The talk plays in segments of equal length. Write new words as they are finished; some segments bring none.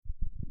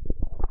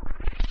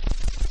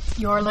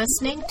You're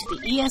listening to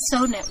the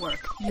ESO Network,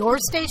 your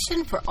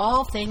station for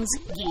all things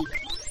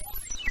geek.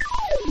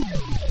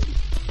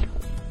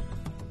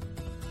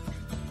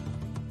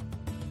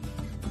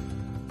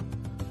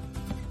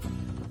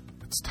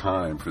 It's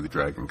time for the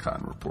Dragon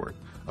Con Report,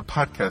 a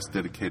podcast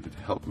dedicated to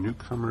help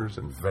newcomers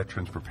and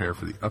veterans prepare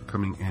for the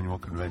upcoming annual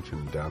convention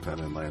in downtown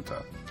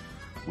Atlanta.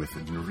 With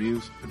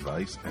interviews,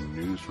 advice, and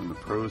news from the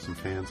pros and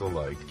fans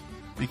alike.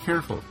 Be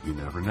careful, you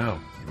never know.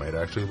 You might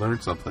actually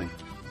learn something.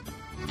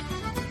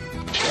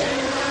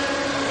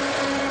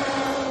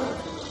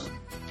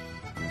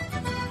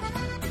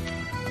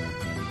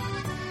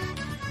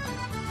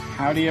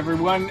 Howdy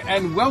everyone,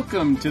 and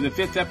welcome to the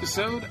 5th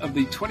episode of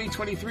the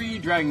 2023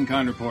 Dragon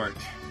Con Report.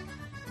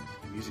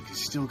 The music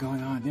is still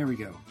going on. There we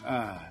go.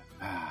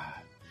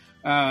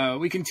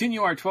 We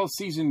continue our 12th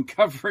season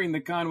covering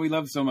the con we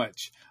love so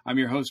much. I'm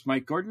your host,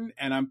 Mike Gordon,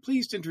 and I'm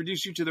pleased to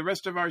introduce you to the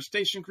rest of our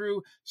station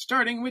crew,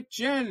 starting with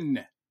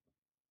Jen.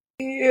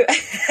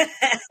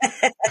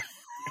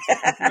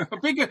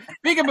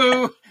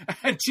 Peekaboo!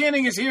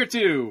 Channing is here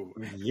too.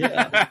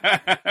 Yeah.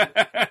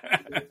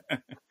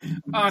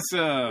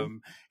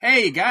 Awesome.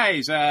 Hey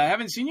guys,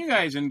 haven't seen you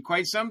guys in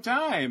quite some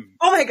time.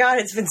 Oh my God,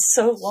 it's been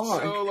so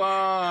long. So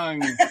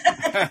long.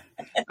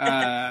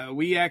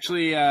 We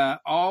actually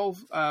all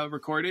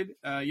recorded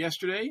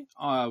yesterday.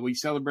 We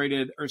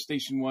celebrated Earth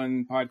Station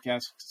 1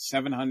 podcast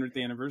 700th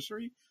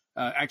anniversary.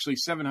 Actually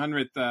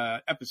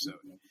 700th episode.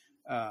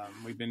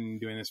 We've been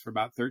doing this for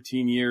about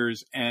 13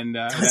 years, and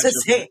I was going to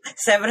say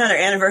 700th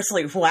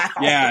anniversary. Wow.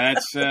 Yeah,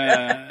 that's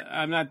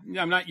I'm not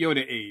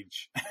Yoda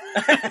age.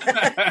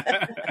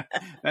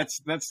 that's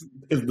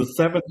Is the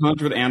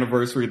 700th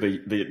anniversary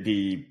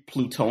the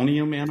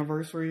plutonium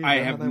anniversry? I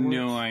have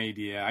no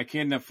idea. I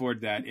can't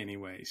afford that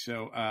anyway.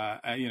 So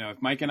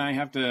if Mike and I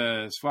have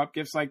to swap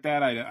gifts like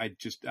that, I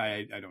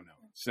don't know.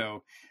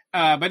 So.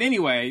 But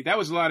anyway, that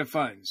was a lot of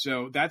fun.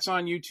 So that's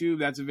on YouTube.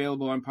 That's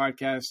available on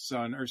podcasts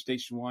on Earth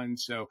Station 1.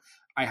 So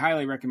I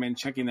highly recommend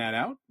checking that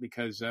out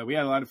because we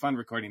had a lot of fun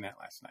recording that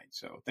last night.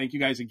 So thank you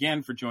guys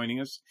again for joining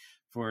us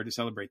to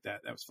celebrate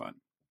that. That was fun.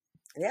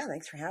 Yeah,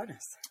 thanks for having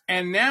us.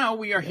 And now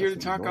we are here to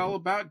talk all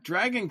about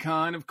Dragon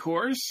Con, of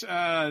course.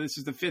 This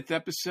is the 5th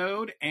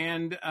episode.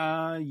 And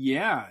how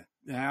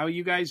are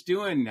you guys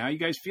doing? How are you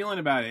guys feeling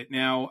about it?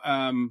 Now,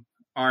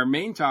 our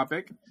main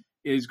topic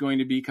is going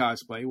to be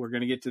cosplay. We're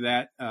going to get to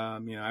that,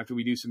 after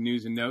we do some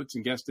news and notes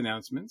and guest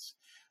announcements.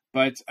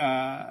 But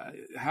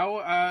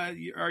how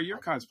are your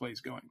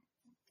cosplays going?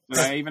 Did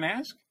I even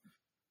ask?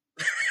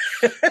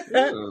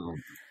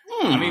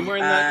 I mean, we're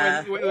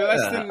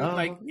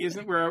less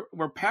than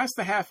we're past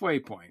the halfway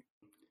point.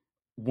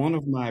 One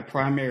of my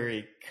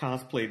primary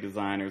cosplay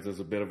designers is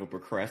a bit of a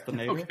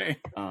procrastinator. Okay.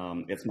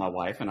 It's my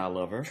wife, and I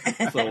love her.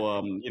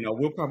 So,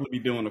 we'll probably be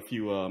doing a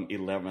few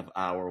 11th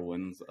hour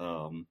ones.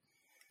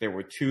 There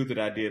were 2 that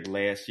I did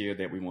last year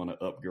that we want to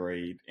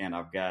upgrade, and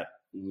I've got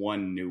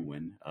 1 new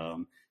one.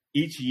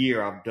 Each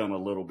year I've done a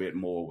little bit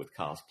more with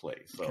cosplay.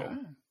 So, Okay.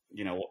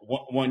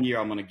 One year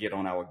I'm going to get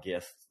on our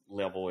guest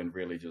level and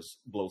really just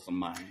blow some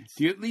minds.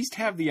 Do you at least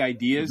have the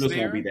ideas This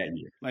there? won't be that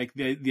year. Like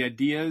the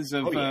ideas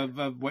of, yeah.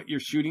 of what you're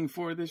shooting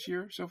for this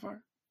year so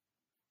far?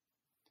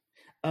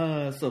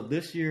 So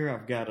this year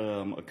I've got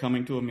a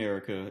Coming to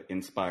America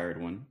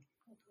inspired one.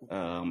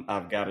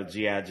 I've got a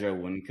G.I. Joe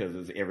one because,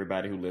 as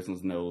everybody who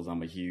listens knows,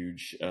 I'm a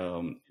huge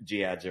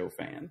G.I. Joe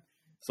fan.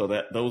 So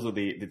those are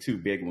the 2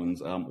 big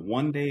ones.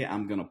 One day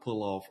I'm gonna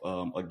pull off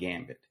a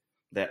Gambit.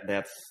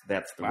 That's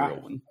the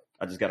real one.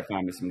 I just got to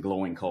find me some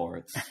glowing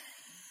cards.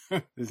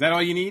 Is that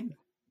all you need?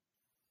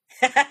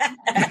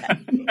 A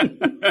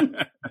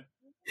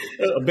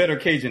better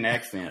Cajun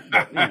accent,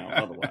 but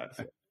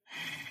otherwise.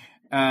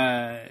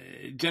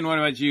 Jen, what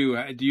about you?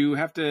 Do you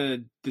have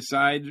to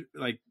decide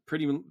like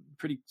pretty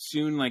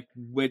soon, like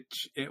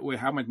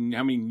how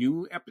many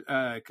new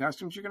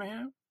costumes you're gonna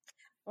have?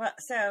 Well,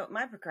 so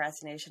my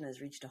procrastination has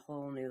reached a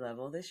whole new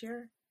level this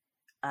year.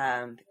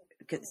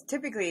 Because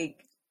typically,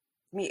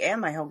 me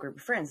and my whole group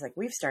of friends, like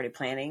we've started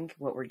planning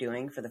what we're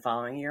doing for the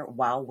following year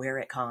while we're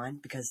at con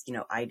because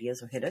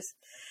ideas will hit us.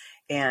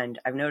 And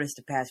I've noticed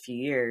the past few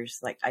years,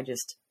 like I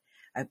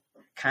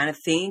kind of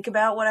think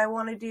about what I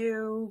want to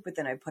do, but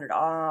then I put it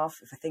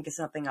off. If I think of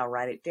something, I'll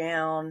write it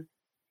down.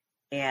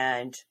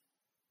 And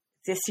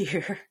this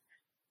year,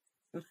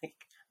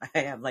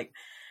 there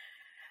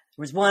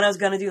was one I was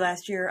going to do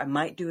last year. I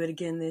might do it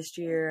again this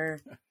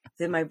year.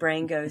 Then my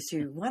brain goes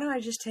to, why don't I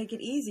just take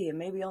it easy and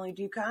maybe only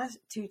do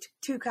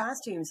two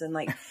costumes and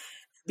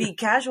be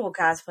casual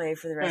cosplay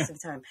for the rest of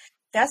the time.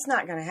 That's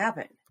not going to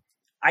happen.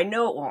 I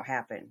know it won't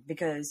happen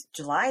because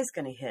July is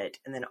going to hit.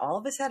 And then all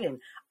of a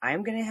sudden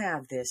I'm going to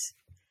have this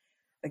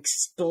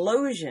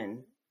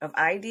explosion of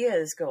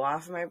ideas go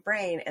off of my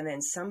brain. And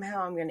then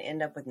somehow I'm going to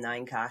end up with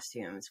 9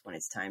 costumes when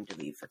it's time to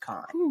leave for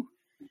con. Ooh.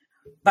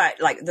 But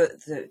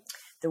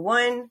the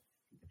one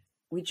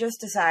we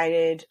just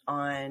decided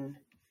on,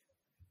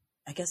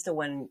 I guess the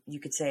one you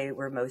could say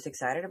we're most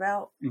excited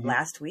about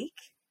last week.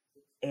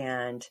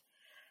 And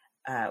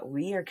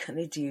we are going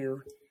to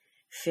do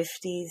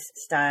 50s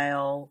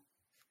style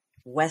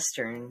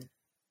Western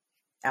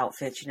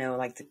outfits,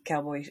 like the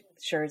cowboy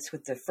shirts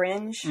with the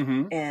fringe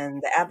Mm-hmm.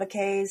 and the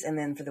appliques, and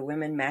then for the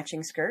women,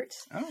 matching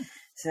skirts. Oh,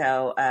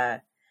 So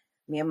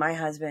me and my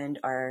husband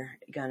are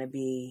going to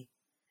be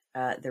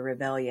the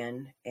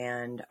rebellion,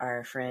 and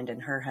our friend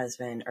and her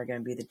husband are going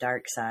to be the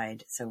dark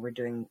side. So we're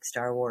doing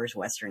Star Wars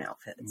Western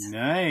outfits.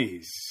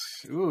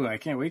 nice. Ooh, I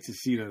can't wait to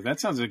see those. That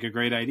sounds like a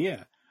great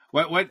idea.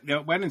 What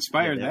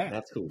inspired that?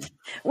 That's cool.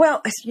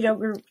 Well,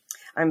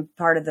 I'm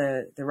part of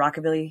the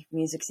rockabilly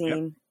music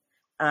scene.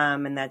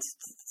 And that's,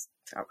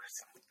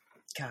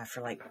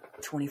 for like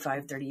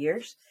 25, 30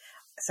 years.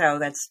 So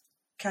that's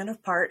kind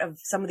of part of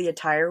some of the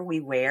attire we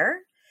wear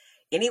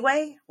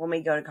anyway, when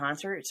we go to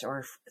concerts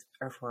or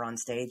if we're on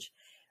stage.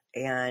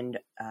 And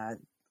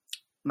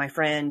my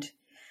friend,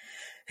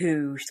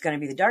 who's going to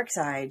be the dark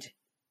side,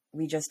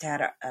 we just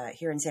had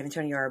here in San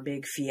Antonio our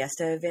big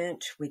fiesta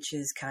event, which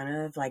is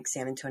kind of like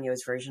San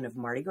Antonio's version of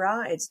Mardi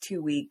Gras. It's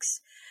 2 weeks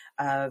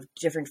of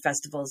different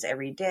festivals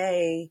every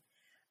day.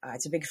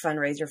 It's a big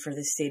fundraiser for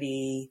the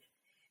city,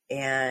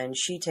 and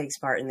she takes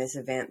part in this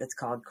event that's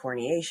called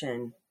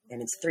Corneation,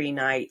 and it's 3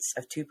 nights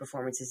of 2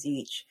 performances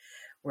each,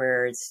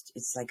 where it's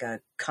like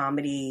a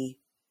comedy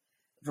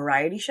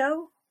variety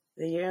show.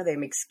 They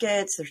make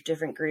skits. There's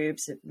different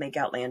groups that make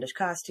outlandish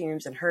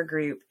costumes, and her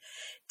group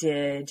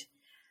did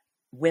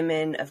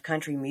women of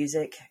country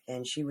music,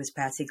 and she was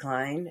Patsy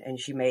Cline, and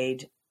she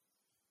made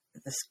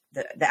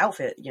the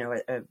outfit,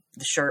 the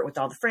shirt with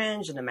all the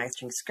fringe and the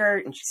matching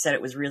skirt, and she said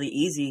it was really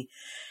easy.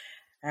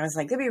 And I was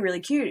like, that'd be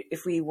really cute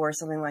if we wore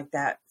something like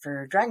that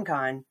for Dragon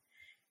Con.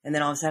 And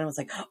then all of a sudden I was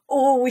like,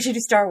 oh, we should do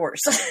Star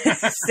Wars.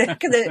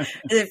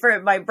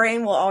 My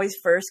brain will always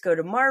first go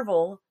to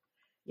Marvel,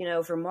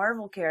 for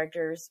Marvel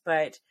characters,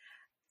 but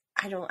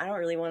I don't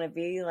really want to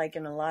be like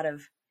in a lot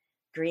of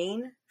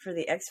green for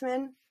the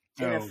X-Men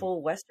in a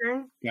full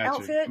Western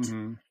outfit.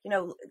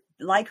 Mm-hmm.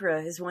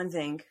 Lycra is one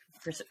thing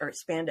or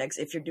spandex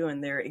if you're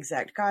doing their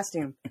exact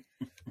costume.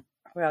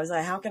 But I was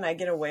like, how can I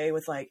get away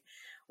with like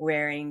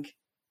wearing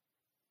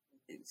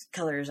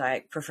colors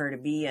I prefer to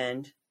be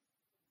in?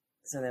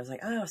 So I was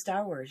like, oh,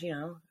 Star Wars,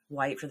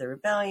 white for the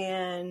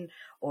rebellion,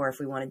 or if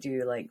we want to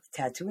do like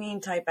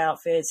Tatooine type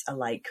outfits, a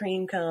light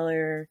cream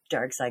color.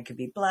 Dark side could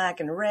be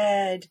black and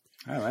red.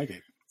 I like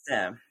it.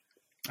 So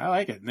I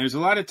like it. And there's a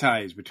lot of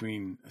ties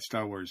between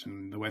Star Wars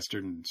and the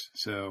Westerns.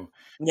 So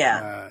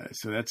yeah.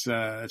 So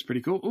that's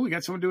pretty cool. Oh, we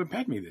got someone doing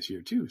Padme this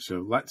year too.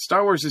 So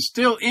Star Wars is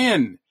still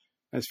in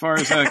as far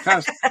as so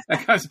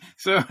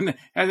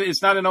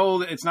it's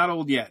not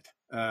old yet.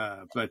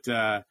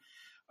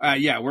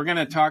 Yeah, we're going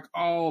to talk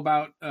all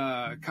about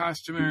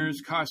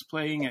costumers,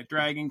 cosplaying at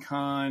Dragon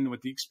Con,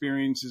 what the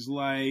experience is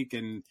like,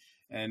 and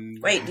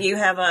wait, do you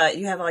have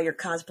all your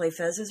cosplay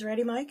fezzes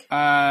ready, Mike?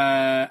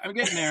 I'm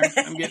getting there.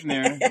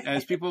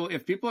 If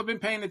people have been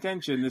paying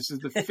attention, this is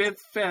the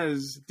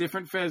 5th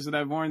different fez that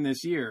I've worn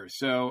this year.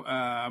 So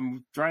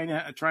I'm trying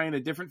a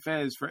different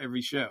fez for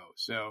every show.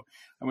 So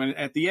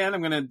at the end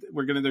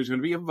there's going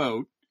to be a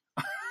vote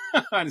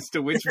as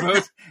to which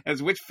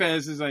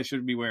fezzes I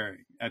should be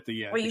wearing at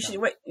the end. Well,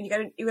 you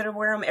gotta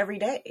wear them every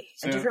day.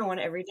 So a different one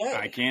every day.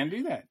 I can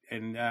do that,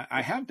 and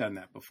I have done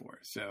that before.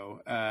 So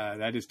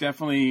that is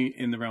definitely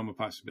in the realm of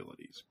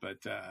possibilities. But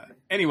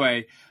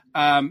anyway,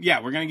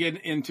 we're gonna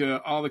get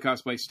into all the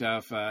cosplay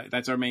stuff.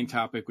 That's our main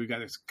topic. We've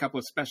got a couple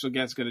of special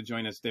guests going to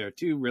join us there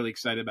too. Really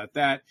excited about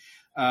that.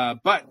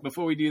 But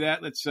before we do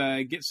that, let's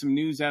get some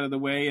news out of the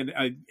way.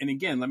 And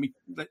again, let me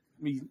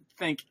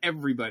thank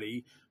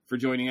everybody for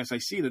joining us. I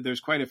see that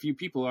there's quite a few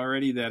people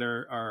already that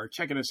are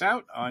checking us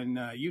out on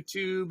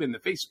YouTube and the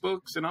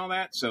Facebooks and all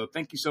that. So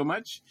thank you so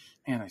much.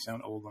 And I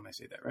sound old when I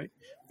say that, right?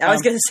 I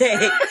was going to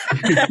say,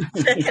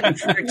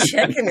 you're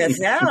checking us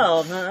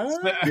out, huh?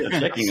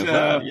 Checking us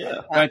out, yeah.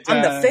 But,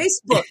 on the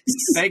Facebook.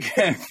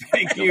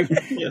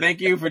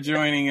 Thank you for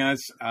joining us.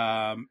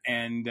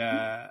 And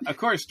of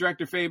course,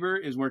 Director Faber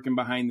is working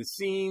behind the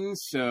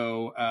scenes.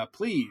 So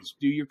please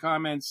do your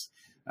comments.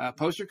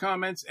 Post your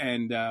comments,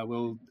 and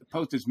we'll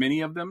post as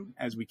many of them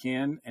as we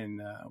can, and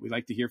we'd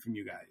like to hear from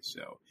you guys.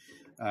 So,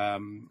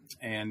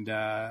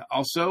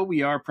 also,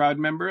 we are a proud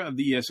member of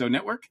the ESO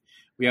Network.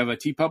 We have a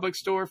TeePublic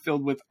store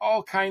filled with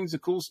all kinds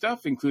of cool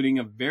stuff, including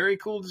a very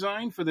cool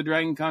design for the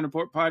Dragon Con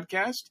Report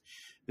podcast.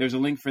 There's a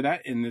link for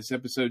that in this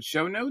episode's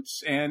show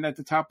notes and at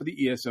the top of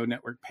the ESO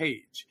Network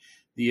page.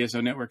 The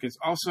ESO Network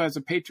also has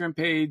a Patreon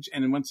page.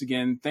 And once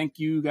again, thank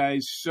you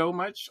guys so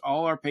much,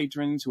 all our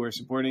patrons who are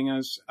supporting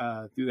us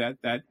through that.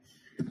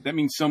 That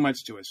means so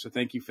much to us. So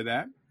thank you for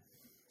that.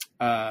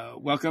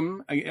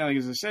 Welcome,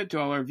 as I said, to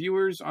all our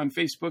viewers on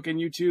Facebook and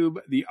YouTube.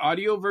 The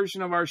audio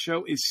version of our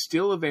show is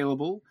still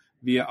available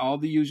via all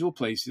the usual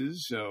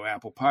places. So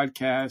Apple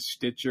Podcasts,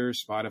 Stitcher,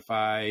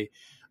 Spotify,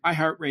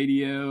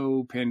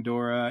 iHeartRadio,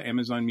 Pandora,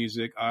 Amazon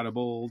Music,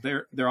 Audible.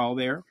 They're all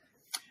there.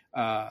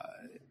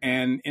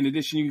 And in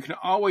addition, you can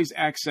always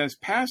access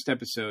past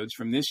episodes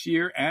from this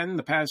year and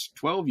the past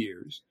 12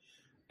 years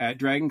at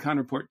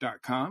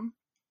DragonConReport.com.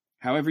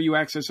 However you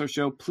access our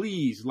show,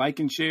 please like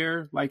and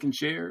share.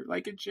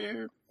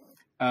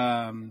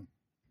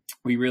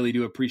 We really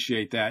do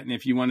appreciate that. And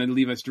if you want to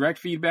leave us direct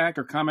feedback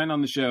or comment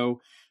on the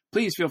show,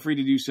 please feel free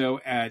to do so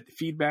at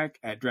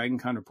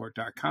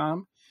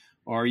feedback@dragonconreport.com,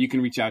 or you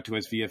can reach out to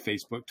us via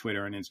Facebook,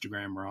 Twitter, and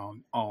Instagram. We're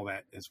on all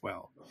that as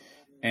well.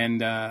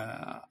 And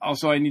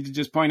also, I need to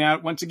just point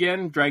out, once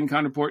again, Dragon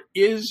Con Report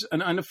is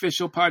an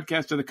unofficial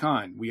podcast of the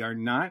con. We are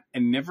not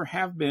and never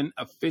have been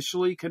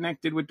officially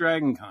connected with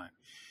Dragon Con.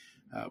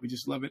 We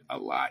just love it a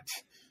lot.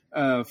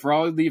 For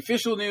all of the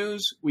official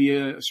news,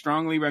 we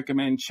strongly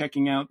recommend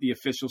checking out the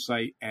official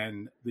site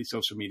and the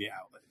social media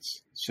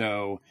outlets.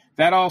 So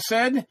that all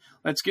said,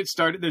 let's get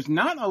started. There's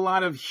not a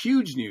lot of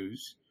huge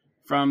news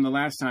from the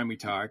last time we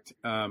talked.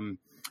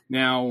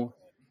 Now,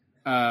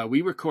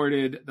 we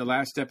recorded the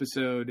last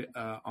episode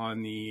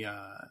on the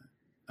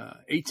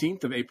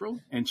 18th of April,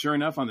 and sure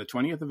enough, on the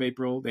 20th of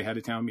April, they had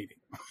a town meeting.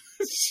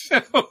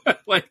 So,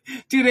 like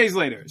 2 days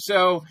later.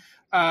 So,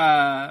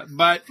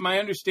 but my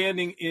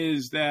understanding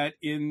is that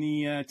in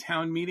the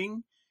town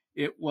meeting,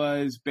 it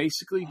was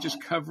basically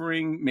just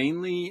covering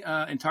mainly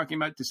and talking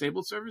about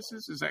disabled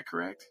services. Is that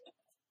correct?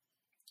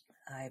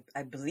 I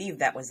believe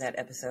that was that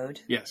episode.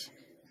 Yes.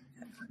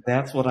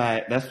 That's what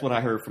I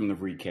heard from the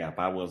recap.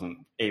 I wasn't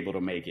able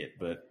to make it,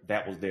 but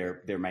that was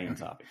their main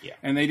topic. Yeah.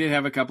 And they did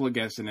have a couple of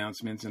guest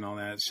announcements and all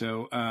that.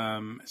 So,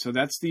 so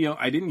that's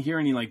I didn't hear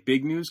any like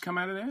big news come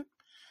out of that.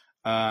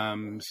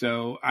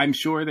 So I'm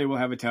sure they will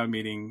have a town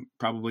meeting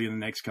probably in the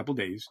next couple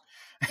days.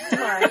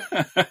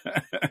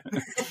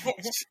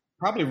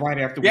 Probably right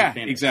after we finish.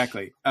 Yeah,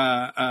 exactly.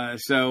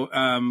 So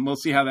we'll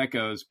see how that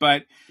goes.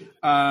 But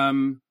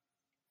right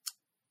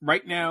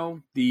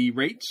now, the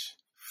rates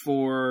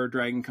for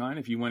Dragon Con,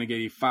 if you want to get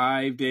a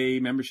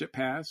 5-day membership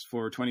pass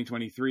for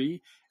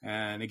 2023,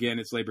 and again,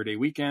 it's Labor Day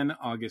weekend,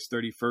 August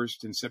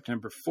 31st and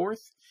September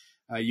 4th.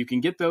 You can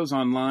get those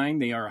online.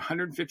 They are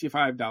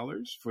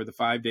 $155 for the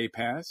 5-day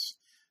pass.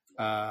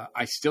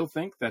 I still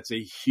think that's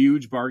a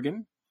huge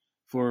bargain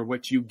for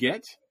what you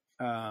get.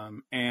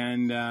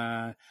 And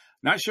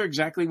not sure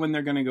exactly when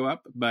they're going to go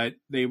up, but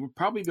they will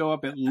probably go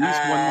up at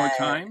least one more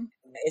time.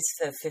 It's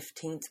the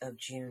 15th of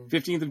June.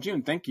 15th of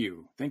June. Thank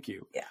you.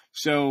 Yeah.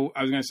 So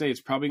I was going to say it's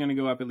probably going to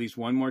go up at least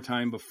one more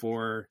time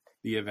before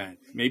the event.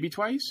 Maybe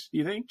twice,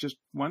 you think? Just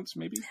once,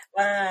 maybe?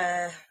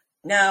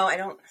 No, I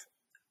don't.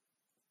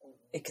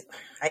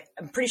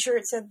 I'm pretty sure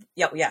it said,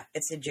 yeah,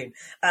 it's in June.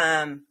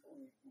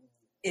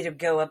 It'll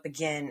go up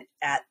again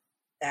at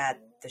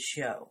the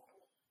show,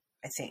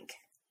 I think.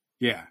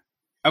 Yeah.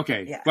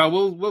 Okay. Yeah.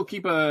 Well, we'll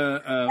keep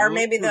or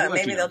maybe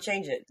they'll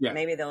change it. Yeah.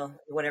 Maybe they'll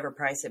whatever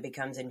price it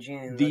becomes in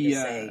June. They'll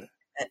just say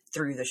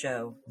through the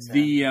show. So.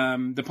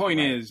 The point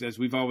is, as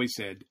we've always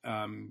said,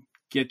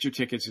 get your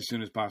tickets as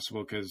soon as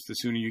possible because the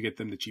sooner you get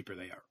them, the cheaper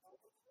they are.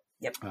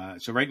 Yep.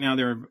 So right now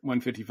they're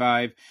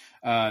 $155.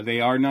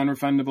 They are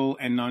non-refundable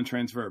and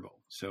non-transferable.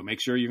 So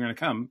make sure you're going to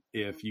come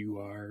if you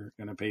are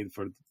going to pay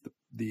for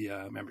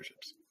the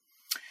memberships.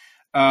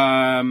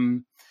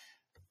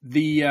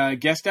 The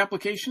guest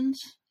applications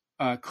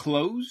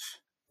close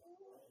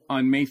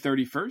on May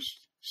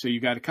 31st. So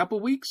you got a couple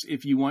weeks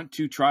if you want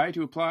to try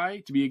to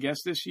apply to be a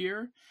guest this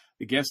year.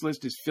 The guest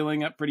list is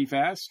filling up pretty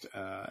fast,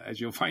 as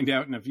you'll find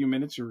out in a few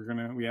minutes.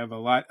 We have a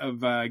lot of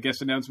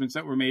guest announcements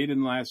that were made in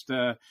the last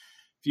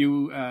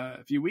few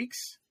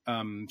weeks.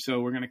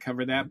 So we're going to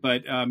cover that.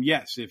 But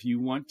yes, if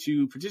you want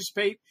to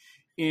participate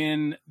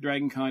in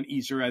Dragon Con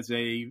either as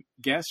a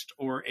guest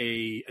or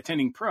a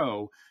attending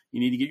pro, you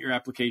need to get your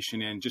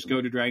application in. Just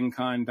go to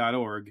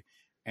dragoncon.org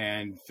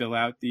and fill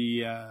out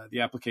the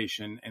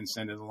application and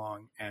send it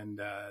along, and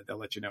they'll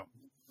let you know.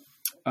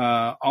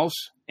 Also,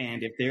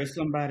 and if there's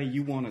somebody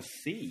you want to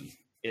see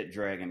at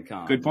Dragon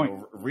Con, good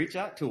point. Reach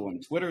out to them.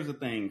 Twitter's a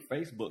thing.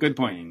 Facebook's good a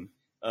point.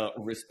 Thing.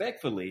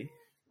 Respectfully,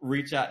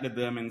 reach out to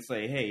them and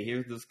say, hey,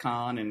 here's this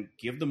con, and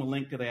give them a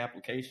link to the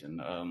application.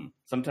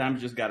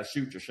 Sometimes you just got to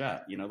shoot your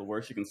shot. You know, the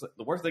worst they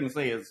can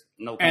say is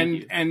no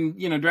thank you.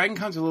 And you know, Dragon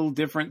Con's a little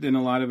different than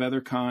a lot of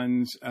other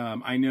cons.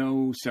 I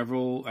know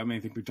several, I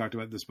think we've talked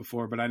about this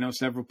before, but I know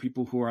several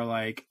people who are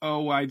like,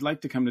 oh, I'd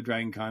like to come to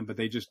Dragon Con, but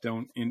they just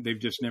don't, they've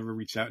just never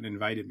reached out and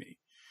invited me.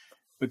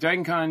 But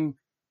Dragon Con,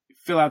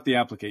 fill out the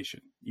application.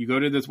 You go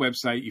to this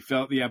website, you fill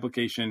out the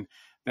application.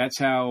 That's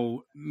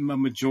how a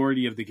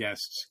majority of the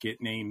guests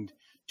get named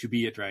to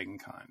be at Dragon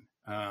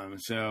Con.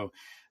 So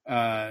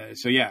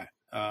yeah,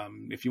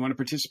 if you want to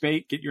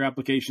participate, get your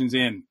applications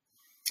in.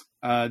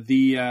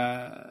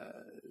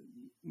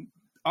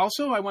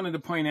 Also, I wanted to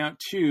point out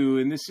too,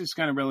 and this is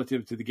kind of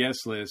relative to the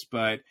guest list,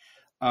 but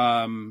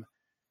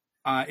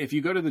if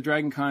you go to the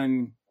Dragon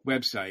Con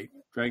website,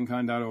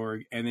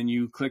 dragoncon.org, and then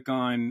you click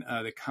on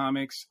the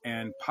comics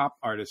and pop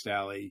artist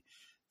alley,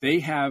 they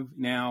have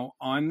now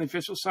on the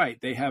official site,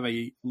 they have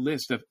a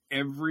list of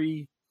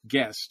every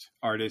guest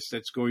artist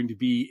that's going to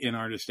be in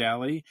Artist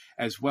Alley,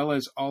 as well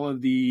as all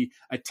of the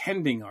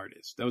attending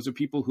artists. Those are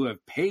people who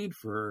have paid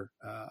for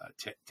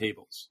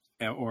tables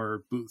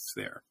or booths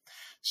there.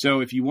 So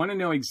if you want to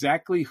know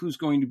exactly who's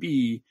going to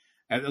be,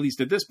 at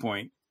least at this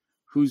point,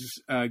 who's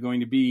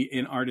going to be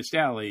in Artist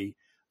Alley,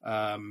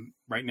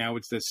 right now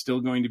it's still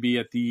going to be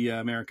at the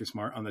America's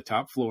Mart on the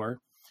top floor.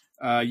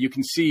 you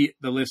can see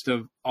the list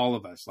of all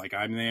of us. Like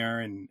I'm there,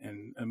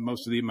 and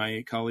most of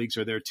my colleagues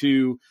are there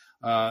too.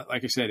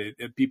 Like I said,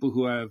 people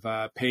who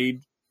have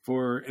paid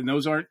for, and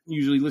those aren't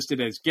usually listed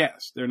as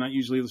guests. They're not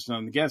usually listed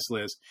on the guest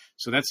list.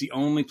 So that's the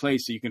only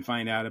place that you can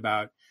find out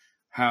about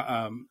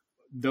how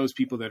those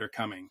people that are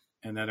coming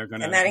and that are going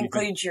to. And that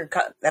includes your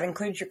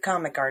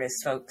comic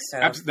artists, folks.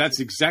 So that's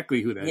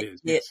exactly who that is.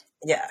 Yes.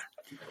 Yeah.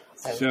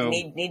 So if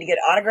you need to get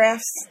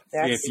autographs,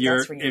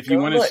 if you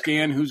want to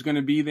scan who's going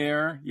to be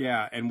there,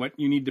 and what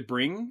you need to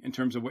bring in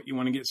terms of what you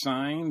want to get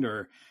signed,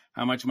 or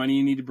how much money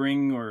you need to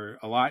bring, or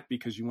a lot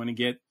because you want to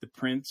get the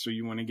prints or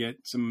you want to get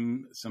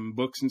some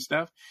books and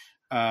stuff.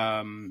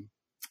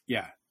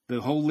 The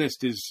whole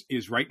list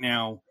is right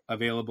now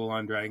available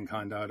on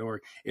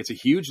DragonCon.org. It's a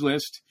huge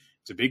list.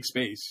 It's a big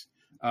space.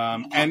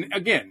 And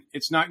again,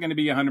 it's not going to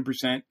be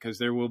 100% because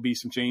there will be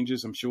some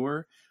changes, I'm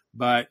sure.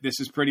 But this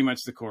is pretty much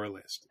the core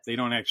list. They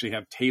don't actually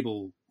have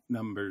table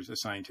numbers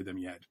assigned to them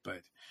yet,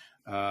 but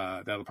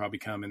that'll probably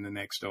come in the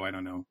next,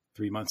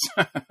 3 months,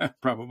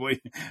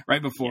 probably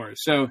right before.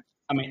 So,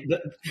 I mean,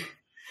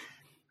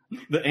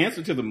 the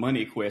answer to the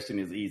money question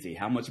is easy.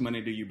 How much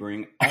money do you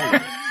bring? All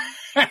of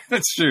it.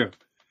 That's true.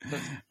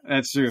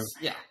 That's true.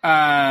 Yeah.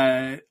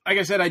 Like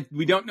I said,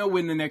 we don't know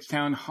when the next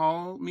town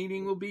hall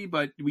meeting will be,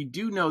 but we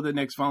do know the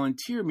next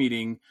volunteer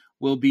meeting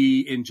will be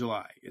in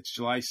July. It's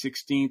July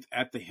 16th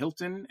at the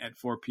Hilton at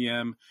 4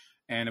 p.m.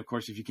 And of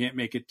course, if you can't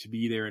make it to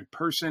be there in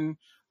person,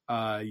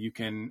 you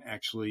can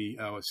actually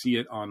see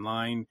it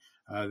online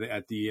on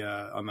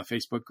the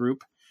Facebook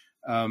group.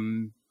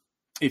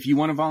 If you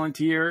want to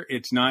volunteer,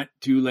 it's not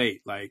too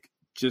late. Like,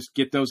 just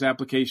get those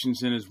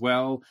applications in as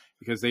well,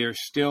 because they are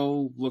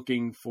still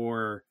looking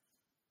for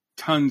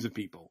tons of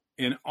people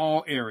in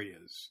all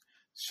areas.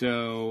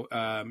 So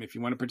if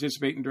you want to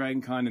participate in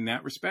DragonCon in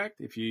that respect,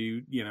 if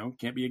you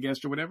can't be a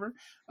guest or whatever,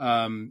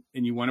 and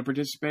you want to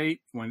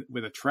participate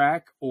with a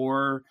track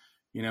or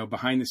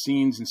behind the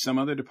scenes in some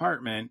other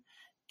department,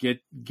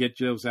 get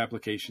those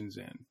applications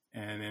in,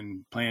 and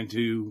then plan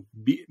to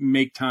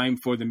make time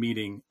for the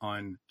meeting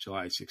on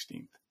July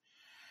 16th.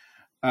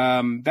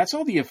 That's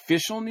all the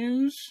official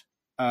news.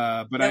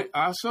 But I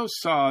also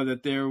saw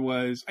that there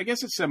was, I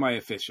guess it's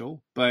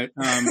semi-official, but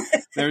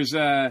there's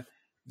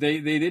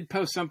they did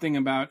post something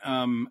about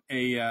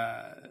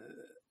a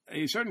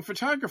certain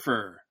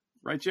photographer,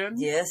 right, Jen?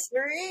 Yes,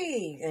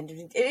 sirree. And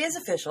it is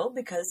official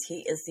because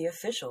he is the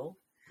official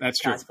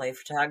cosplay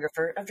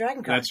photographer of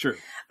DragonCon. That's true.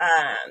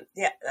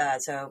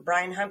 So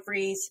Brian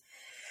Humphrey's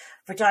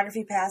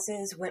photography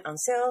passes went on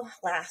sale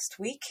last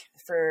week.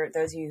 For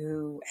those of you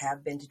who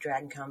have been to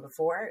DragonCon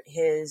before,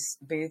 his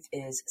booth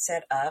is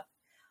set up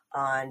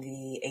on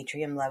the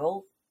atrium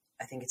level.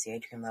 I think it's the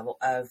atrium level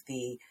of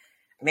the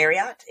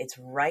Marriott. It's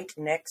right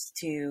next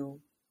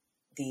to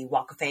the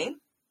Walk of Fame.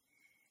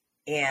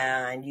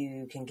 And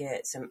you can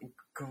get some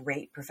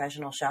great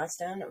professional shots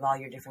done of all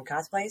your different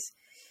cosplays.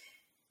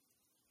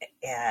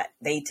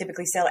 They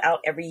typically sell out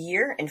every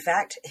year. In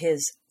fact,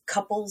 his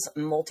couples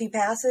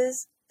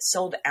multi-passes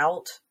sold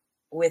out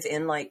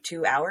within like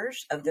 2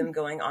 hours of them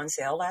going on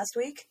sale last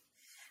week.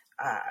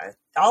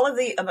 All of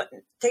the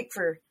take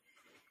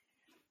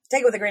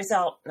it with a grain of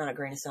salt. Not a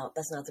grain of salt.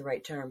 That's not the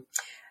right term.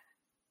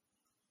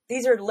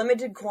 These are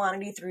limited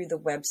quantity through the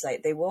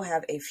website. They will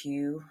have a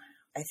few,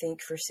 I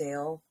think, for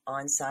sale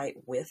on site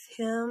with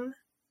him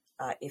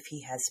if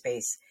he has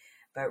space.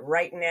 But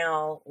right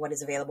now, what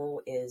is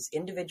available is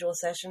individual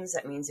sessions.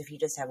 That means if you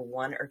just have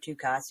 1 or 2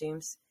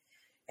 costumes,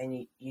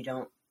 and you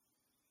don't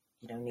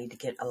need to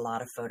get a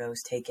lot of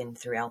photos taken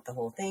throughout the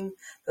whole thing,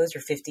 those are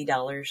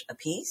 $50 a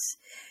piece.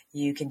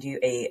 You can do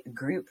a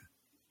group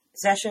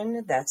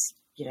session that's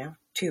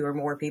 2 or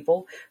more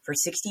people for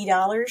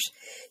 $60.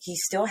 He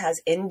still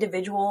has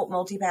individual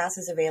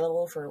multi-passes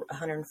available for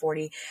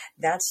 $140.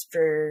 That's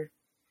for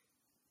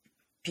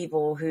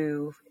people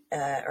who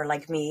are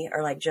like me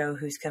or like Joe,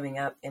 who's coming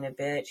up in a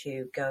bit,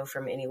 who go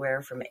from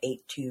anywhere from 8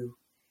 to,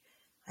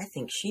 I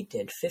think she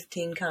did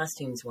 15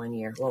 costumes one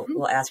year.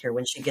 We'll ask her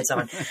when she gets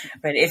on.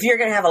 But if you're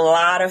going to have a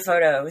lot of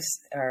photos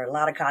or a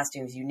lot of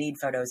costumes, you need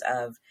photos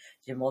of,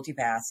 your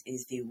multi-pass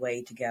is the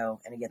way to go.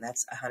 And again,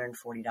 that's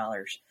 $140.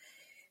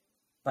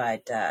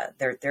 But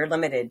they're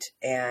limited.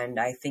 And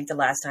I think the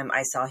last time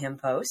I saw him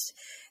post,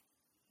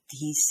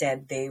 he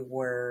said they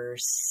were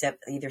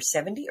either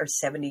 70 or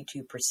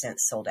 72%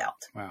 sold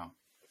out. Wow.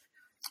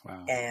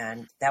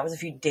 And that was a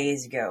few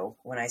days ago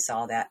when I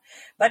saw that.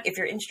 But if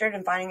you're interested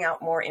in finding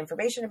out more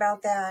information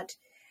about that,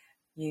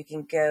 you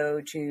can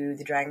go to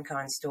the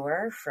DragonCon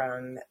store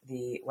from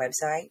the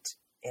website,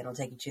 and it'll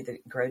take you to the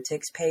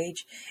Grotix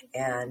page.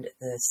 And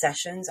the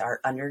sessions are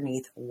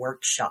underneath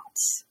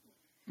workshops.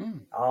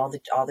 All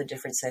the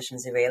different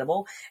sessions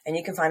available. And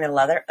you can find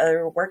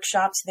other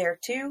workshops there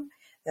too.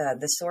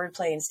 The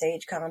swordplay and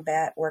stage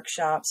combat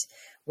workshops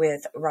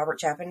with Robert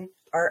Chapin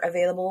are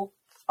available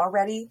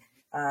already.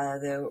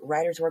 The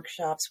writers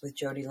workshops with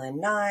Jody Lynn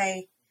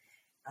Nye,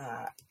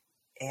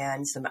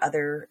 and some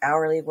other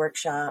hourly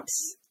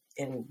workshops.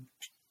 And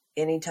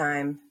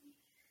anytime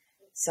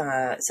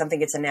something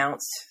gets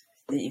announced,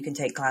 that you can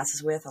take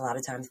classes with. A lot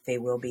of times they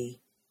will be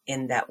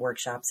in that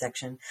workshop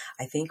section.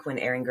 I think when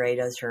Erin Gray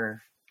does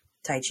her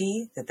Tai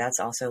Chi, that's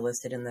also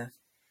listed in the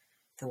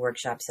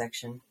workshop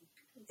section.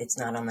 It's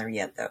not on there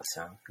yet, though,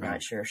 so I'm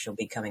not sure she'll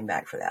be coming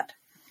back for that.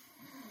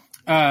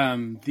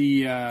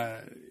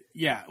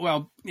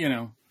 Well,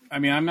 I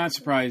mean, I'm not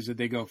surprised that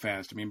they go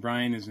fast. I mean,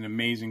 Brian is an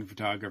amazing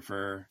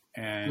photographer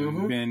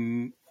and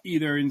been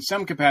either in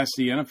some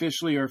capacity,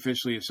 unofficially or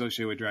officially,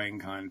 associated with Dragon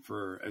Con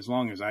for as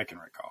long as I can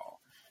recall.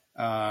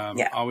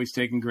 Always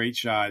taking great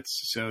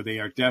shots, so they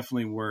are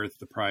definitely worth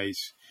the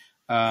price.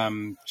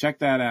 Check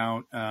that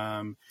out.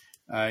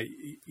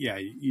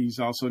 He's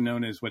also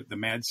known as the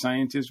mad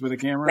scientist with a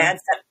camera.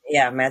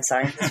 Mad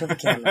scientist with a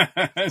camera.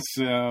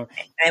 So,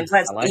 and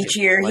plus, each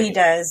year he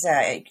does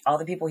all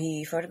the people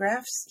he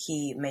photographs.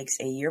 He makes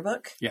a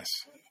yearbook. Yes.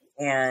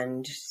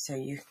 And so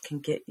you can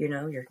get,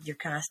 your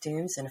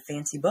costumes and a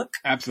fancy book.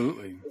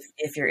 Absolutely.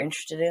 If you're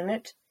interested in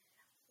it.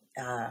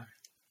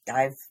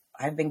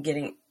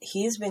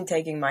 He's been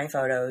taking my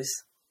photos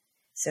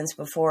since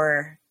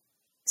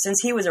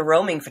he was a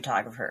roaming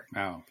photographer.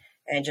 Wow.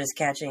 And just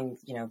catching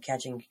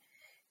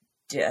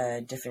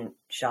different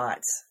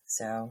shots.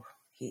 So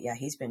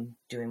he's been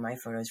doing my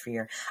photos for a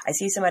year. I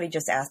see somebody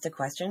just asked a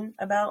question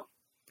about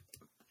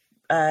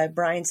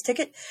Brian's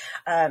ticket.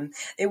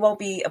 It won't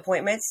be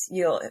appointments.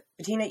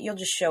 Bettina, you'll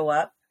just show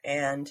up,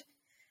 and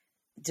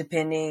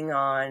depending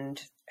on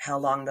how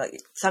long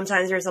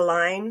sometimes there's a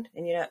line,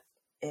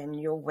 and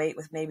you'll wait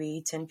with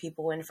maybe 10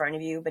 people in front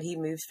of you, but he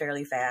moves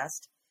fairly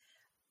fast.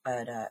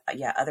 But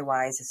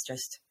otherwise it's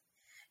just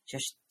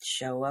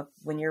show up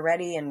when you're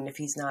ready. And if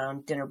he's not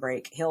on dinner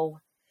break,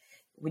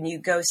 when you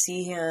go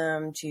see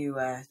him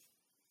to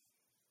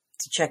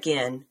check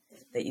in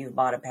that you've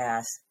bought a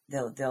pass,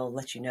 they'll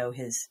let you know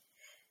his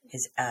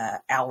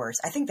hours.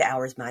 I think the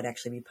hours might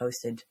actually be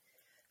posted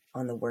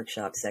on the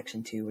workshop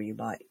section too, where you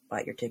bought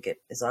your ticket.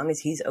 As long as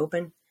he's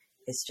open,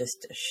 it's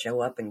just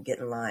show up and get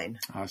in line.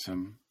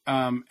 Awesome.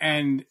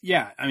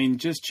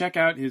 Just check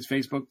out his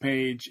Facebook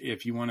page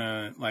if you want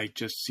to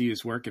just see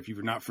his work if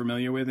you're not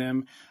familiar with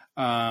him.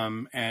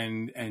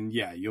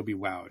 You'll be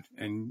wowed.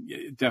 And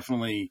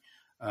definitely,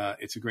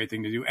 it's a great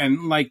thing to do.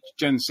 And like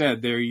Jen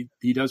said,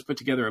 he does put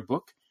together a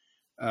book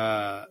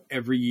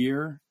every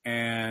year,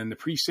 and the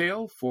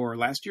pre-sale for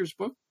last year's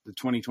book, the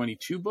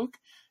 2022 book,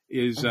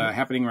 is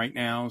happening right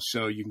now.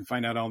 So you can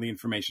find out all the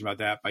information about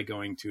that by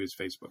going to his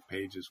Facebook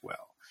page as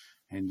well.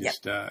 And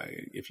just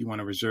if you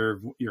want to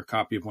reserve your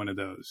copy of one of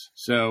those.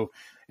 So,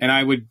 and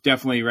I would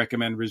definitely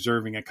recommend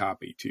reserving a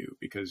copy too,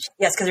 because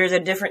there's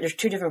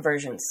two different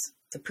versions.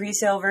 The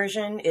pre-sale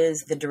version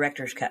is the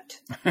director's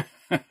cut,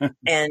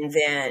 and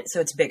then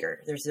so it's bigger.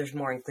 There's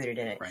more included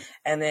in it, right.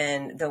 And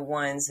then the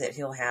ones that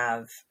he'll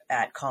have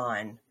at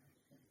con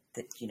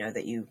that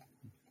you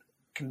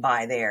can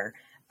buy there,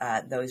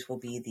 those will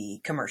be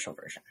the commercial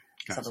version.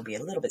 Gotcha. So they'll be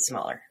a little bit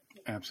smaller.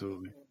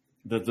 Absolutely.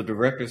 Does the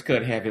director's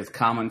cut have his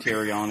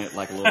commentary on it,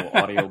 like a little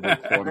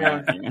audiobook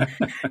format?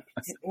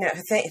 No,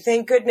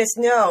 thank goodness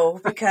no,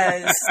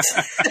 because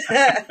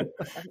I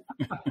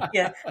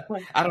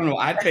don't know.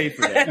 I'd pay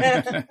for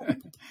that.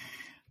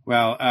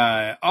 Well,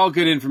 all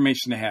good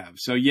information to have.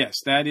 So yes,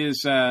 that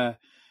is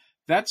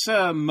that's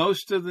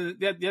most of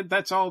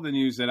that's all the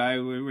news that I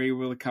were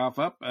able to cough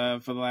up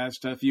for the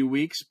last few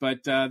weeks. But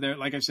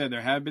like I said, there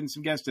have been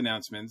some guest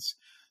announcements.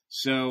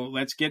 So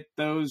let's get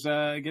those.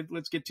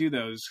 Let's get to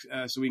those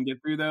so we can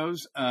get through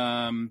those.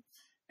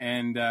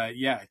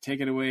 Take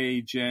it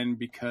away, Jen,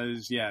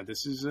 because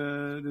this is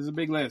a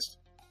big list.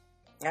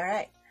 All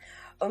right.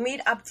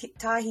 Omid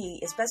Abtahi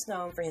is best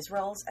known for his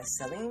roles as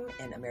Salim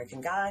in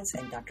American Gods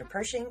and Dr.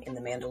 Pershing in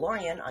The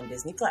Mandalorian on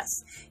Disney+.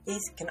 He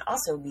can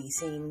also be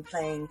seen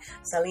playing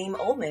Salim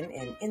Ullman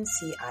in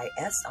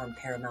NCIS on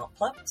Paramount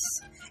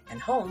Plus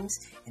and Holmes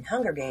in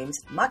Hunger Games: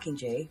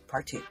 Mockingjay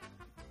Part 2.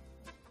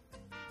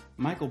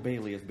 Michael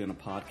Bailey has been a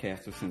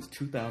podcaster since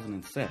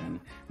 2007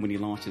 when he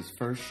launched his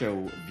first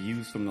show,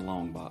 Views from the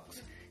Long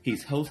Box.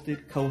 He's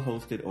hosted,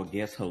 co-hosted, or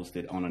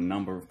guest-hosted on a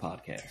number of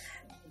podcasts.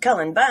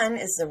 Cullen Bunn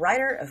is the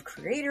writer of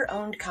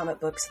creator-owned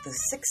comic books The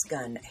Six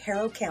Gun,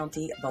 Harrow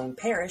County, Bone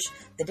Parish,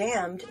 The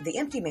Damned, The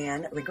Empty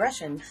Man,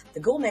 Regression, The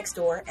Ghoul Next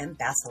Door, and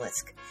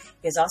Basilisk.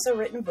 He has also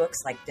written books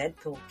like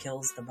Deadpool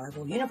Kills the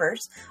Marvel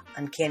Universe,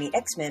 Uncanny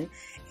X-Men,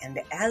 and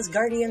As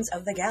Guardians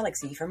of the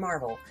Galaxy for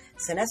Marvel,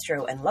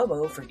 Sinestro and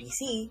Lobo for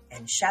DC,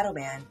 and Shadow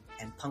Man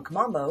and Punk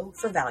Mambo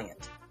for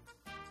Valiant.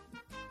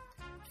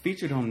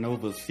 Featured on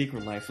Nova's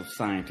Secret Life of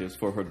Scientists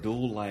for her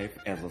dual life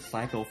as a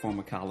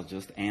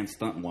psychopharmacologist and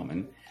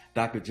stuntwoman,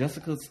 Dr.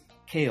 Jessica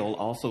Kale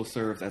also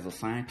serves as a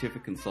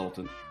scientific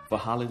consultant for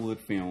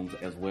Hollywood films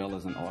as well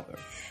as an author.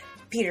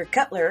 Peter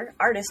Cutler,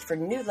 artist for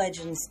New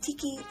Legends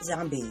Tiki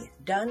Zombie,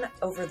 done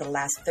over the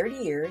last 30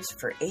 years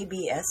for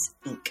ABS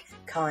Inc.,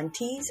 Con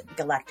Tees,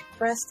 Galactic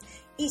Press,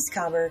 East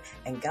Cobber,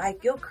 and Guy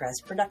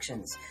Gilchrist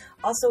Productions,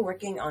 also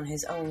working on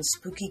his own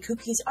Spooky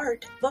Cookies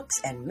art, books,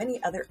 and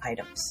many other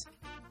items.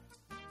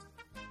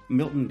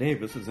 Milton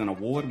Davis is an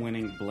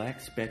award-winning Black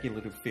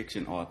speculative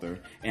fiction author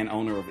and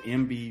owner of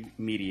MB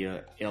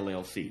Media,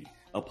 LLC,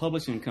 a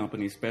publishing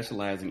company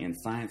specializing in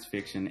science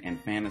fiction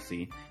and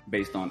fantasy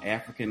based on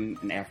African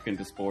and African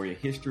diaspora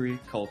history,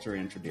 culture,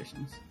 and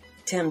traditions.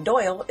 Tim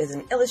Doyle is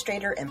an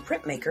illustrator and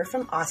printmaker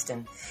from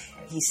Austin.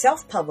 He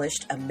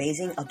self-published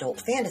Amazing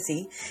Adult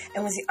Fantasy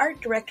and was the art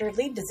director,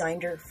 lead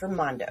designer for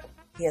Mondo.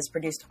 He has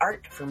produced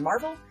art for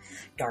Marvel,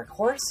 Dark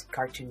Horse,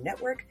 Cartoon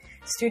Network,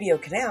 Studio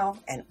Canal,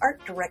 and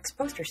art directs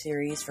poster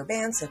series for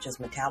bands such as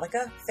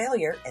Metallica,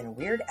 Failure, and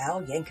Weird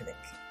Al Yankovic.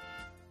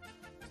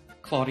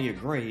 Claudia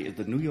Gray is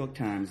the New York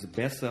Times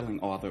best-selling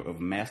author of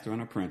Master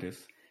and Apprentice,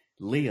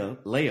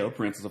 Leia,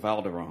 Princess of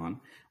Alderaan,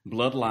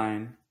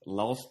 Bloodline,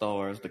 Lost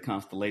Stars, the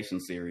Constellation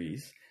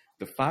series,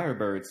 the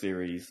Firebird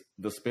series,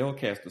 the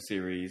Spellcaster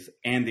series,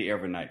 and the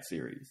Evernight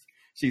series.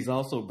 She's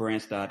also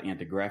branched out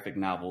into graphic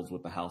novels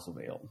with the House of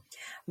L.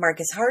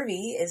 Marcus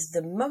Harvey is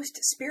the most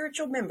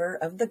spiritual member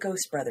of the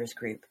Ghost Brothers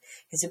group.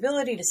 His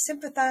ability to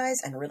sympathize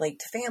and relate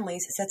to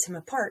families sets him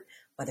apart,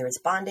 whether it's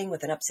bonding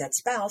with an upset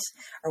spouse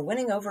or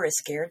winning over a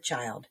scared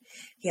child.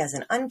 He has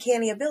an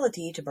uncanny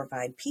ability to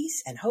provide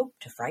peace and hope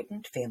to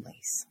frightened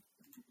families.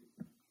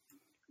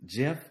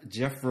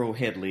 Jeffro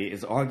Headley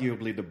is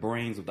arguably the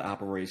brains of the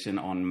operation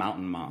on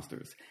Mountain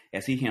Monsters,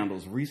 as he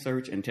handles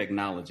research and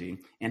technology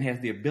and has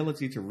the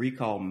ability to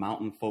recall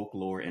mountain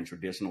folklore and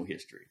traditional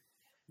history.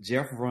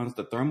 Jeff runs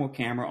the thermal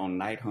camera on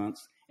night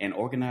hunts and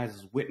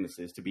organizes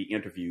witnesses to be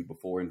interviewed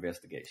before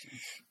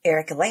investigations.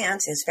 Eric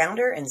Lance is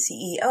founder and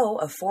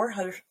CEO of Four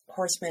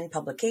Horsemen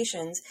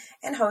Publications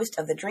and host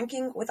of the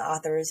Drinking with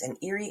Authors and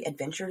Eerie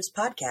Adventures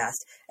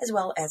podcast, as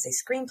well as a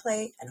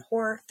screenplay and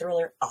horror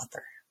thriller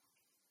author.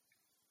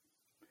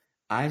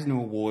 Eisner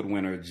Award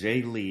winner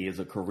Jay Lee is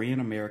a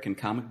Korean-American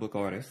comic book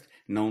artist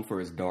known for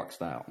his dark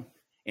style.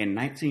 In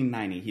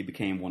 1990, he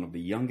became one of the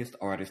youngest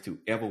artists to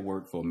ever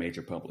work for a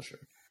major publisher.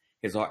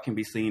 His art can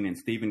be seen in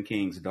Stephen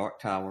King's Dark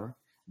Tower,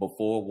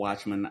 Before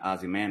Watchmen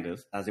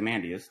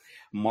Ozymandias,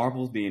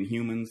 Marvel's The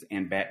Inhumans,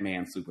 and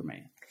Batman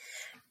Superman.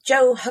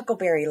 Joe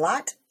Huckleberry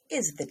Lott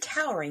is the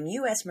towering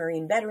U.S.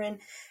 Marine veteran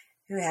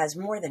who has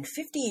more than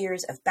 50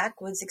 years of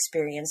backwoods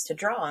experience to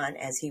draw on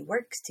as he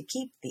works to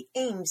keep the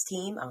Ames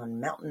team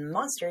on Mountain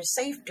Monsters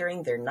safe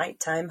during their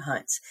nighttime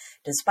hunts.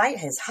 Despite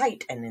his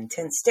height and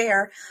intense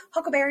stare,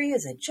 Huckleberry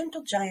is a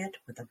gentle giant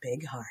with a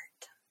big heart.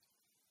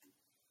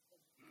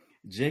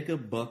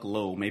 Jacob Buck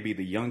Lowe may be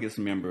the youngest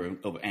member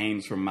of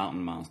Ames from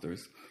Mountain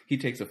Monsters. He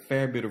takes a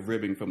fair bit of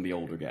ribbing from the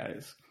older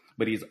guys,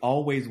 but he's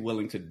always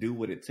willing to do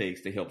what it takes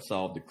to help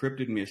solve the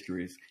cryptid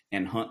mysteries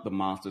and hunt the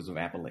monsters of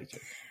Appalachia.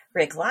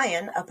 Rick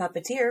Lyon, a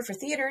puppeteer for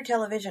theater,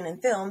 television, and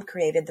film,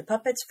 created the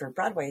puppets for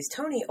Broadway's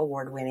Tony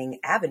Award-winning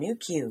Avenue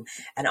Q,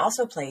 and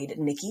also played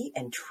Nicky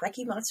and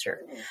Trekkie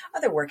Monster.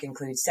 Other work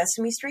includes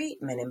Sesame Street,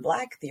 Men in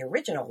Black, the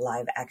original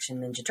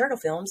live-action Ninja Turtle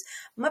films,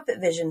 Muppet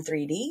Vision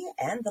 3D,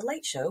 and The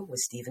Late Show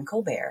with Stephen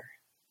Colbert.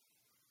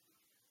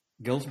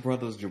 Ghost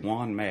Brothers'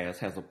 Jawan Mass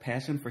has a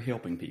passion for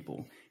helping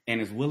people and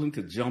is willing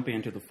to jump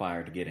into the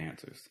fire to get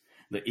answers.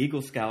 The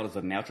Eagle Scout is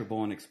a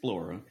natural-born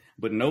explorer,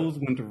 but knows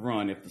when to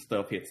run if the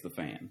stuff hits the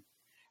fan.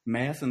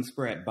 Mass and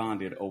Sprat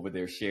bonded over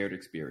their shared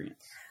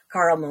experience.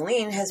 Carl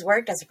Moline has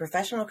worked as a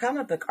professional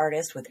comic book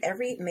artist with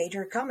every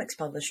major comics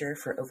publisher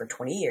for over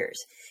 20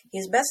 years. He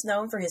is best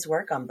known for his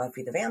work on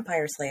Buffy the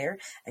Vampire Slayer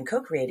and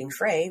co-creating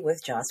Frey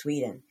with Joss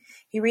Whedon.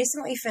 He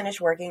recently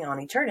finished working on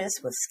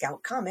Eternus with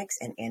Scout Comics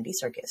and Andy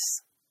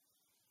Serkis.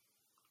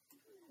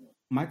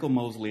 Michael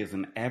Mosley is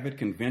an avid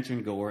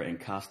convention-goer and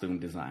costume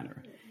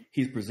designer.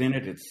 He's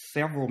presented at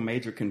several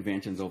major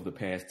conventions over the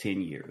past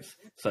 10 years,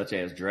 such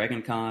as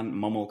DragonCon,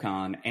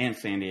 MomoCon, and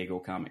San Diego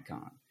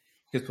Comic-Con.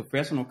 His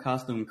professional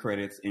costume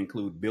credits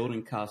include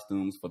building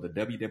costumes for the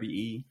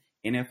WWE,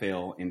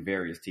 NFL, and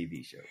various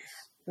TV shows.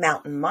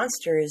 Mountain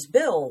Monsters'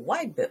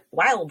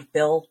 Wild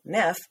Bill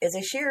Neff is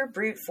a sheer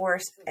brute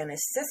force and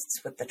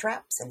assists with the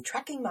traps and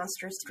tracking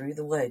monsters through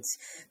the woods.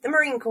 The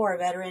Marine Corps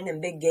veteran and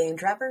big game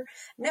trapper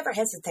never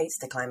hesitates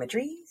to climb a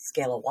tree,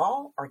 scale a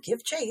wall, or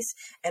give chase,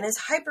 and his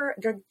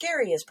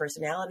hyper-gregarious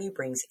personality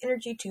brings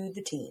energy to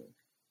the team.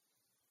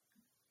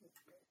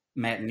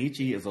 Matt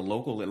Nietzsche is a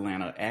local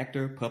Atlanta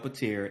actor,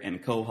 puppeteer,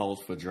 and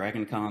co-host for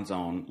DragonCon's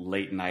own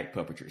Late Night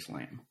Puppetry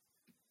Slam.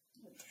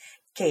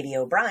 Katie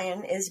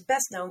O'Brien is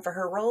best known for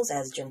her roles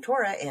as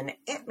Jentorra in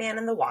Ant-Man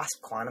and the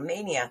Wasp: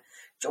 Quantumania,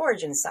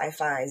 George in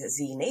Sci-Fi's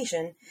Z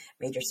Nation,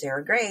 Major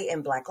Sarah Gray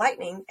in Black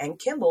Lightning, and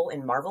Kimball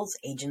in Marvel's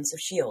Agents of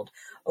S.H.I.E.L.D.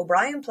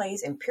 O'Brien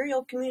plays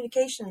Imperial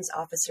Communications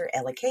Officer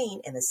Ella Kane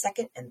in the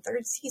second and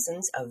third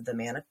seasons of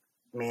The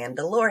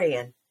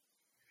Mandalorian.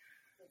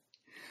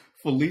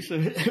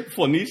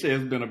 Phoenicia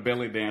has been a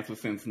belly dancer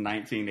since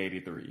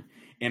 1983.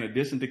 In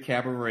addition to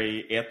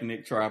cabaret,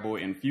 ethnic, tribal,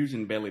 and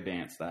fusion belly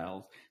dance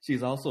styles,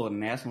 she's also a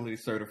nationally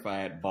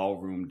certified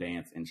ballroom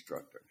dance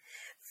instructor.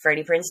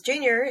 Freddie Prinze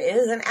Jr.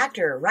 is an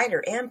actor,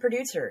 writer, and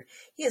producer.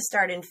 He has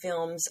starred in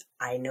films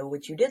I Know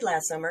What You Did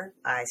Last Summer,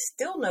 I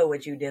Still Know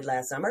What You Did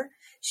Last Summer,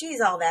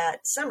 She's All That,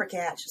 Summer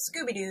Catch,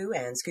 Scooby-Doo,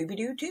 and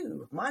Scooby-Doo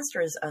 2,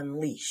 Monsters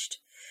Unleashed.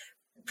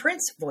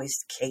 Prince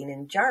voiced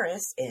Kanan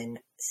Jarrus in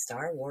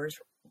Star Wars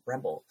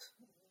Rebels.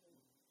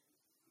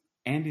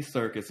 Andy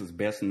Serkis is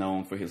best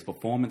known for his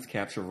performance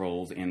capture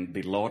roles in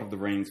the Lord of the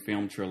Rings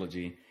film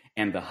trilogy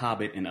and The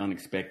Hobbit: An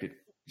Unexpected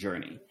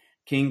Journey,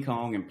 King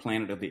Kong and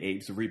Planet of the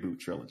Apes reboot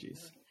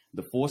trilogies,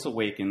 The Force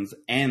Awakens,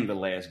 and The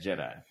Last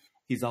Jedi.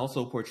 He's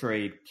also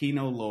portrayed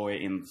Kino Loy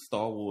in the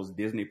Star Wars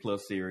Disney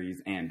Plus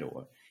series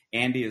Andor.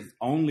 Andy is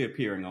only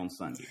appearing on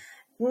Sunday.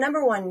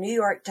 Number 1 New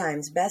York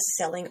Times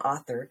best-selling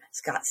author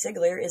Scott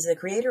Sigler is the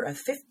creator of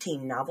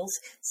 15 novels,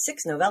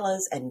 6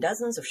 novellas, and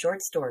dozens of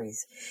short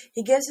stories.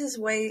 He gives his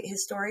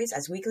stories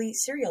as weekly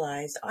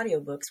serialized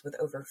audiobooks with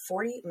over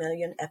 40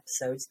 million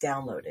episodes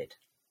downloaded.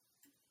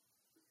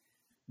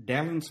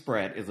 Dallin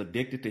Spratt is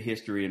addicted to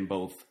history in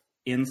both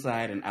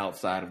inside and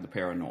outside of the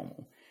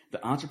paranormal.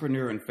 The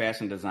entrepreneur and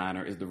fashion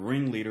designer is the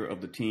ringleader of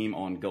the team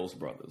on Ghost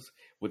Brothers,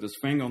 with his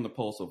finger on the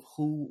pulse of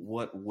who,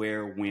 what,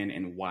 where, when,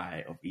 and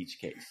why of each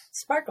case.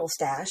 Sparkle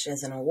Stash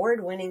is an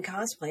award-winning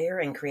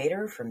cosplayer and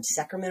creator from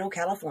Sacramento,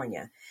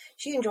 California.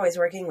 She enjoys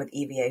working with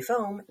EVA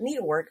foam,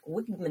 needlework,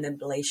 wig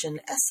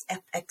manipulation,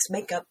 SFX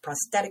makeup,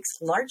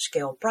 prosthetics,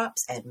 large-scale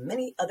props, and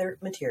many other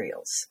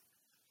materials.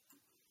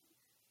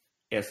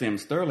 S.M.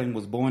 Sterling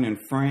was born in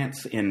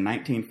France in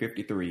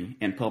 1953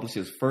 and published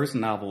his first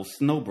novel,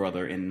 Snow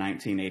Brother, in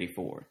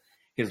 1984.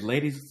 His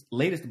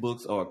latest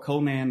books are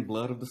Conan,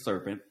 Blood of the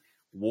Serpent,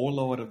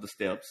 Warlord of the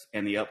Steppes,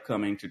 and the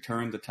upcoming To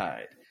Turn the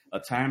Tide,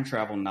 a time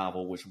travel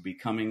novel which will be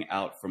coming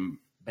out from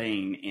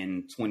Baen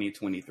in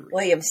 2023.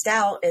 William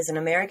Stout is an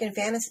American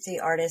fantasy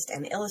artist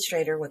and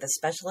illustrator with a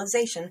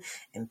specialization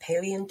in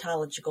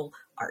paleontological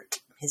art.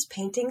 His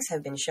paintings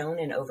have been shown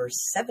in over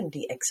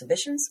 70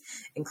 exhibitions,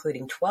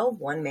 including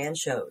 12 one-man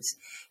shows.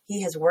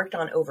 He has worked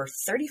on over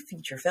 30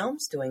 feature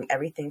films, doing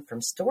everything from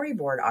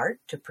storyboard art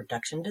to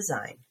production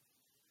design.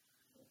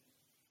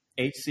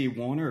 H.C.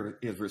 Warner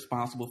is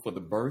responsible for the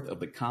birth of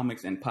the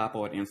comics and pop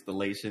art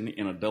installation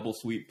in a double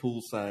suite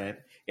poolside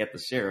at the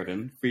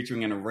Sheraton,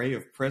 featuring an array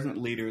of present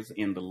leaders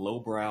in the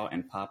lowbrow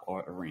and pop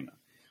art arena.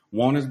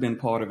 Warner's been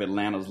part of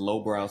Atlanta's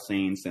lowbrow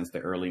scene since the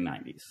early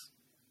 90s.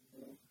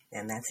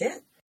 And that's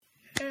it.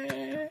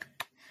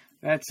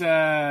 That's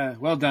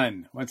well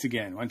done. Once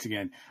again,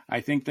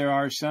 I think there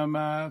are some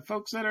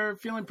folks that are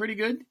feeling pretty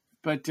good,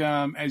 but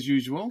as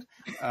usual.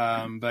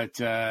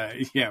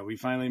 Yeah, we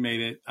finally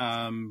made it.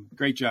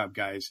 Great job,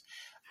 guys.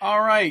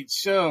 All right,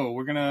 so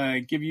we're gonna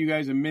give you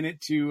guys a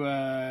minute to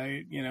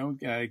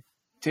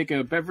take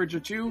a beverage or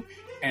two,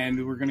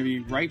 and we're gonna be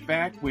right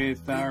back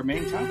with our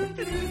main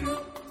topic.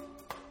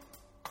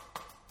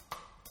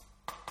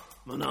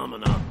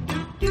 Phenomena.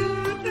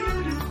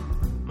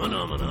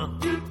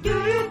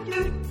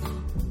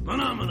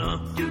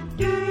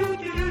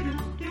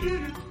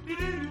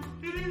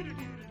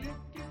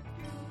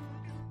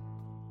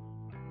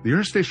 The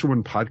Earth Station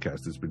One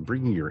podcast has been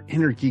bringing your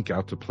inner geek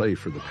out to play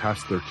for the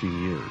past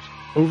 13 years.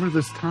 Over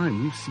this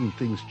time, we've seen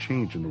things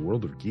change in the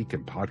world of geek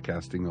and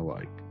podcasting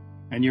alike.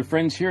 And your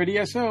friends here at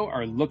ESO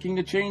are looking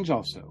to change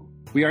also.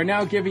 We are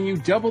now giving you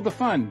double the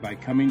fun by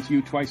coming to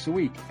you twice a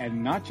week,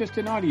 and not just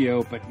in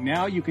audio, but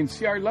now you can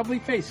see our lovely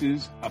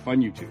faces up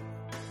on YouTube.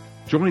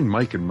 Join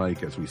Mike and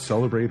Mike as we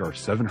celebrate our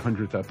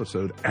 700th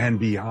episode and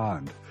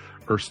beyond.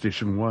 Earth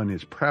Station One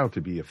is proud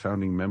to be a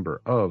founding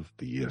member of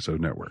the ESO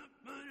Network.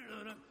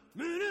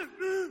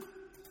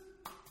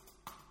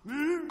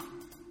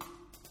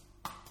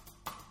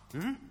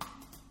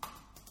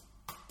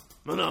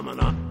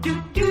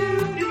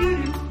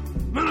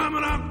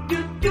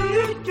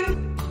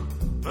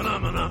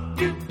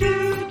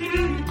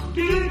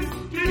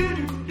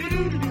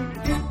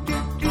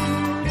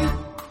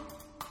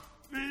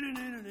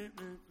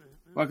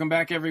 Welcome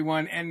back,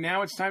 everyone. And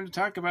now it's time to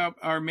talk about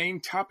our main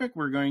topic.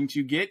 We're going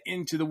to get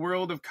into the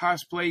world of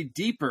cosplay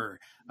deeper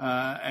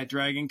at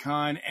Dragon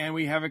Con. And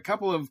we have a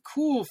couple of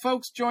cool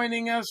folks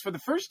joining us for the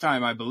first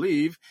time, I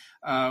believe.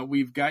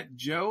 We've got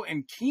Joe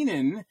and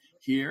Keenan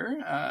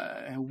here.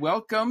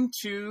 Welcome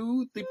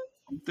to the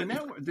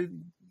network, the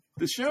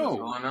show.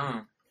 What's going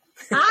on?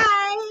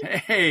 Hi.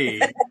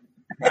 Hey.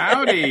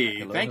 Howdy.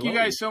 Hello, Thank you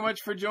guys so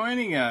much for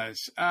joining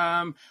us.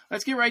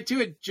 Let's get right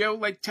to it.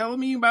 Joe, tell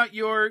me about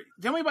your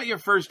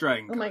first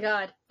Dragon Con. Oh my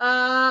god.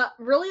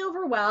 Really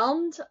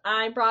overwhelmed.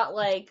 I brought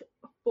 4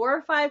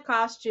 or 5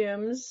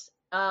 costumes,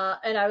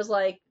 and I was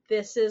like,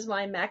 this is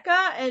my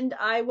mecca, and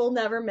I will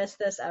never miss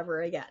this ever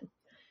again.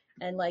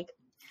 And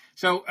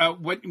So,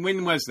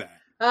 when was that?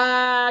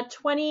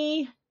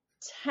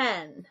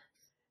 2010.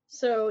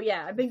 So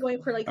yeah, I've been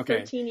going for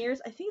 13 years.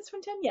 I think it's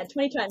 2010. Yeah,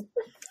 2010.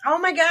 Oh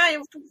my god,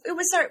 it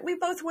was we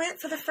both went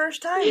for the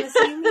first time the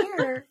same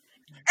year.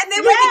 And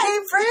then we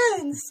became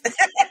friends.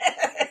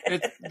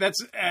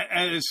 That's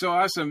so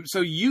awesome.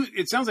 So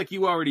it sounds like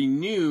you already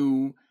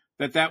knew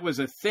that was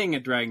a thing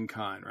at Dragon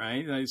Con,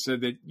 right? So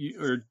that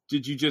you've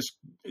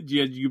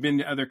been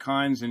to other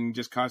cons and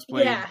just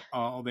cosplayed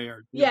all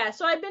there? Yeah,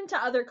 so I've been to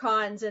other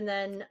cons, and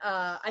then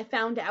I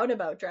found out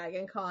about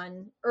Dragon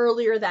Con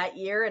earlier that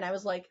year, and I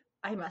was like,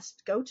 I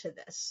must go to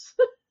this.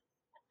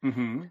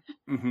 Mm-hmm.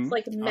 Mm-hmm.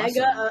 It's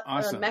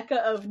awesome. A mecca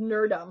of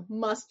nerdom.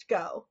 Must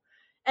go.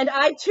 And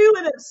I too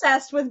am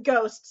obsessed with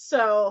ghosts,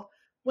 so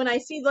when I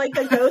see like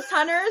the ghost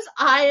hunters,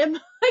 I am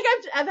like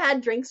I've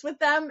had drinks with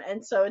them,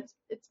 and so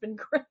it's been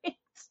great.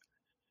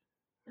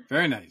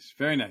 Very nice,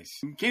 very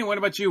nice. Kane, what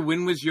about you?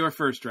 When was your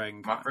first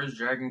Dragon Con? My first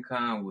Dragon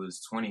Con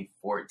was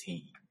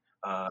 2014.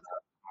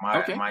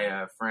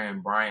 My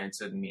friend Brian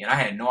took me, and I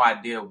had no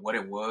idea what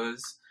it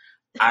was.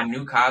 I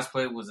knew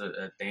cosplay was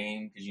a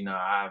thing because, you know,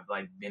 I've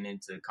like been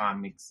into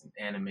comics and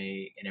anime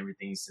and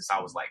everything since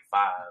I was like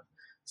 5.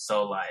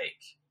 So like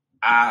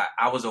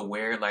I was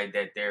aware like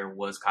that there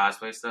was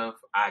cosplay stuff.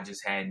 I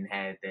just hadn't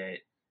had that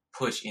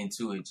push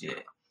into it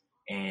yet.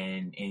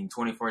 And in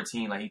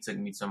 2014, like he took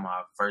me to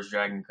my first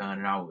Dragon Con,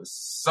 and I was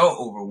so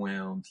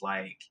overwhelmed.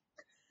 Like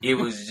it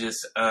was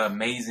just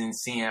amazing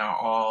seeing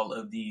all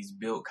of these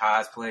built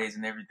cosplays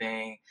and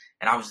everything.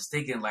 And I was just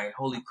thinking like,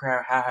 holy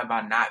crap, how have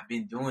I not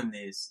been doing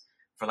this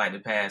for like the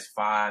past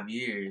 5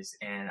 years?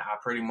 And I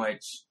pretty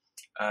much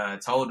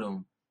told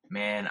him,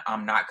 man,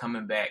 I'm not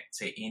coming back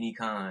to any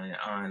con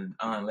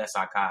unless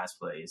I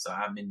cosplay. So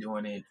I've been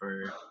doing it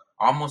for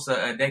almost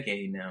a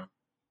decade now.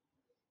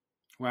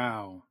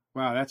 Wow,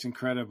 that's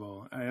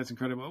incredible. That's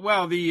incredible.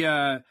 Well,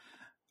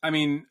 I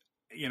mean,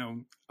 you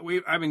know,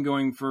 I've been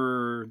going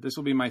for, this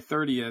will be my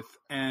 30th,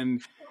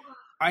 and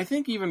I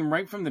think even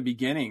right from the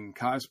beginning,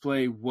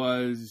 cosplay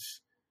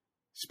was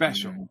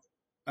special.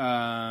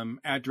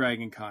 At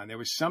Dragon Con. There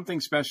was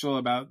something special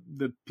about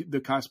the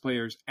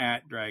cosplayers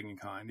at Dragon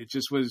Con. It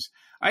just was,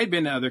 I had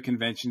been to other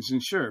conventions,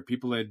 and sure,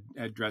 people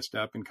had dressed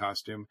up in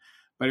costume,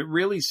 but it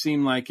really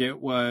seemed like it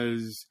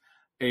was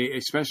a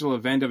special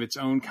event of its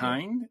own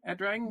kind at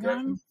Dragon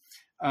Con.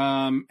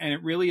 And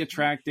it really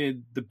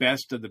attracted the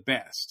best of the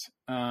best,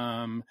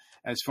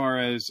 as far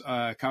as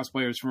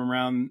cosplayers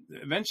from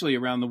eventually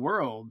around the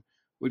world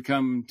would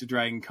come to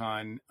Dragon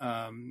Con,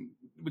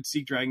 would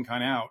seek Dragon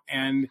Con out.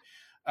 And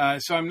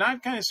so I'm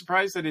not kind of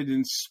surprised that it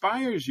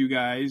inspires you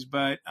guys,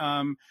 but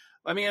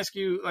let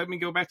me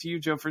go back to you,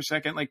 Joe, for a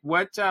second. Like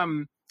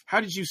how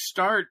did you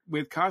start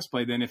with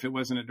cosplay then, if it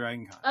wasn't at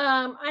Dragon Con?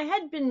 I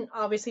had been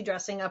obviously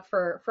dressing up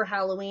for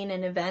Halloween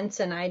and events,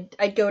 and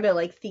I'd go to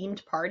like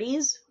themed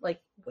parties,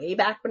 like way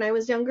back when I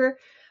was younger.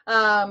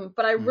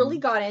 But I really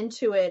got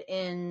into it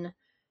in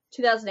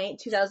 2008,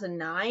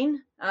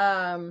 2009.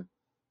 And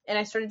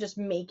I started just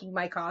making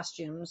my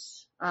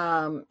costumes,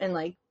 and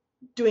like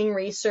doing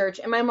research.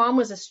 And my mom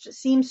was a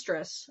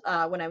seamstress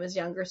when I was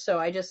younger, so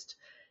I just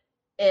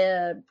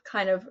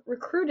kind of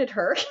recruited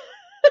her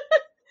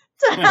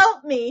to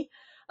help me.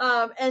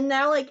 And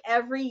now like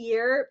every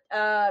year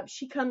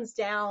she comes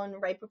down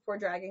right before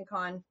Dragon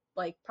Con,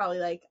 like probably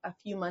like a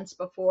few months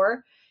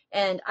before,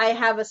 and I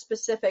have a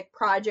specific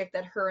project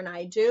that her and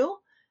I do,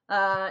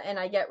 and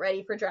I get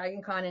ready for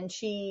Dragon Con, and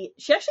she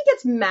actually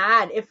gets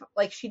mad if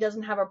like she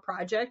doesn't have a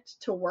project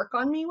to work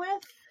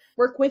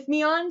with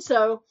me on.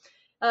 So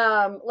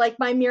like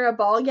my Mira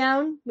ball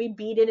gown, we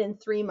beat it in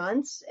 3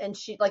 months, and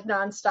she like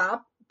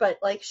nonstop, but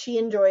like she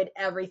enjoyed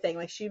everything.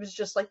 Like she was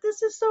just like,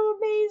 this is so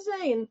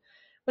amazing. And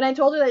when I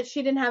told her that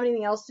she didn't have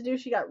anything else to do,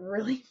 she got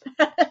really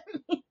mad at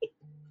me.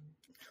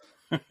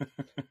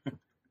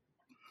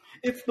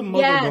 It's the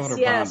mother-daughter bonding.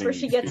 Yes, where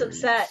she gets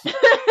upset.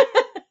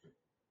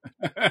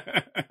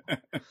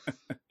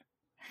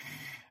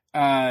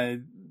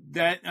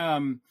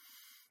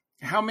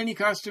 How many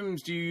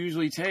costumes do you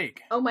usually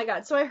take? Oh my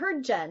God. So I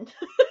heard Jen.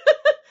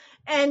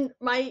 And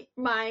my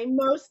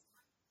most...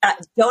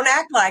 don't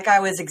act like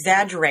I was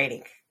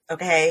exaggerating,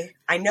 okay?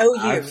 I know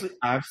you.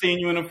 I've seen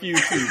you in a few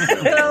too.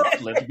 So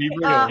let's be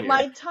real here.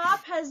 My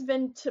top has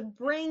been to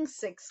bring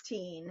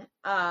 16.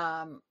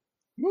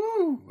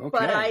 Woo, okay.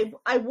 But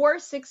I wore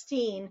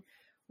 16,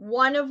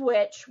 one of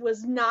which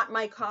was not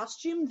my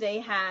costume.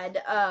 They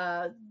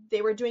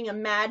were doing a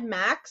Mad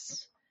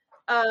Max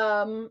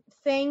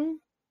thing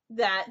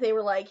that they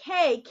were like,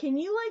 hey, can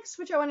you like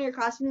switch out one of your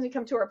costumes and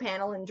come to our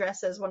panel and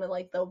dress as one of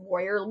like the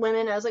warrior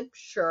women? I was like,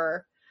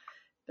 sure.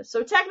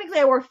 So technically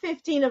I wore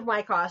 15 of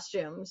my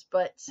costumes,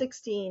 but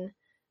 16,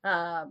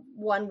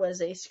 one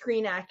was a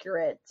screen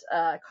accurate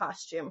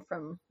costume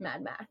from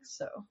Mad Max.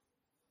 So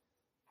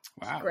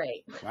wow, it's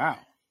great. Wow,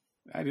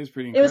 that is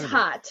pretty incredible. It was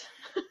hot.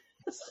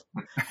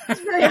 It's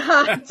very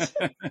hot.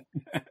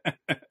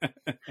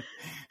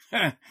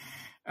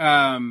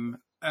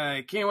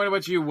 Ken, what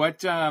about you?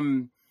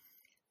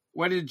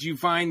 What did you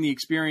find the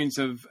experience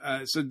of,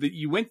 so that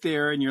you went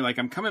there and you're like,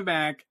 I'm coming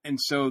back. And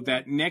so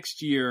that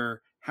next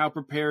year, how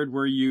prepared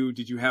were you?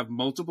 Did you have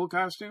multiple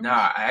costumes? No,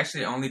 I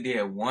actually only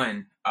did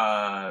one.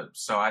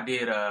 So I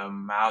did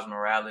Miles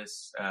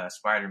Morales,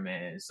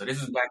 Spider-Man. So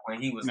this was back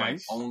when he was like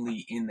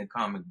only in the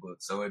comic book.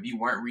 So if you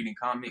weren't reading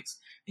comics,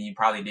 then you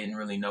probably didn't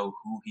really know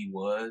who he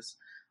was.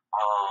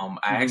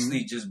 I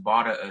actually just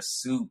bought a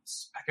suit.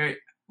 I can't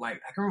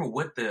remember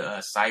what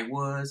the site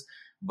was,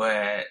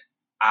 but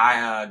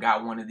I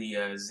got one of the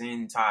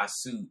Zentai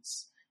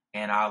suits,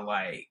 and I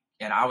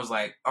was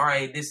like, all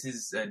right, this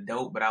is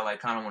dope, but I like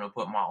kind of want to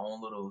put my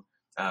own little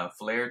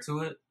flair to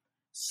it.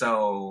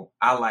 So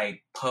I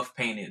like puff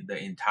painted the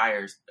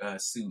entire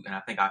suit, and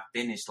I think I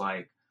finished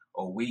like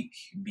a week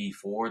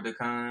before the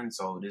con.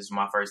 So this is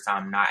my first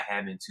time not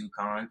having to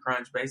con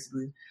crunch,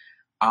 basically.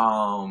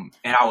 And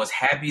I was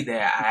happy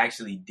that I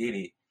actually did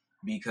it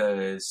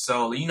because,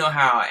 so you know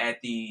how at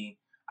I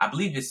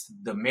believe it's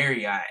the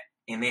Marriott,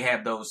 and they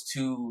have those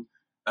two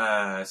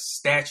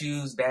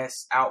statues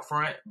that's out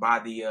front by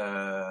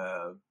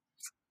the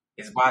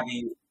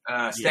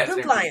steps.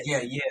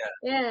 Yeah.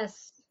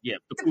 Yes. Yeah,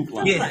 the poop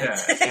line. Yeah,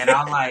 and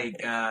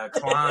I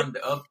climbed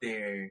up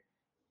there,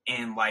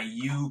 and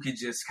you could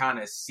just kind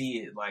of see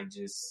it,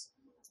 just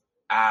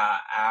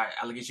I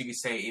guess you could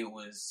say it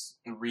was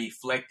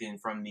reflecting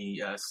from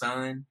the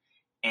sun,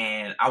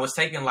 and I was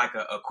taking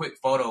a quick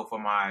photo for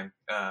my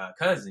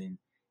cousin,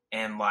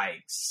 and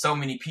so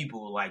many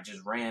people just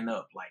ran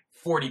up,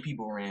 40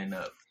 people ran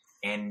up.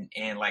 And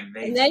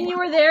then you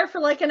were there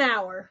for an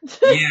hour.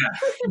 Yeah,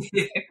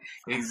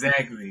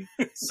 exactly.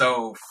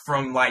 So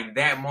from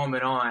that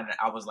moment on,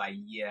 I was like,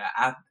 yeah,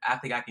 I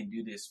think I can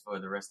do this for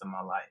the rest of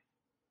my life.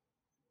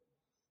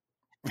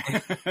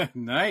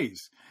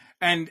 Nice.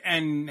 And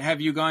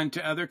have you gone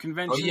to other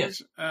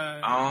conventions?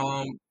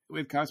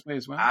 With cosplay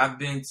as well? I've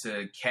been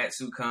to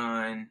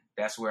KatsuCon.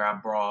 That's where I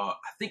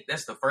think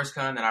that's the first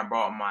con that I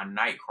brought my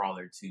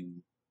Nightcrawler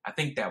to. I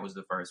think that was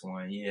the first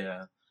one.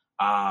 Yeah.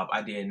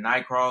 I did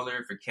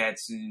Nightcrawler for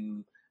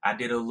Katsu. I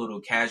did a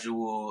little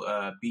casual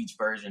beach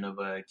version of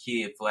a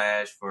Kid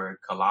Flash for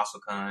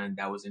Colossal Con.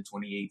 That was in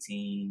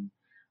 2018.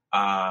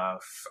 I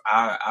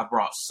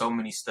brought so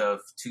many stuff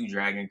to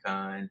Dragon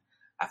Con.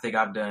 I think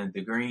I've done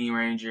the Green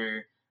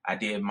Ranger. I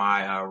did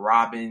my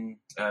Robin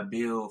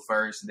build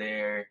first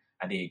there.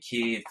 I did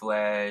Kid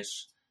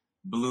Flash,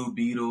 Blue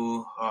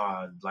Beetle,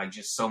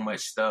 just so much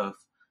stuff.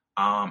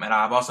 And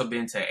I've also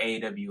been to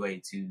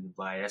AWA too.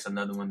 That's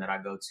another one that I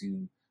go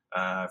to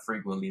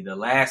frequently. The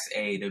last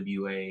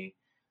AWA,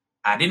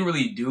 I didn't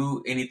really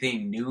do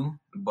anything new,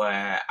 but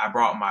I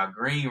brought my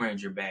Green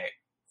Ranger back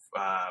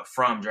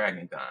from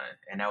Dragon Con,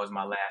 and that was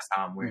my last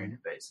time wearing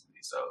it,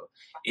 basically. So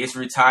it's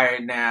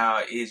retired now.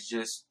 It's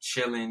just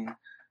chilling.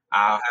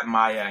 I'll have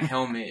my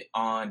helmet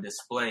on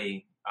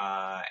display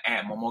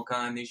at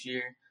MomoCon this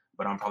year,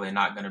 but I'm probably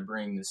not going to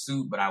bring the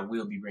suit, but I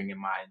will be bringing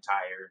my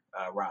entire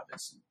Robin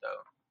suit,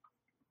 though.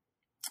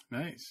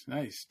 Nice.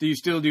 Do you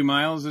still do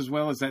Miles as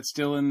well? Is that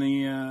still in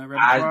the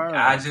repertoire?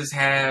 I just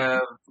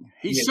have.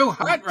 He's so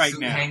hot right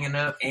now, hanging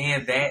up,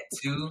 and that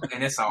too,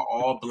 and it's an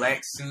all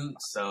black suit,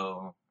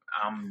 so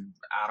I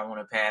don't want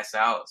to pass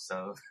out.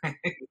 So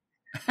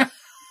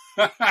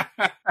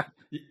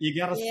you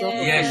gotta suffer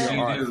yes,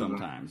 your art do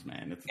sometimes,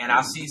 man. And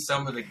I see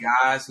some of the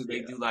guys who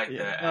they do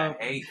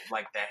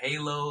the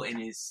halo,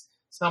 and it's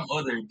some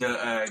other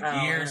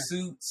gear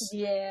suits,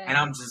 and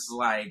I'm just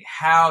like,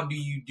 how do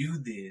you do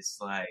this?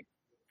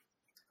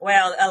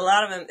 Well, a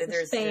lot of them,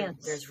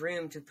 there's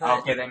room to put.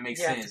 Okay, that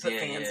makes sense.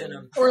 Fans in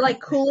them. Or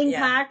cooling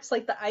packs,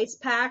 the ice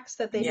packs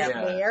that they just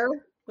wear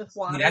with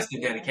water. That's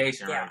the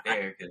dedication right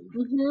there.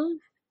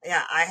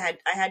 Yeah, I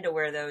had to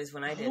wear those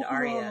when I did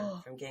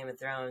Arya from Game of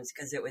Thrones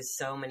because it was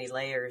so many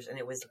layers, and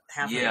it was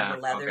half of them were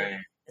leather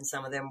and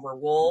some of them were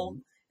wool,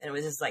 and it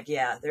was just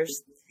there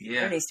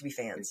needs to be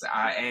fans.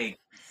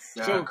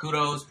 So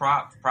kudos,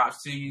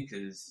 props to you,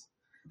 because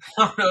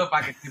I don't know if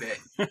I can do that.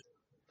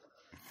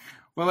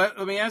 Well,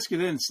 let me ask you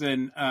this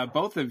then,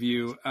 both of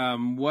you.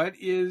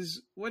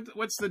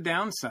 What's the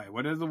downside?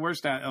 What are the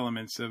worst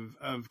elements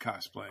of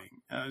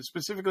cosplaying,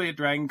 specifically at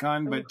Dragon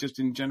Con, but just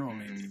in general,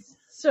 maybe?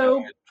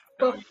 So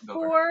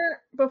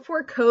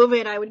before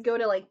COVID, I would go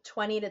to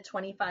 20 to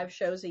 25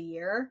 shows a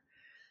year.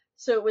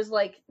 So it was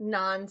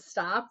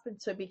nonstop, and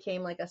so it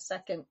became a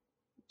second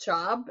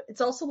job.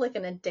 It's also an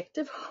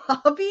addictive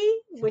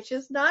hobby, which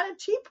is not a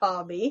cheap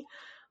hobby.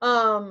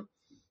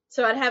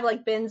 So I'd have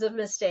bins of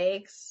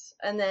mistakes.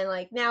 And then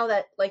now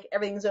that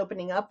everything's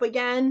opening up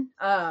again,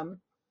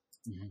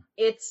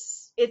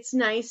 it's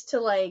nice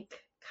to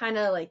kind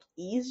of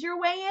ease your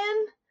way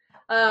in.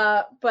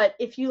 But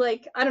if you I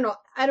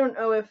don't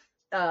know if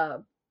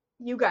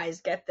you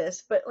guys get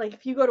this, but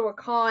if you go to a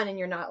con and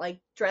you're not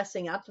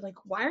dressing up, they're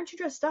why aren't you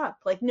dressed up?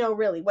 No,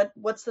 really,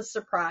 what's the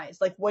surprise?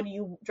 What are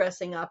you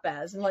dressing up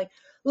as? And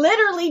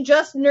literally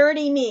just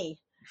nerdy me,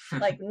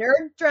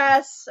 nerd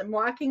dress. I'm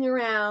walking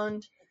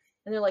around,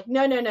 and they're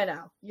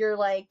no. You're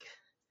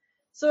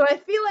so I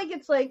feel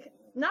it's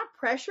not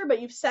pressure,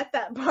 but you've set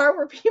that bar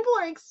where people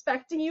are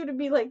expecting you to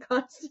be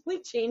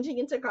constantly changing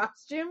into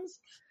costumes.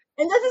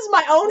 And this is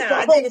my own fault.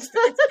 I think it's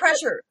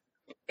pressure.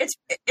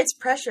 It's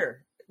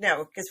pressure.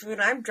 No, because when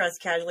I'm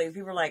dressed casually,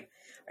 people are like,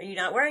 "Are you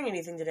not wearing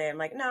anything today?" I'm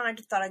like, "No, I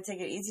just thought I'd take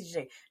it easy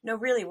today." No,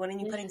 really, when are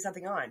you putting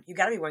something on? You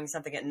got to be wearing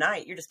something at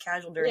night. You're just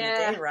casual during the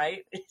day,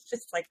 right? It's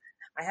just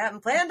I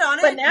haven't planned on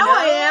it. But now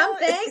I am,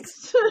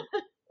 thanks.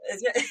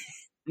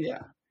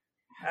 Yeah.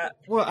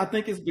 Well, I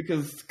think it's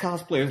because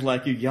cosplayers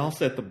like y'all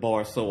set the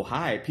bar so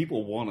high,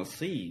 people want to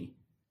see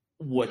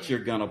what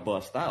you're gonna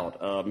bust out.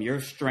 Your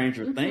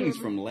Stranger Things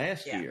from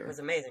last year was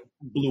amazing.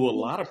 Blew a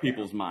lot of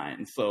people's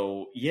minds.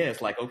 So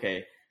it's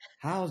okay,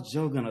 how's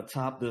Joe gonna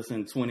top this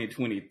in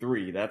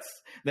 2023?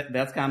 That's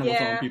kind of what's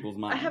on people's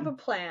minds. I have a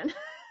plan.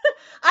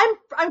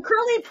 I'm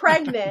currently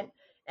pregnant,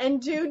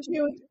 And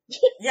Juju.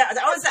 Yeah,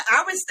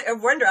 I was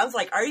wondering. I was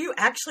like, "Are you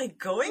actually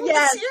going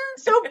Yes. this year?"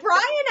 So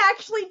Brian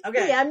actually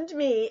Okay. DM'd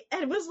me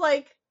and was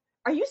like,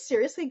 "Are you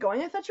seriously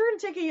going? I thought you were going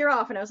to take a year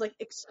off." And I was like,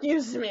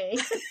 "Excuse me."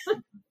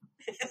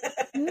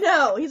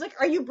 No. He's like,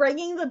 "Are you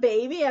bringing the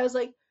baby?" I was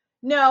like,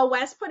 "No."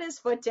 Wes put his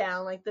foot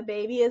down. Like, the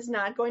baby is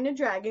not going to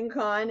Dragon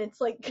Con.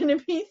 It's like going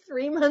to be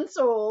 3 months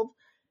old.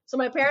 So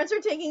my parents are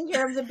taking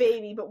care of the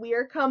baby, but we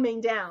are coming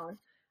down.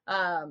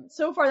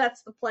 So far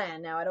that's the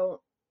plan. Now I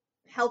don't,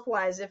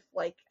 health-wise, if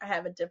like I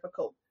have a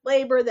difficult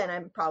labor, then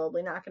I'm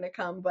probably not going to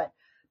come, but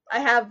I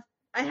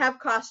have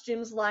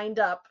costumes lined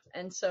up,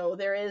 and so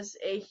there is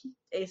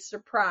a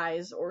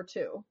surprise or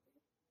two.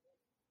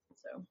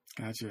 So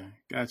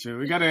Gotcha.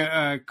 We got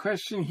a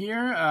question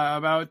here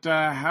about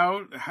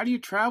how do you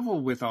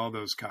travel with all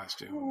those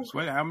costumes?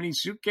 How many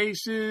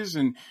suitcases,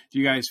 and do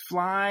you guys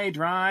fly,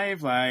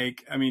 drive?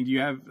 Like, I mean, do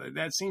you have?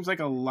 That seems like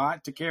a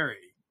lot to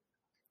carry.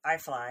 I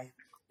fly.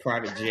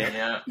 Private jet.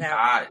 Yeah, Now,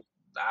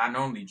 I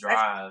normally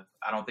drive.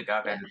 I don't think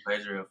I've had the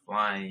pleasure of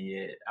flying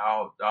yet.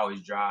 I'll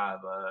always drive.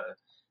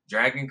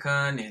 Dragon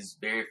Con is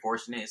very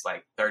fortunate. It's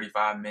like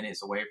 35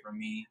 minutes away from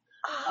me.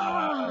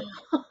 Yeah.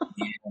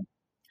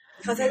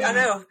 I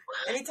know.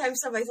 Anytime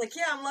somebody's like,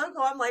 "Yeah, I'm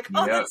local," I'm like,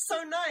 "Oh, that's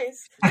so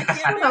nice." I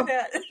can't do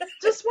that.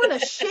 Just want to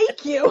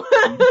shake you.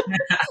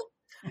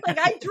 Like,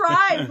 I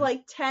drive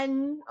like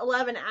 10,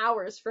 11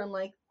 hours from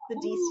like the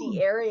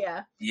DC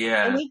area.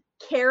 Yeah. And we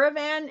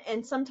caravan,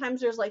 and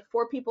sometimes there's like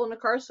 4 people in a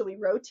car, so we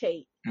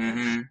rotate.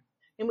 Mm-hmm.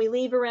 And we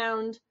leave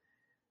around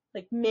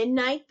like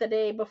midnight the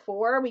day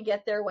before. We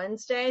get there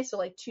Wednesday, so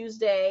like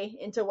Tuesday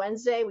into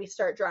Wednesday we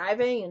start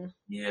driving. And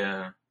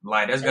yeah,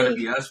 like that's gonna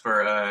be us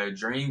for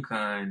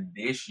DreamCon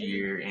this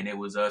year, and it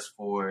was us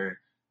for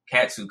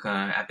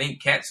KatsuCon. I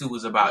think Katsu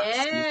was about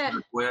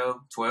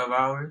 12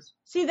 hours.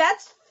 See,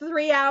 that's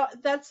 3 hours.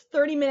 That's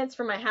 30 minutes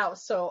from my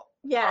house. So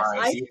yes,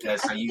 Right, I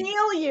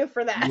feel you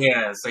for that.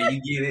 Yeah, so you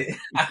get it.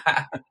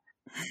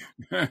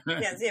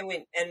 Yeah,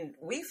 and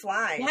we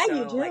fly. Yeah, so,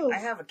 you do. Like, I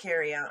have a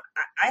carry-on.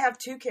 I have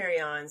 2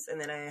 carry-ons, and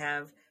then I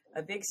have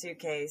a big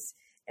suitcase,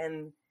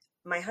 and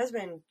my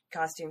husband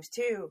costumes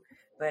too.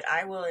 But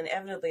I will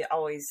inevitably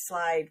always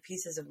slide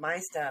pieces of my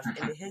stuff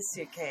into his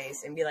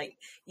suitcase and be like,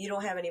 "You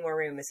don't have any more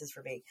room. This is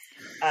for me."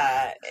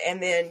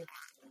 And then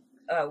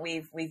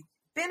we've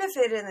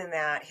benefited in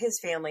that his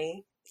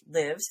family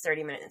lives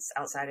 30 minutes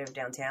outside of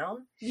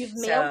downtown. You've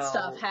mailed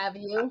stuff, have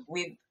you?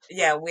 We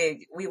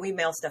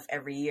mail stuff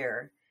every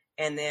year,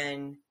 and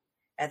then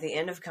at the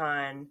end of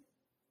con,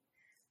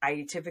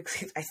 I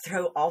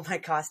throw all my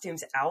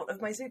costumes out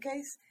of my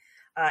suitcase,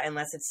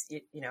 unless it's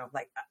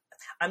like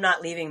I'm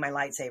not leaving my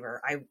lightsaber.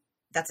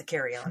 That's a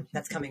carry-on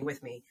that's coming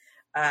with me,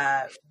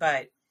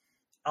 but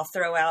I'll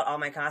throw out all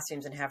my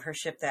costumes and have her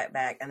ship that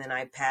back, and then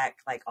I pack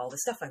like all the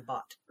stuff I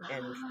bought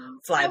and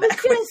fly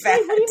back with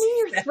that. What do you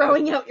mean you're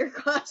throwing out your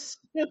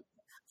costume?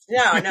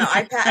 No,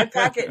 I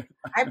pack it.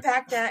 I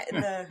pack that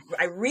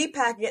I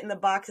repack it in the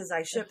boxes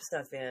I ship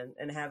stuff in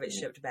and have it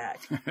shipped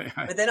back.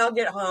 But then I'll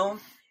get home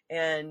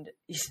and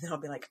I'll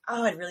be like,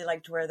 "Oh, I'd really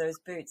like to wear those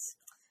boots.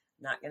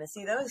 Not going to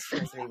see those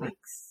for 3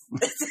 weeks."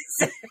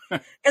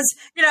 Because,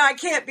 I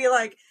can't be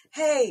like,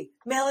 "Hey,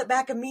 mail it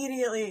back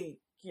immediately."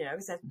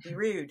 Because that'd be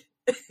rude.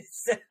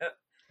 So.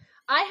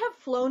 I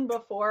have flown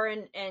before,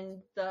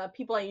 and the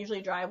people I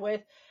usually drive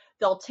with,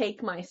 they'll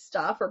take my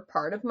stuff or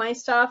part of my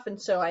stuff,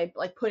 and so I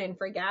like put in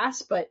for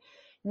gas. But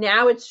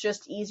now it's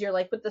just easier.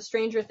 Like with the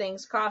Stranger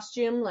Things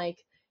costume,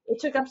 like it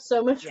took up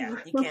so much room.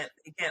 You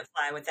can't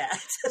fly with that.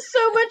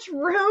 So much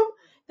room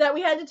that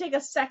we had to take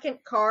a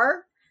second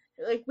car.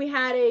 Like, we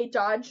had a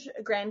Dodge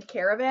Grand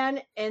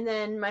Caravan, and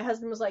then my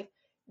husband was like,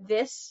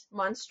 "This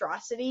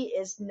monstrosity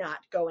is not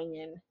going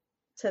in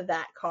to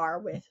that car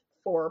with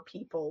 4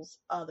 people's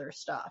other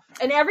stuff."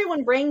 And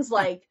everyone brings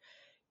like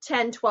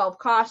 10, 12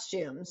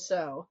 costumes.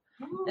 So,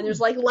 and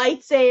there's like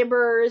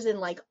lightsabers and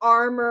like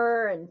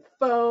armor and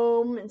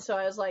foam. And so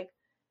I was like,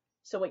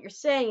 so what you're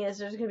saying is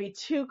there's going to be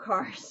 2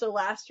 cars. So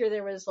last year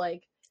there was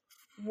like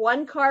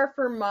 1 car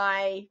for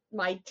my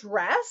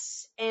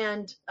dress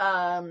and,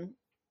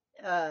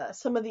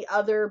 some of the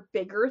other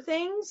bigger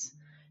things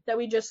that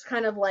we just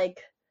kind of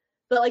like,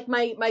 but like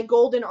my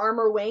golden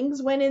armor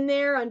wings went in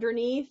there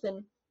underneath,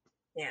 and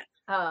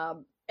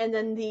and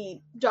then the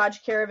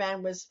Dodge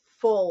Caravan was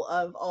full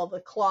of all the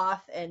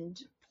cloth and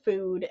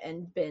food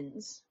and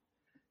bins.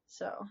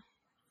 So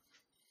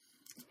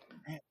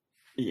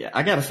yeah,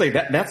 I gotta say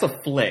that's a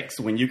flex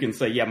when you can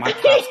say, "Yeah, my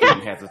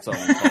costume has its own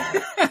car."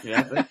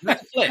 Yeah,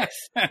 that's flex.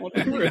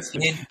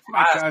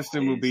 My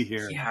costume will be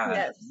here.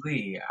 Yeah,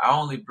 yes. I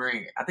only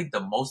bring. I think the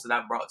most that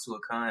I brought to a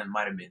con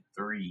might have been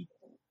 3.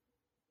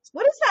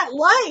 What is that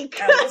like?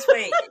 Just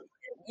wait.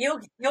 You're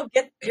gonna.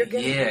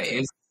 Yeah,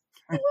 it's.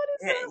 What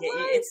is that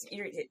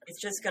like?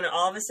 It's just gonna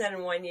all of a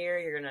sudden one year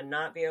you're gonna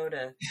not be able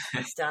to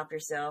stop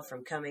yourself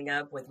from coming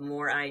up with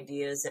more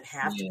ideas that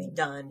have to be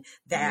done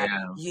that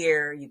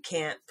year. You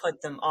can't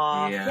put them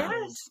off. Yeah.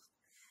 Yes.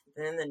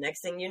 Then the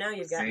next thing you know,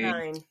 you've got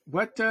 9.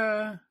 What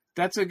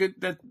That's a good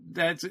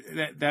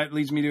that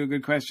leads me to a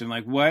good question.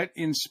 Like, what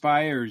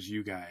inspires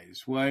you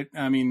guys?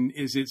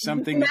 Is it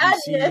something that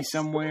you see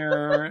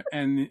somewhere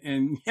and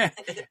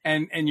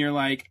you're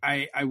like,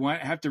 I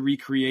have to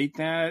recreate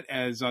that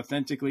as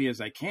authentically as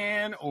I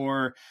can,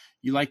 or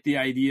you like the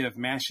idea of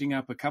mashing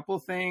up a couple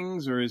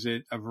things, or is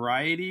it a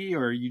variety,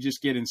 or you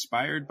just get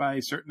inspired by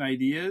certain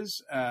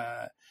ideas?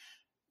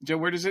 Joe,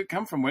 where does it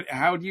come from?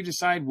 How do you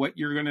decide what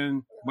you're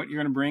gonna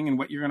bring and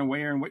what you're gonna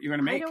wear and what you're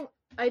gonna make?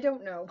 I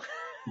don't know.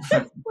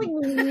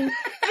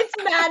 It's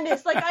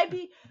madness. Like I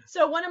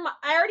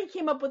already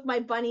came up with my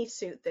bunny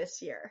suit this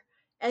year,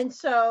 and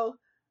so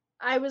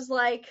I was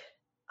like,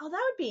 oh, that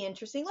would be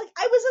interesting. Like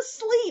I was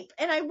asleep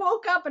and I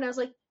woke up and I was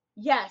like,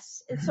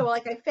 yes. And so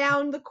like I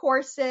found the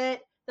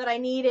corset that I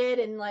needed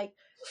and like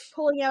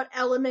pulling out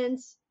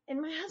elements,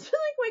 and my husband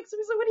like wakes up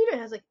and he's like, what are you doing?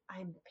 I was like,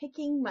 I'm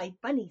picking my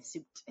bunny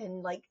suit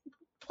and like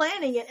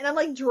planning it, and I'm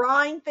like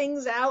drawing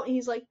things out, and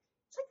he's like,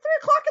 it's like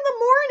 3:00 in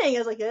the morning. I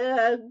was like,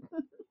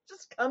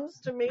 just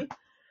comes to me.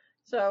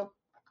 So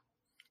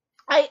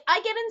I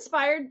get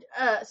inspired.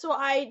 So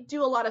I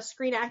do a lot of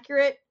screen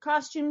accurate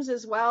costumes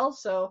as well.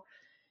 So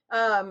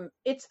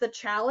it's the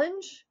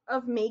challenge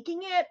of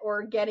making it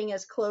or getting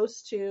as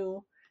close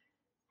to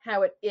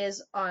how it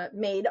is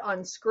made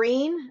on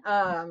screen.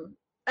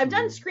 I've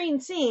done screen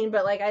scene,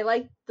 but like I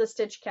like the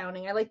stitch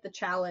counting. I like the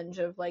challenge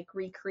of like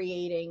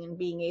recreating and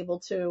being able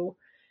to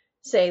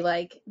say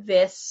like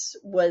this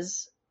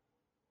was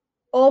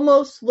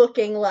almost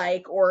looking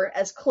like, or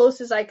as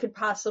close as I could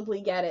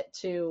possibly get it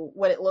to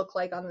what it looked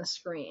like on the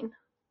screen.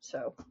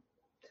 So,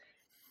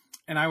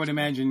 and I would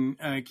imagine,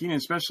 Keenan,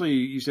 especially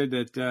you said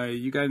that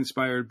you got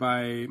inspired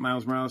by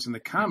Miles Morales in the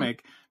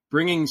comic.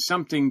 Bringing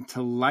something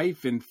to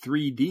life in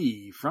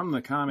 3D from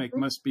the comic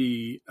must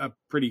be a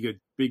pretty good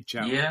big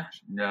challenge.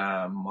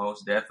 Yeah,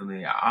 most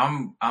definitely.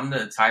 I'm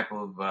the type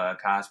of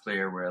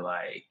cosplayer where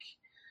like,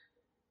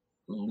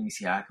 let me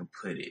see how I can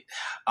put it.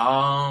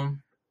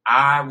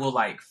 I will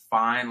like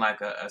find like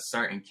a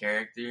certain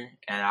character,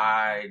 and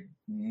I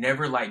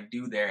never like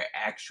do their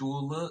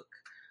actual look.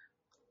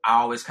 I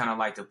always kind of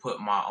like to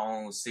put my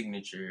own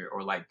signature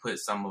or like put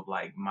some of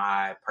like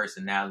my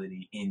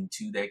personality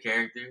into that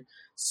character.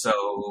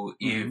 So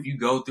if you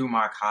go through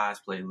my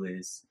cosplay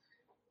list,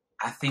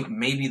 I think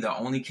maybe the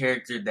only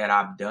character that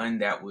I've done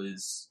that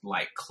was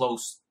like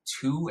close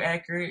to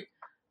accurate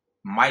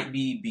might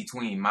be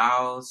between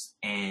Miles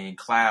and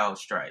Cloud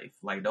Strife.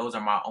 Like those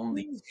are my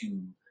only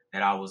two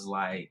that I was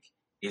like,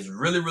 is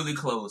really, really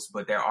close,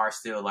 but there are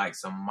still like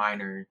some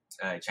minor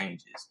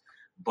changes.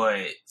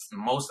 But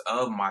most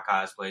of my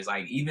cosplays,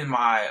 like even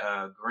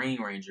my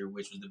Green Ranger,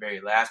 which was the very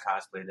last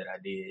cosplay that I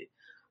did,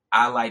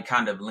 I like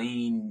kind of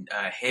lean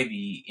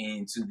heavy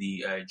into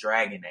the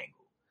dragon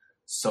angle.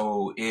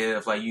 So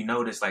if like you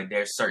notice like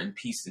there's certain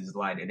pieces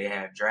like that they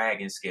have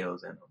dragon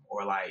scales in them,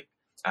 or like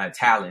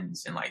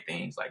talons and like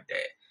things like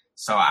that.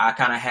 So I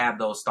kind of have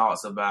those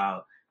thoughts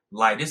about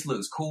like, this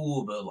looks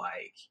cool, but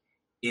like,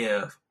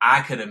 if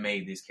I could have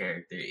made this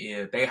character,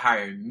 if they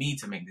hired me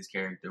to make this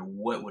character,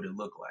 what would it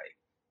look like?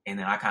 And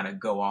then I kind of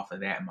go off of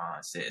that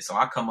mindset. So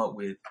I come up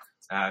with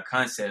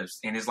concepts,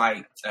 and it's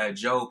like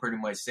Joe pretty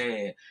much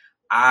said,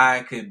 I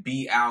could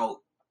be out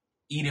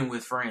eating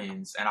with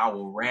friends and I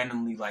will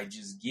randomly like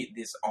just get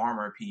this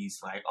armor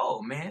piece, like,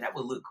 oh man, that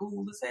would look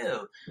cool as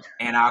hell.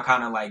 And I'll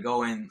kind of like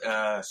go and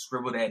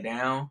scribble that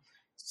down.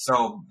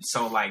 So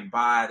like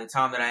by the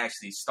time that I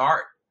actually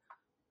start,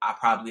 I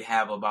probably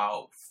have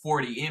about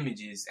 40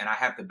 images, and I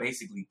have to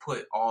basically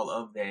put all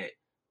of that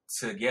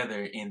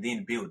together and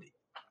then build it.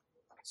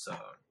 So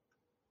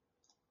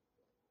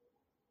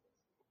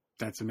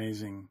that's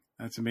amazing.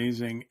 That's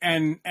amazing.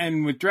 And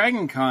with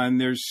Dragon Con,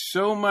 there's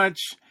so much,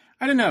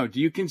 I don't know, do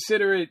you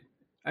consider it,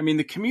 I mean,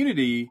 the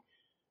community,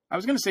 I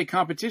was going to say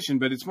competition,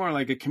 but it's more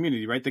like a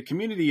community, right? The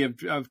community of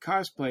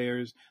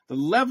cosplayers, the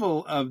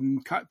level of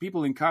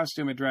people in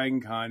costume at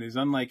Dragon Con is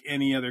unlike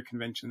any other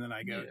convention that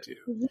I go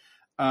to.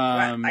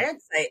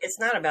 I'd say it's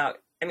not about,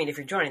 I mean, if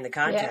you're joining the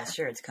contest,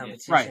 sure, it's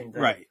competition.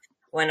 Right.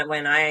 When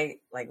I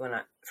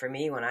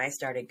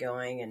started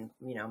going, and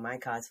you know, my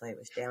cosplay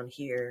was down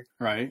here,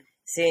 right?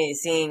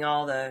 Seeing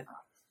all the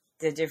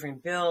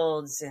different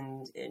builds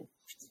and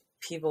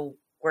people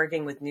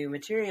working with new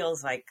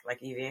materials like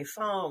EVA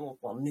foam,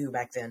 well, new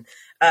back then,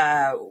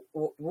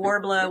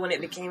 Warbler when it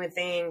became a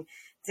thing,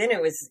 then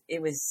it was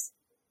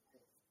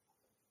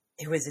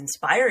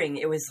inspiring.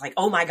 It was like,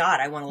 oh my God,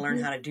 I want to learn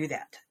how to do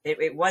that.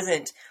 It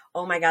wasn't,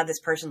 oh my God,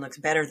 this person looks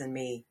better than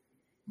me.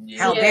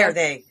 How dare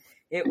they?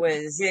 It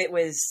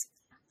was,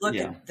 look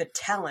at the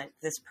talent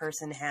this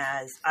person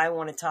has. I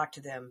want to talk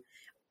to them.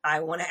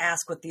 I want to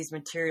ask what these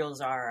materials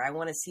are. I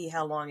want to see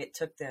how long it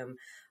took them.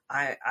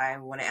 I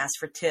want to ask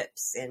for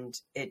tips. And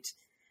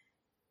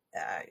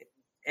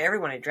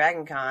everyone at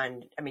Dragon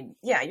Con, I mean,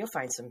 yeah, you'll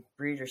find some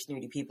rude or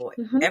snooty people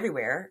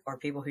everywhere, or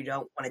people who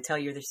don't want to tell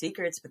you their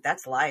secrets, but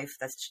that's life.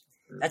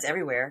 That's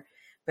everywhere.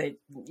 But,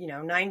 you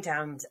know, 9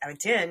 times out of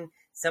 10,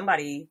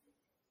 somebody,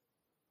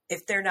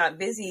 if they're not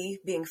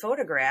busy being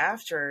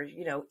photographed or,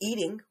 you know,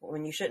 eating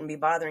when you shouldn't be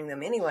bothering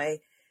them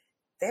anyway,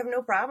 they have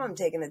no problem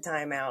taking the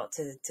time out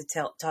to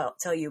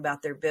tell you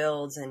about their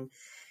builds and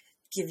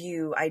give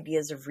you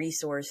ideas of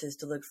resources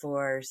to look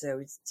for.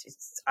 So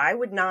I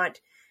would not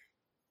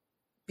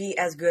be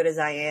as good as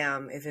I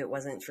am if it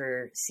wasn't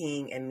for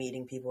seeing and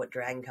meeting people at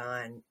Dragon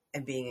Con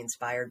and being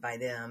inspired by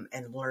them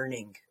and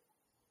learning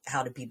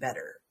how to be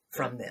better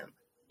from them.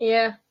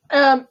 Yeah.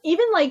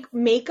 Even like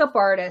makeup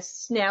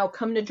artists now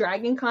come to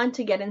Dragon Con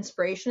to get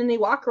inspiration, and they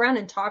walk around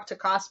and talk to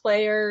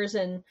cosplayers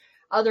and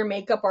other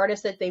makeup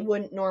artists that they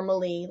wouldn't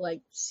normally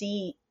like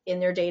see in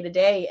their day to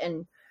day.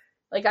 And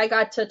like I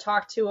got to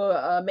talk to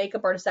a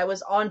makeup artist that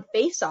was on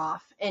Face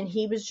Off, and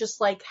he was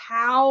just like,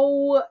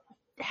 how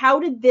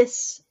did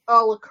this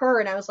all occur?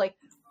 And I was like,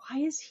 why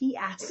is he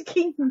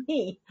asking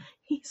me?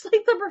 He's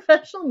like the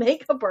professional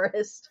makeup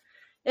artist.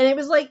 And it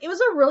was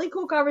a really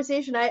cool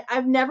conversation.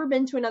 I've never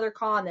been to another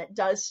con that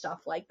does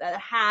stuff like that. It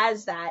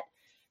has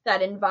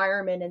that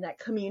environment and that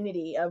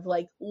community of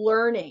like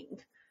learning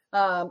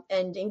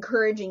and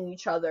encouraging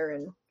each other,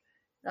 and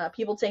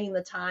people taking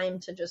the time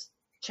to just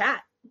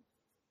chat.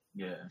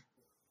 Yeah,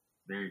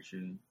 very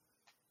true.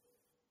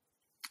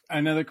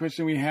 Another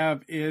question we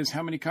have is,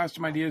 how many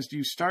costume ideas do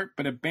you start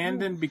but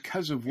abandon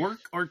because of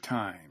work or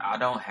time? I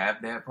don't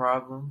have that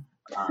problem.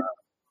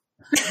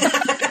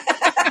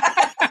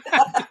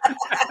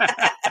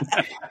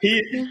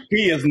 He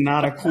is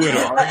not a quitter.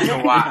 The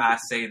reason why I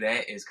say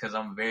that is because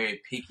I'm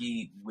very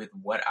picky with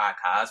what I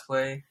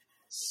cosplay.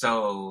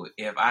 So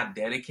if I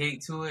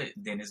dedicate to it,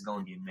 then it's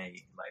gonna get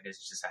made. Like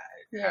that's just how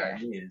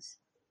it is.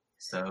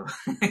 So,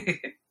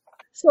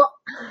 so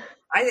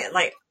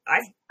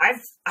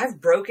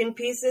I've broken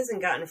pieces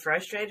and gotten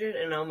frustrated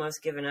and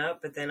almost given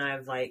up, but then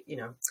I've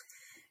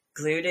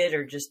glued it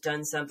or just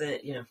done something,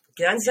 to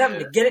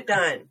get it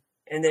done.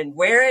 And then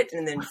wear it,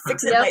 and then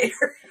fix it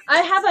later.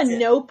 I have a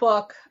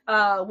notebook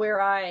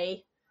where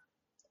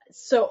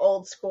so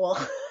old school. I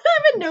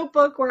have a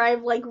notebook where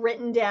I've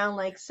written down,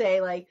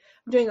 say I'm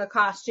doing a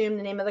costume,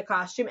 the name of the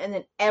costume, and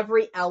then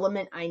every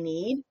element I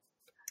need.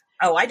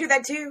 Oh, I do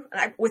that too,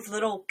 with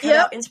little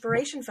cutout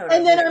inspiration photos.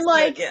 And then I'm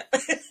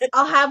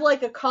I'll have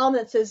a column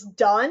that says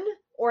done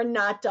or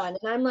not done,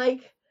 and I'm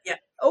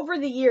over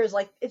the years,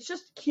 it's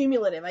just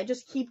cumulative. I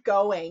just keep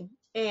going,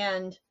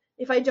 and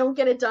if I don't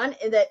get it done,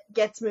 that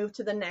gets moved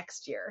to the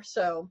next year.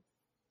 So,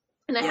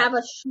 and I have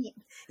a sheet.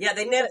 Yeah,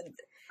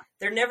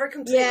 they're never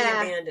completely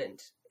abandoned.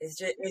 It's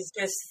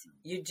just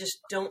you just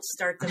don't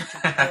start them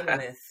to begin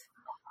with,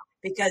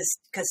 because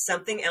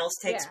something else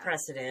takes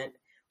precedent,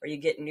 or you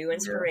get new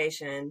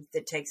inspiration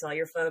that takes all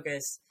your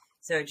focus.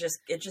 So it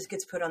just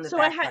gets put on the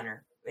back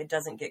burner. It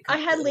doesn't get. I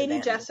had Lady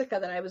abandoned. Jessica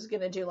that I was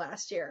gonna do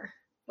last year,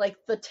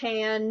 the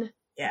tan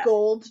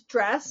gold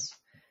dress,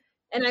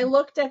 and I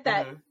looked at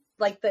that. Mm-hmm.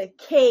 The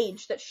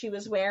cage that she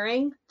was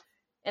wearing,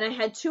 and I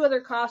had two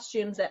other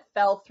costumes that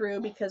fell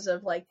through because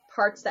of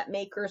parts that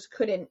makers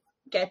couldn't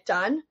get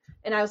done,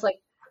 and I was like,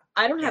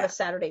 I don't have a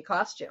Saturday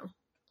costume.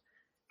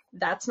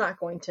 That's not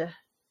going to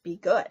be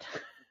good.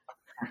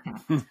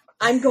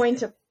 I'm going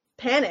to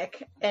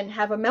panic and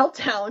have a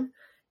meltdown.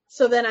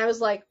 So then I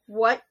was like,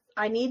 what?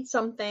 I need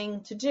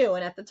something to do.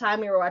 And at the time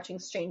we were watching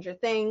Stranger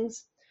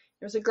Things.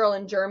 There was a girl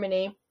in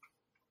Germany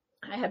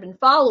I had been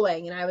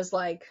following, and I was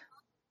like,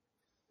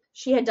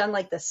 she had done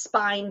the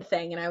spine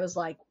thing, and I was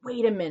like,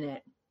 wait a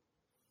minute.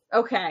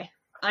 Okay,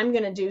 I'm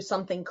going to do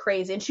something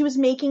crazy. And she was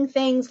making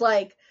things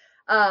like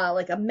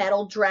a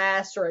metal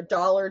dress or a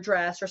dollar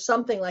dress or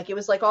something. It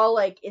was all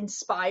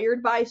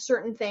inspired by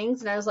certain things.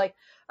 And I was like,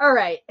 all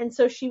right. And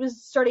so she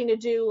was starting to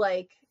do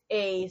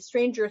a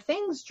Stranger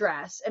Things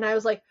dress. And I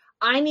was like,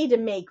 I need to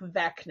make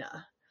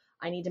Vecna.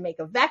 I need to make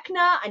a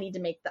Vecna. I need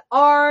to make the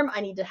arm.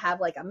 I need to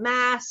have a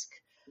mask.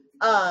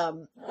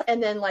 And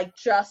then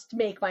just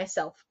make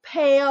myself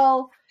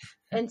pale.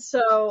 And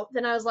so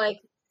then I was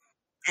like,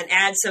 and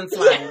add some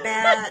flying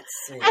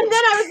bats. And then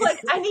I was like,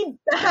 I need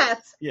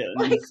bats. Yeah,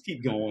 just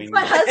keep going.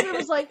 My husband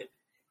was like,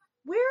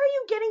 where are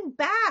you getting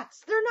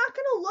bats? They're not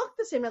going to look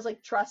the same. I was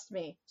like, trust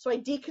me. So I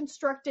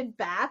deconstructed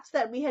bats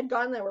that we had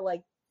gotten that were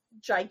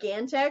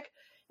gigantic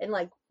and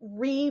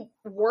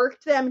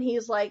reworked them. And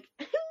he's like,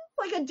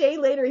 a day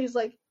later, he's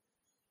like,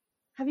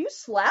 have you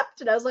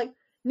slept? And I was like,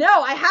 no,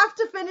 I have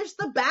to finish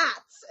the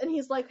bats. And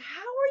he's like,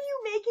 how are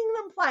you making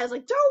them fly? I was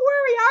like, don't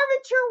worry,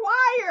 armature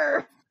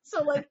wire.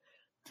 So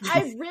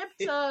I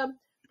ripped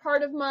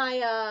part of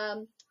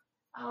my,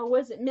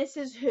 was it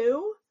Mrs.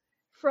 Who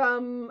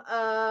from,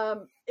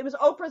 it was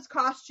Oprah's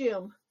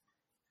costume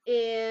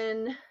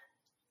in,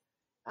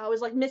 it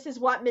was Mrs.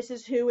 What,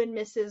 Mrs. Who, and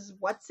Mrs.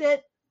 What's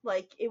It?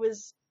 It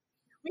was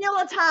Wheel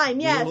of Time,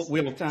 yes.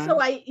 Wheel of Time. So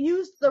I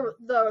used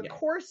the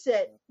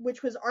corset,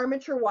 which was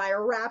armature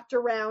wire wrapped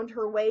around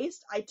her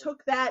waist. I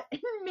took that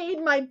and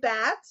made my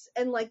bats,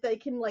 and they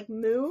can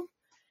move.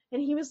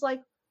 And he was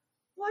like,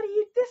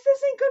 this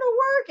isn't gonna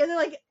work. And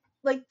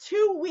then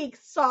 2 weeks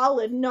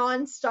solid,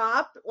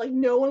 nonstop,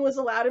 no one was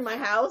allowed in my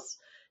house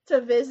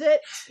to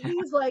visit. He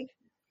was like,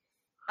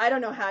 I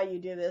don't know how you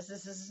do this.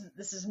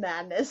 This is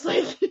madness.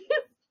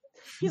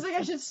 He's like,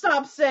 I should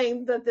stop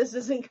saying that this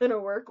isn't gonna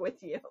work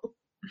with you.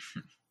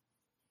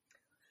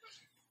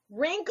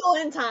 Wrinkle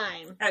in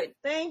Time. Right.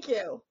 Thank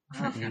you.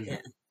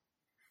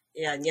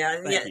 Yeah.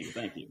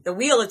 Thank you. The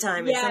Wheel of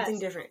Time is something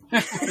different.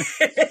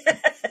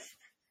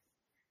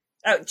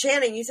 Oh,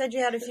 Channing, you said you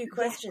had a few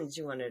questions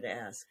you wanted to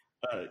ask.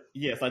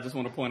 Yes, I just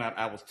want to point out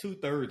I was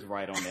 2/3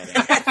 right on that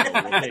answer.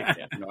 So we'll take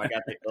that. I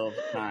got the of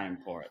time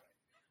part.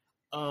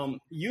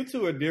 You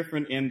two are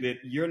different in that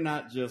you're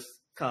not just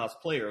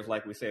cosplayers,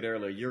 like we said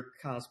earlier. You're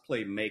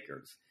cosplay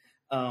makers.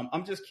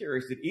 I'm just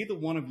curious, did either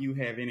one of you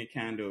have any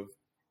kind of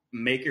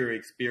maker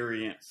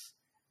experience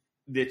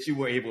that you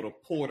were able to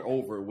port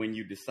over when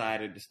you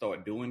decided to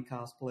start doing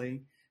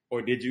cosplay?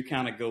 Or did you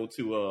kind of go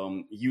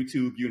to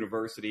YouTube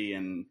University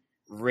and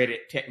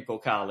Reddit Technical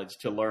College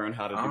to learn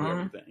how to do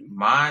everything?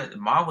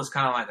 Mine was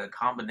kind of like a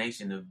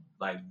combination of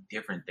like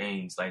different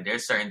things. Like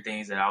there's certain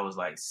things that I was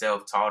like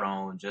self-taught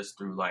on just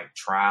through like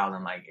trial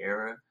and like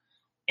error.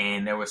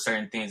 And there were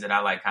certain things that I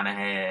like kind of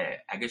had,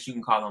 I guess you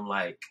can call them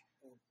like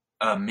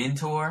a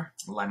mentor,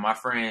 like my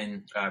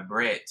friend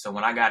Brett. So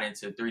when I got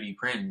into 3D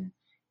printing,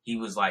 he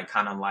was like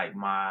kind of like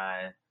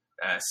my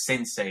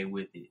sensei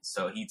with it.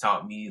 So he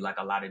taught me like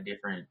a lot of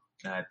different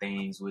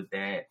things with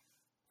that.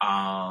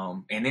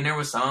 And then there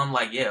was some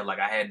like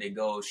I had to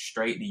go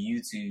straight to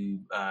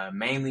YouTube,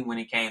 mainly when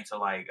it came to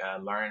like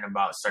learning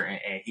about certain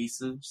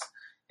adhesives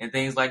and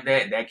things like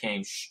that. That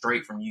came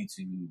straight from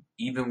YouTube,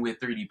 even with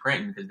 3D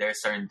printing, because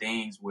there's certain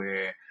things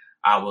where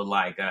I would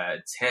like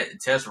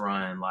test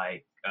run,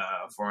 like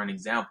for an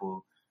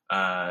example,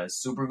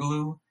 super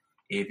glue.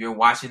 If you're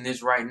watching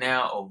this right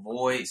now,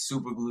 avoid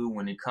super glue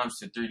when it comes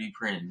to 3D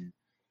printing.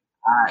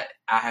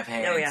 I have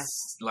had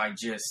like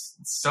just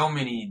so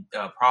many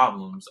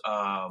problems.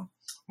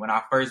 When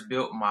I first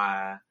built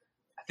I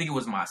think it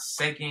was my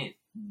second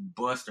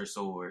Buster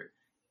sword,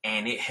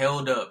 and it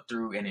held up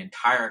through an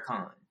entire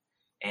con.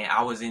 And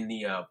I was in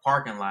the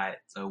parking lot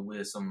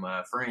with some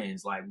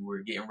friends, like we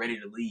were getting ready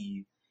to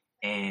leave,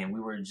 and we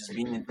were just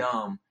being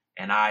dumb.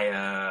 And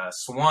I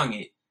swung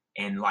it,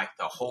 and like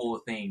the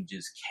whole thing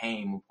just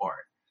came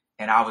apart.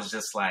 And I was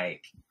just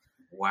like,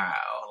 wow,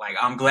 like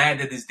I'm glad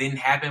that this didn't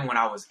happen when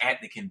I was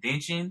at the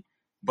convention,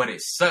 but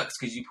it sucks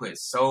because you put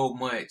so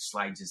much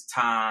like just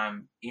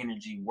time,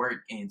 energy, work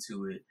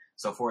into it.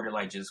 So for it to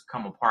like just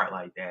come apart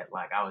like that,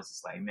 like I was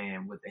just like,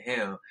 man, what the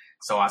hell?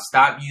 So I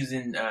stopped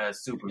using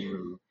super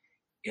glue.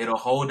 It'll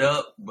hold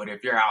up, but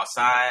if you're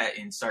outside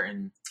in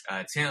certain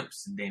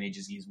temps, then it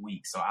just gets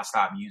weak. So I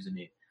stopped using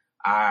it.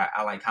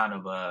 I like kind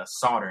of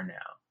solder now.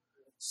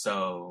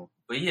 So,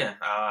 but yeah,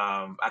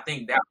 I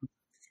think that.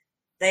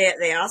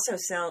 They also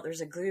sell. There's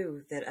a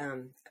glue that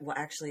will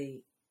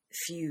actually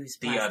fuse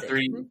plastic.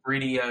 The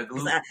 3D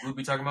glue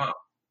we talking about?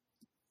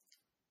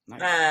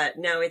 Nice.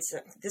 No, it's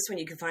this one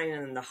you can find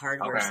in the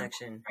hardware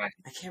section. I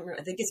can't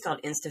remember. I think it's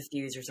called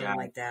InstaFuse or something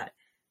like that.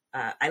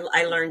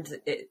 I learned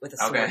it with a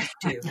sword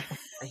too.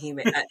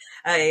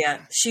 A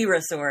She-Ra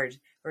sword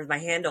where my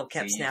handle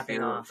kept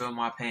snapping off. Feel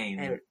my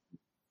pain.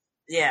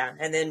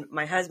 And then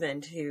my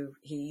husband, who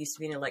he used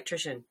to be an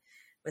electrician,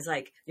 was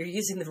like, "You're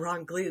using the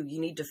wrong glue. You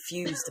need to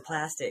fuse the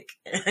plastic."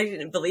 And I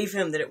didn't believe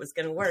him that it was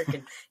going to work.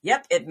 And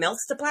yep, it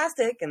melts the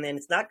plastic, and then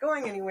it's not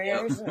going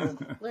anywhere. So.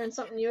 Learn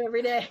something new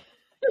every day.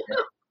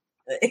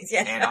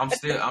 And I'm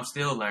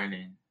still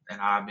learning, and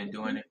I've been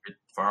doing it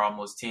for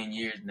almost 10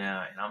 years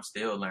now, and I'm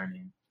still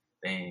learning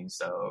things.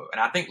 So,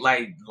 and I think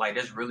like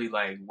that's really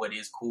like what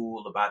is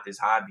cool about this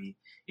hobby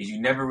is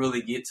you never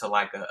really get to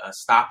like a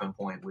stopping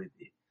point with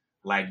it.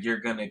 Like you're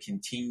gonna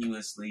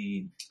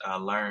continuously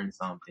learn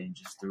something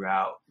just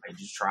throughout, like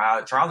just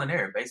trial and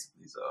error,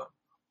 basically. So,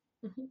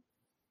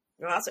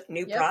 well, also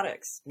new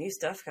products, new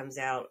stuff comes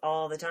out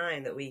all the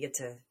time that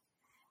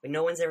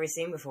no one's ever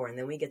seen before, and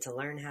then we get to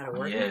learn how to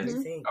work with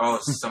new things. Oh,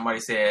 somebody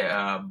said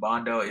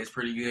Bondo is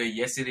pretty good.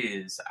 Yes, it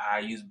is.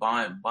 I use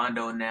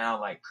Bondo now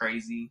like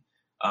crazy.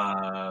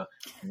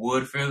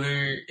 Wood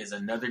filler is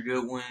another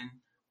good one.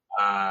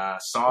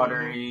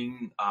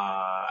 Soldering.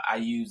 I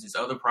use this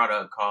other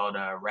product called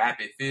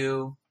Rapid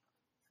Fill.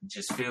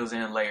 Just fills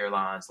in layer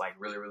lines like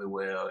really, really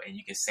well, and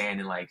you can sand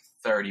in like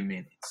 30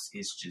 minutes.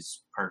 It's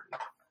just perfect.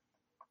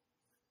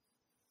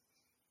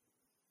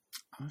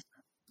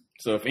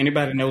 So if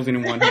anybody knows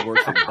anyone who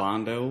works at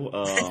Bondo,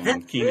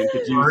 Keenan,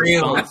 could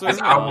you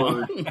sponsor? I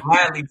would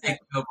gladly take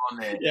up on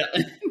that. Yeah.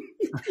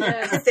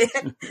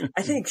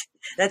 I think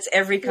that's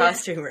every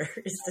costumer.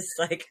 It's just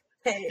like,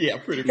 hey,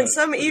 pretty can much.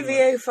 some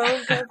EVA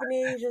foam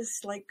company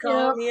just like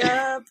call me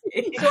up?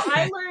 So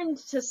I learned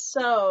to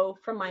sew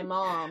from my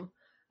mom.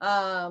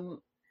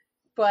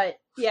 But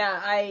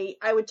yeah,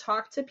 I would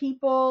talk to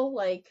people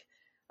like,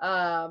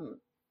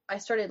 I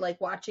started like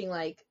watching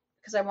like,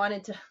 cause I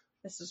wanted to,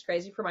 this is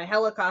crazy, for my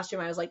Hela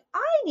costume, I was like,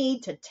 I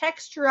need to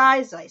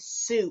texturize a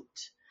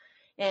suit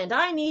and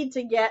I need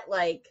to get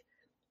like,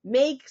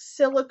 make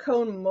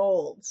silicone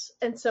molds.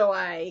 And so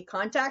I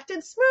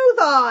contacted Smooth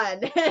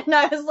On and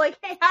I was like,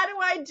 hey, how do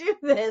I do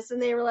this?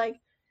 And they were like,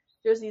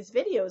 there's these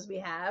videos we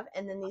have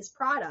and then these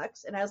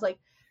products. And I was like,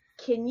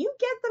 can you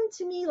get them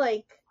to me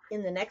like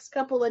in the next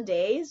couple of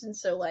days? And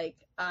so like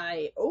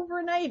I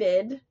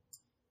overnighted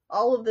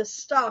all of this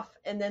stuff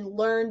and then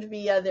learned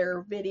via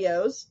their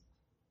videos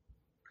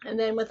And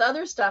then with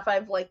other stuff,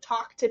 I've like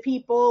talked to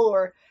people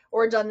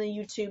or done the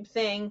YouTube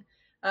thing.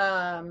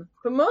 But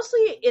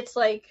mostly it's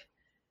like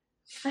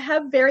I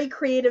have very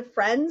creative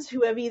friends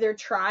who have either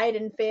tried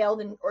and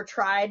failed or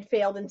tried,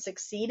 failed, and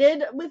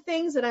succeeded with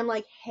things. And I'm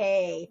like,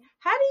 hey,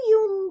 how do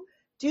you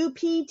do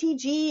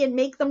PETG and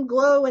make them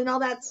glow and all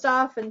that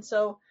stuff? And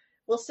so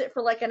we'll sit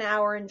for like an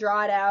hour and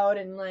draw it out,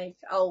 and like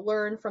I'll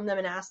learn from them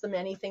and ask them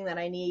anything that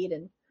I need.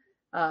 And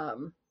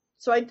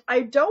so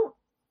I don't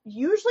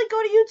usually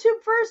go to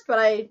YouTube first, but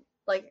I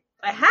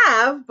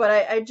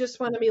just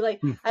want to be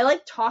like, I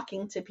like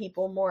talking to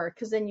people more,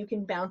 because then you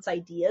can bounce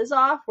ideas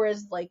off,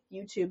 whereas like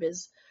YouTube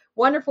is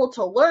wonderful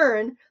to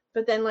learn,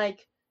 but then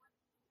like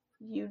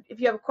if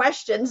you have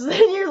questions,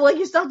 then you're like,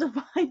 you still have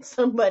to find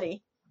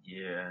somebody.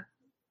 Yeah.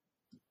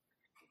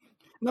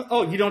 No,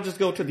 oh, you don't just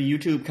go to the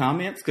YouTube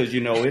comments, because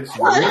it's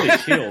really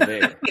chill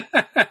there.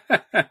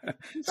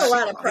 It's a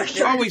lot of pressure.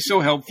 It's always so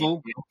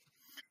helpful.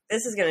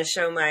 This is going to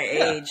show my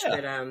age,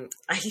 but I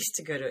used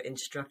to go to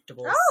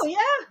Instructables. Oh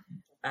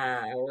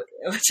yeah.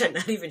 Which I'm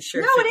not even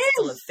sure. No, if it it's is.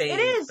 Still a thing,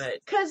 It is, but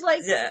because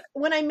like yeah.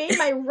 when I made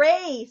my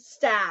Ray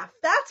staff,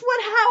 that's how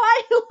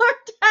I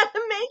learned how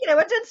to make it. I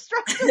went to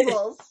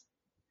Instructables.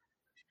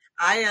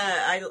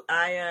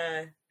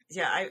 I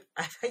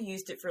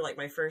used it for like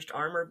my first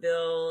armor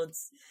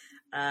builds,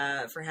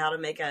 for how to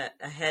make the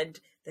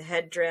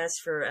headdress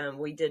for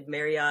we did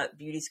Marriott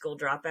Beauty School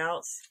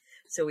dropouts,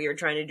 so we were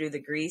trying to do the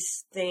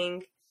grease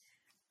thing.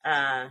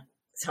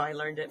 So I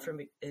learned it from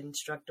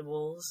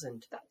Instructables,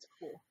 and That's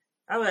cool.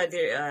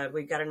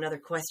 We've got another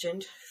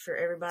question for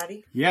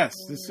everybody. Yes,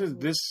 this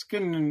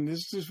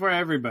is for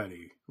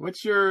everybody.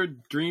 What's your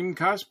dream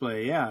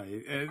cosplay? Yeah,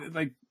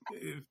 like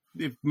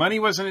if money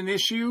wasn't an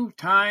issue,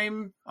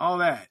 time, all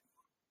that.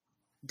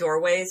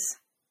 Doorways.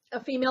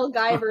 A female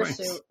Guyver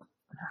suit.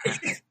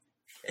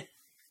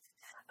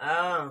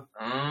 Oh.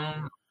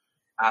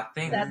 I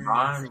think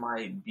mine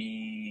might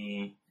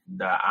be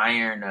the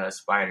Iron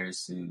Spider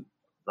suit.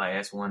 Like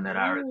that's one that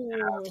I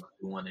really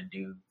want to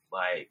do.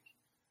 Like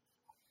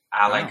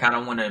I kind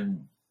of want to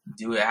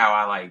do it how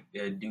I like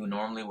do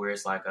normally, where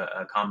it's like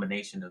a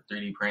combination of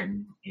 3D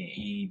printing and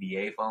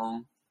EVA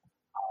foam.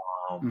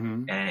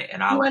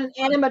 And I want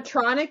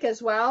animatronic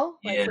as well.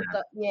 Yeah,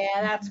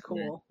 that's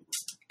cool.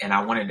 And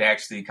I wanted to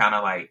actually kind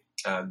of like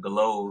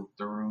glow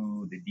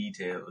through the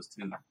details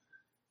too.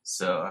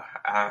 So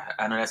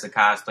I know that's a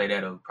cosplay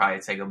that'll probably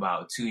take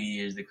about 2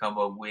 years to come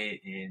up with,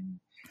 and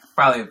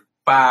probably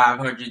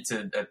 $500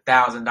 to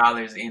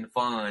 $1,000 in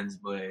funds,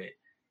 but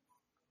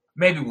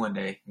maybe one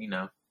day,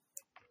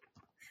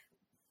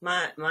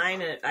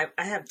 Mine, I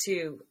have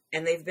two,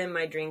 and they've been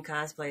my dream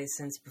cosplays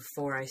since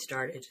before I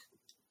started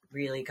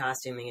really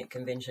costuming at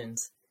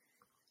conventions.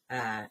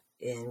 And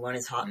one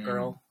is Hawk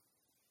Girl,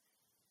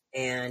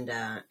 and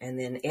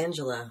then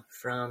Angela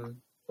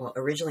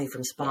originally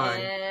from Spawn,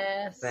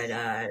 but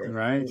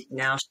right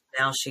now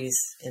she's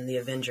in the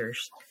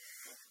Avengers.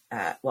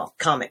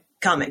 Comic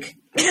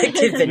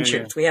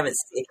Adventures. We haven't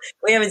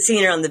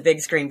seen her on the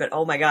big screen, but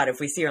oh my god, if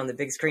we see her on the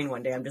big screen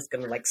one day, I'm just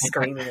gonna like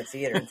scream in the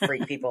theater and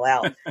freak people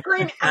out.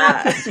 Scream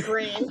at the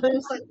screen.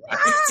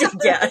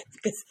 Yeah.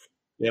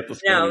 Yes.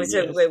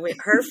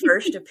 Her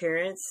first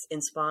appearance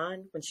in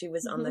Spawn, when she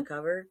was on the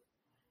cover,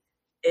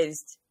 it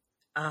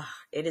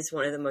is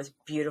one of the most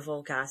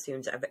beautiful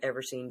costumes I've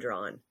ever seen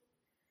drawn.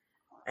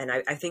 And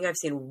I think I've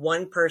seen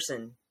one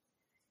person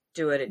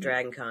do it at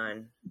Dragon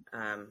Con.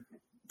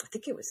 I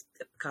think it was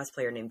a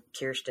cosplayer named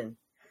Kirsten,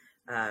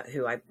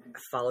 who I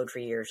followed for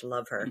years.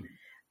 Love her.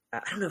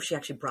 I don't know if she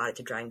actually brought it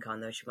to Dragon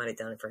Con, though. She might have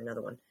done it for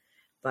another one.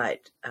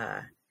 But,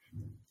 I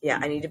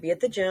need to be at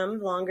the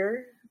gym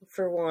longer,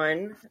 for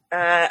one.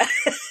 I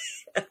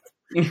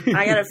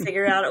got to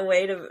figure out a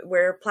way to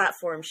wear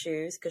platform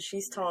shoes, because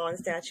she's tall and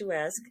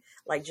statuesque,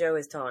 like Joe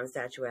is tall and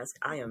statuesque.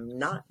 I am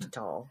not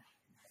tall.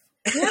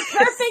 You're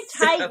perfect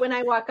height when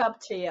I walk up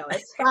to you.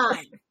 It's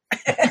fine.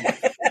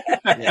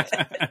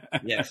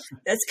 Yes.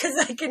 That's because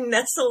I can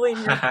nestle in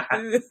your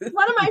food.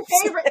 One of my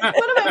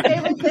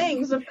favorite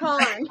things of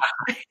con.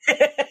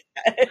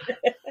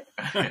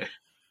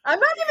 I'm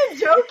not even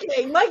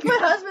joking. Like, my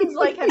husband's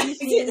like, have you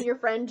seen your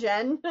friend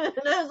Jen?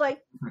 And I was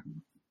like,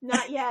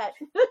 not yet.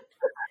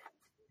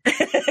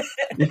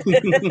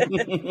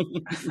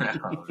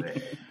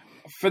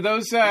 For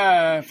those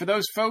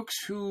folks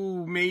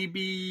who may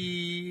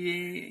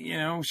be,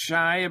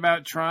 shy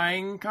about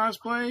trying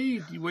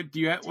cosplay,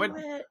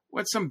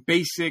 what's some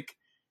basic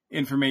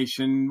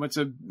information? What's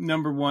a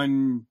number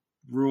one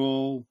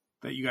rule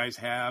that you guys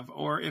have,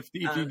 or if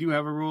you do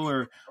have a rule,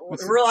 or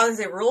rule? I would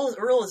say rule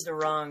is the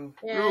wrong.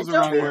 Yeah, rule's the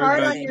don't wrong be word. hard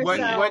But on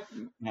yourself.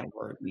 Not a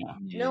word. No.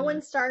 No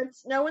one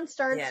starts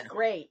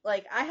great.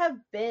 Like, I have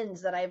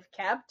bins that I've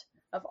kept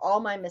of all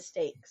my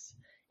mistakes,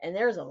 and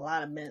there's a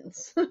lot of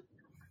bins.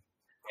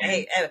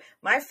 Hey,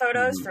 my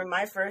photos from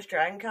my first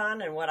Dragon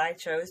Con and what I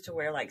chose to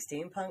wear, like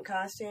steampunk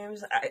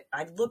costumes,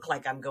 I look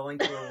like I'm going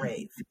to a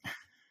rave.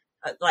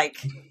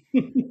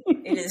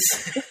 It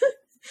is.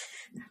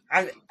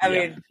 I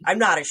mean, I'm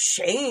not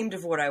ashamed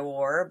of what I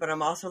wore, but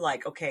I'm also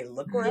like, okay,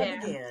 look where I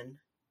began.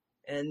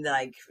 and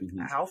like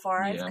how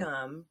far I've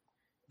come.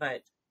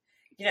 But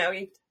yeah,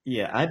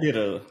 I did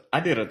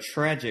a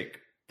tragic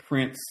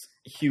Prince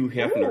Hugh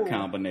Hefner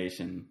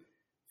combination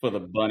for the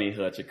Bunny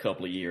Hutch a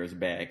couple of years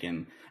back,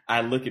 and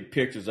I look at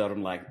pictures of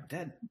him like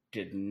that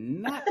did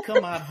not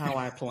come out how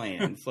I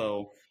planned.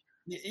 So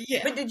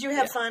yeah. But did you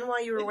have fun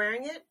while you were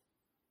wearing it?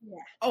 Yeah.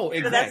 Oh,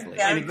 exactly.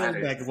 And it goes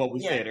back to what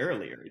we said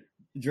earlier.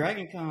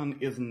 Dragon Con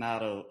is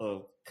not a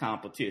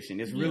competition.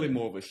 It's really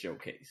more of a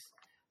showcase.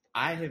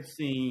 I have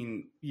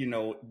seen,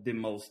 the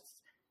most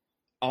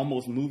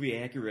almost movie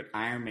accurate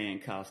Iron Man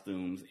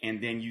costumes,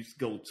 and then you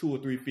go 2 or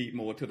 3 feet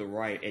more to the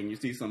right and you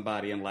see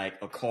somebody in like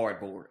a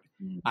cardboard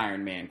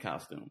Iron Man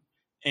costume.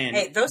 And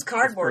hey, those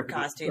cardboard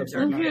costumes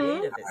are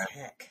creative as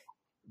heck.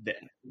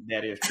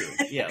 That is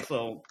true. Yeah.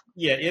 So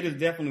yeah, it is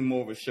definitely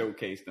more of a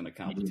showcase than a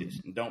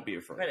competition. Don't be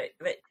afraid.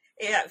 But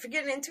yeah, for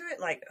getting into it,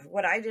 like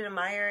what I did in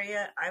my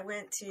area, I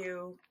went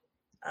to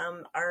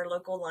our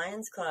local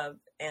Lions Club,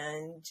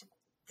 and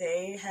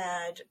they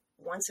had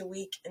once a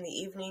week in the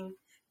evening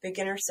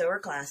beginner sewer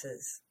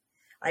classes.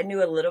 I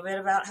knew a little bit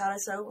about how to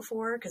sew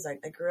before because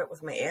I grew up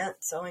with my aunt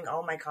sewing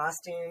all my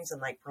costumes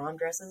and like prom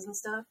dresses and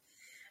stuff,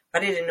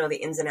 but I didn't know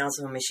the ins and outs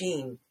of a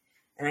machine,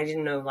 and I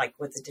didn't know like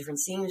what the different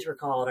seams were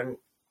called. And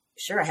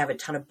sure, I have a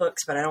ton of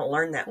books, but I don't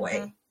learn that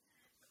way.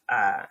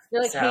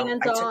 You're like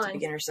hands-on. I took the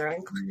beginner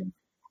sewing.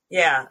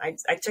 Yeah, I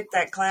took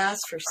that class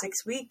for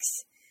 6 weeks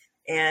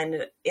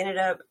and ended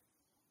up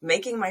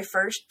making my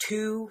first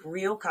 2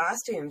 real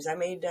costumes. I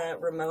made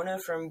Ramona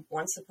from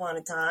Once Upon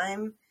a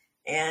Time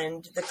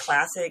and the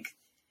classic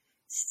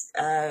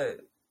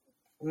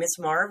Miss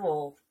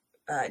Marvel,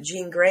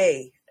 Jean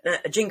Grey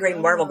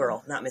Marvel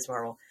Girl, not Miss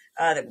Marvel.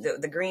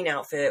 The green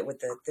outfit with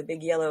the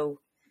big yellow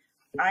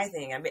eye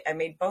thing. I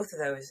made both of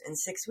those in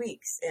 6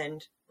 weeks.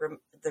 And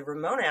the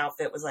Ramona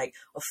outfit was like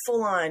a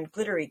full-on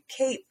glittery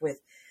cape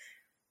with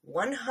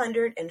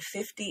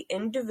 150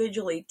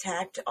 individually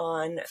tacked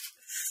on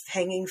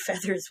hanging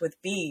feathers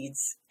with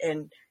beads.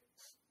 And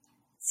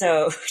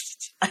so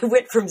I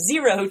went from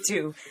 0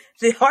 to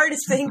the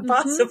hardest thing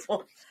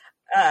possible.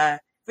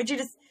 But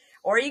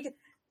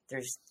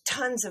there's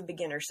tons of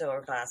beginner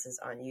sewer classes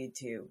on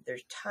YouTube.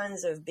 There's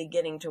tons of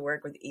beginning to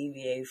work with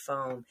EVA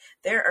foam.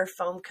 There are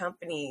foam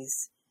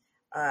companies,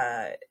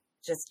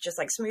 just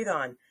like Smooth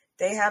On.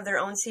 They have their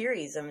own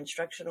series of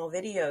instructional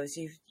videos.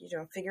 You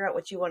figure out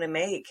what you want to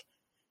make.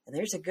 And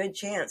there's a good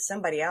chance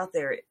somebody out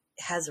there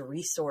has a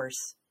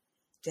resource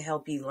to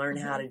help you learn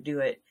how to do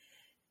it.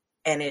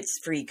 And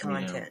it's free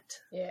content.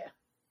 Yeah.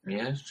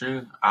 Yeah, it's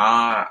true.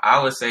 I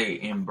would say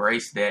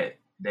embrace that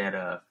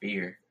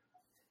fear.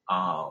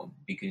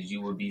 Because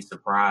you will be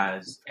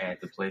surprised at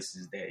the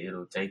places that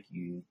it'll take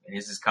you. And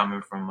this is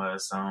coming from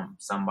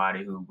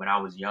somebody who, when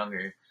I was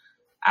younger,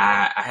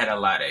 I had a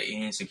lot of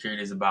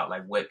insecurities about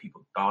like what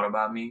people thought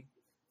about me.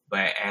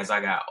 But as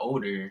I got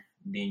older,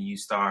 then you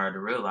start to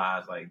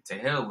realize like, to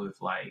hell with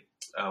like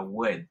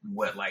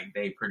what like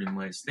they pretty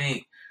much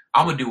think.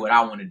 I'm gonna do what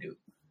I want to do.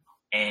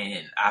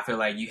 And I feel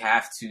like you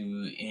have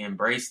to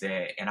embrace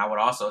that. And I would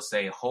also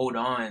say hold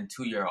on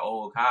to your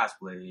old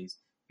cosplays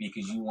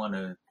because you want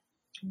to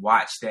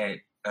watch that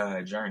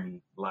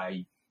journey.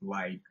 Like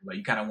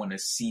you kind of want to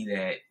see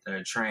that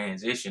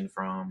transition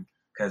from,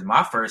 because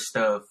my first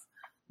stuff,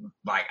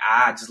 like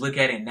I just look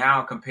at it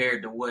now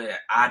compared to what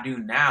I do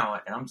now,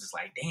 and I'm just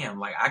like, damn,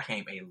 like I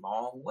came a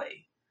long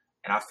way.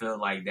 And I feel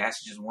like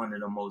that's just one of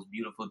the most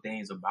beautiful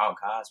things about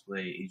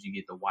cosplay is you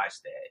get to watch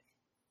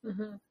that.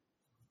 Mm-hmm.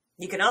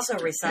 You can also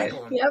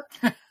recycle them.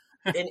 Yep.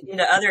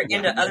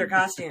 into other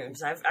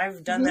costumes.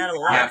 I've done that a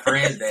lot. I have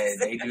friends that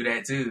they do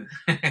that too.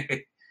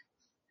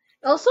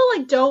 Also,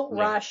 like, don't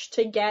rush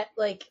to get,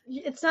 like,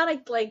 it's not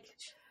like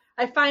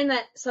I find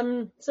that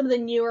some of the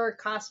newer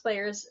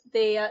cosplayers,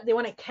 they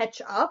want to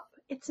catch up.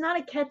 It's not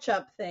a catch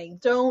up thing.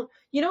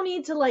 You don't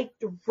need to like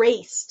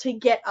race to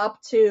get up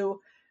to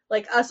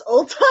like us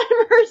old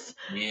timers.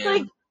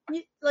 Yeah.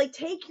 Like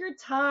take your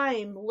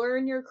time,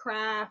 learn your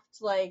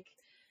craft. Like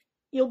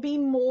you'll be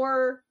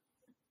more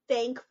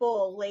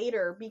thankful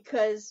later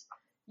because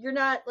you're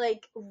not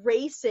like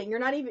racing. You're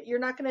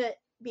not going to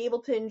be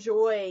able to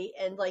enjoy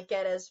and like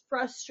get as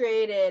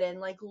frustrated and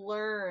like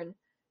learn.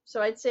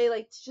 So I'd say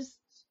like just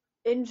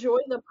enjoy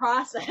the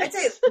process. I'd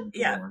say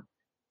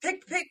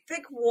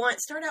pick one.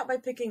 Start out by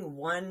picking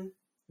one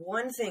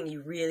thing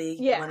you really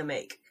want to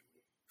make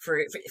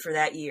for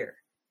that year,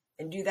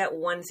 and do that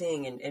one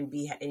thing and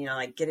be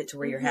like get it to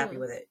where you're happy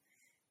with it,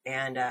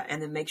 and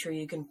then make sure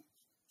you can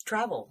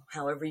travel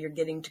however you're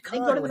getting to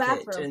con with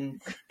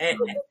it,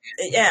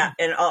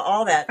 and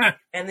all that,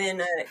 and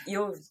then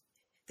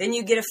then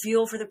you get a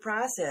feel for the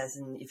process,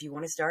 and if you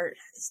want to start,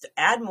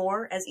 add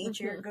more as each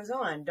year goes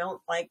on.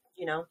 Don't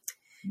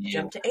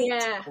jump to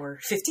 8 or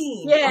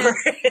 15. Yeah. Or,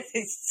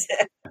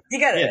 you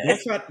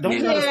gotta don't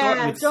try to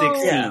start with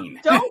 16.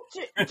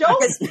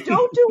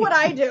 Don't do what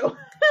I do.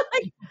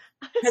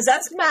 Because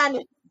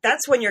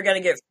that's when you're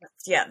gonna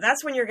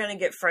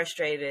get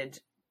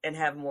frustrated and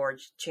have more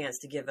chance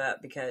to give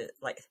up, because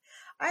like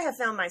I have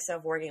found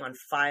myself working on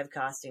 5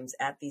 costumes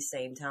at the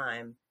same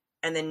time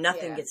and then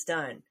nothing gets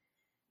done.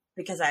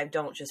 because I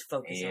don't just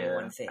focus on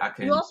one thing.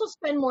 You also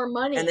spend more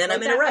money. And then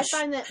I'm in a rush. I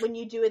find that when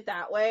you do it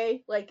that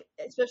way, like,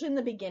 especially in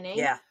the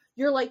beginning,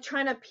 you're like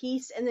trying to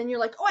piece, and then you're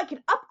like, oh, I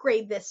can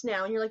upgrade this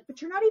now. And you're like,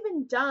 but you're not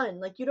even done.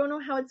 Like, you don't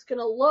know how it's going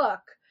to look.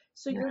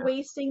 So you're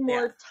wasting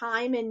more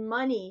time and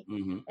money.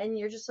 And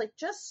you're just like,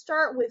 just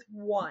start with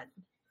one.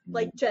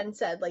 Like Jen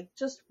said, like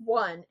just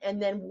one,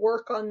 and then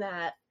work on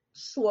that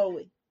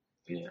slowly.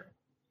 Yeah.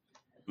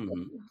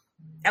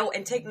 Oh,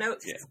 and take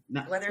notes,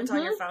 whether it's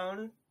on your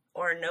phone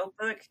or a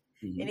notebook.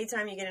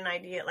 Anytime you get an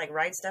idea, like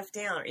write stuff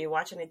down. Are you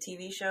watching a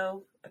TV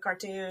show, a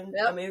cartoon,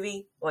 a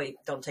movie? Well, you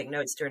don't take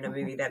notes during a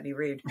movie. That'd be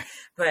rude.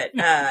 But,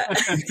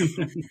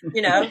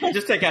 you know.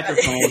 Just take out your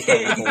phone.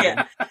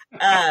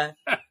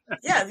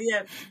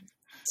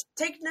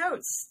 Take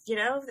notes, you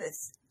know.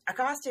 It's a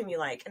costume you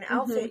like, an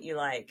outfit you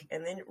like,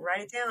 and then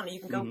write it down. And you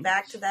can go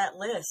back to that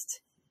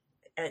list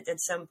at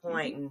some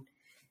point and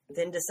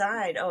then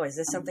decide, oh, is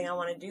this something I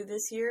want to do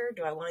this year?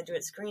 Do I want to do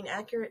it screen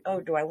accurate? Oh,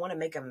 do I want to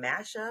make a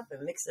mashup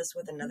and mix this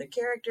with another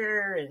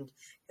character? And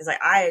it's like,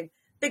 I'm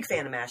big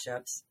fan of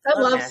mashups. I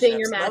love seeing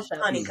your mashups.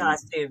 Love funny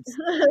costumes.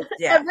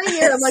 Every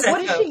year, I'm like,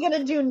 what is she going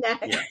to do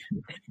next?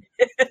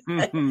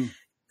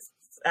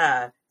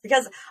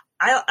 Because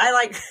I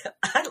like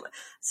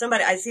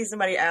I see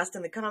somebody asked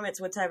in the comments,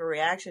 what type of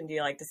reaction do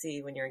you like to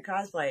see when you're in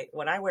cosplay?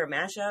 When I wear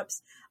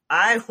mashups,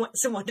 I want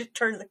someone to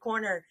turn the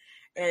corner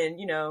and,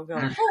 you know, go,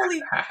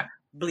 holy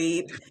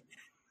bleep,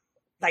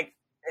 like,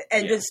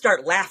 and just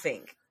start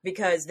laughing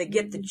because they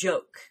get the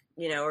joke,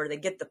 you know, or they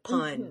get the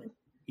pun.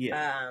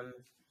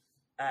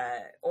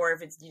 Or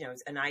if it's, you know,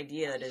 it's an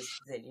idea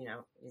that, you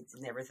know, it's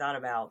never thought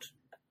about.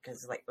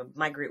 Because like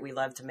my group, we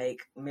love to make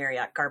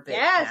Marriott carpet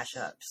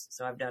mashups.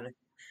 So I've done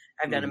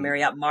a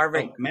Marriott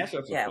Marvel.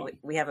 Mashups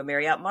we have a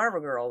Marriott Marvel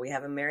Girl. We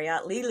have a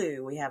Marriott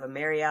Lilu. We have a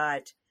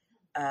Marriott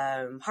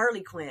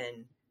Harley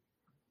Quinn.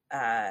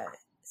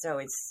 So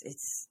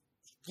it's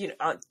you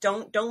know,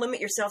 don't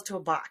limit yourself to a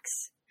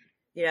box.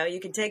 You know,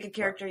 you can take a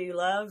character you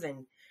love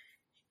and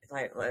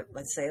like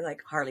let's say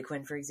like Harley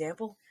Quinn, for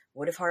example.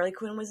 What if Harley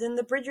Quinn was in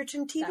the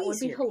Bridgerton TV series? That would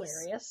be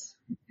hilarious.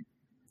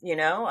 You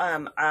know,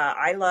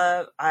 I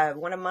love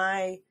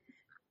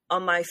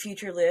on my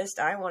future list,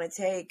 I want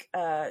to take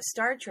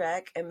Star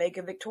Trek and make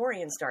a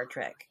Victorian Star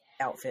Trek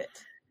outfit.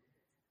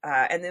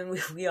 And then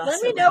we also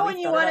let me know when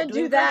you want to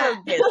do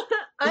that.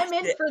 I'm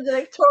in for the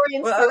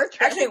Victorian Star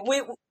Trek. Actually,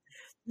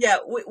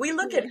 we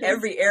look at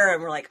every era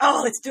and we're like,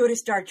 oh, let's do it as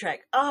Star Trek.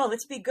 Oh,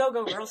 let's be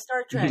Go-Go Girl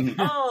Star Trek.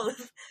 Oh,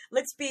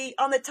 let's be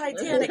on the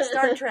Titanic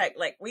Star Trek.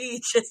 Like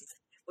we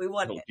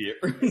want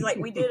it. Like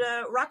we did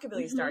a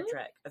Rockabilly Star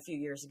Trek a few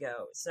years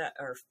ago,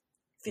 or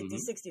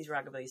 50s, 60s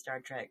Rockabilly Star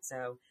Trek.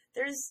 So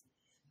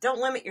don't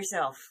limit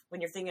yourself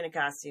when you're thinking of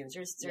costumes.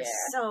 There's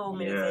so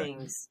many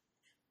things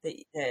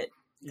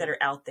that are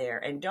out there,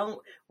 and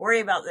don't worry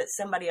about that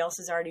somebody else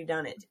has already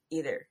done it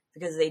either,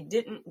 because they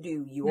didn't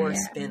do your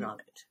spin on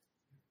it.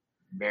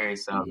 Very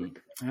solid.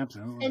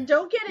 Absolutely. And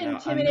don't get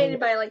intimidated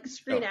by like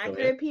screen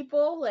accurate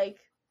people. Like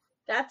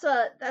that's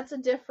a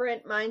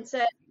different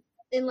mindset.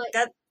 And like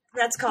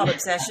that's called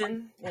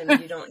obsession,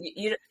 and you don't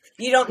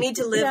need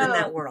to live in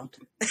that world.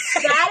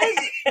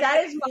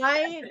 that is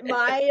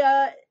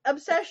my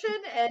obsession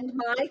and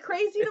my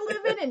crazy to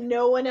live in, and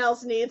no one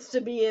else needs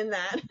to be in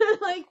that.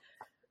 Like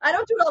I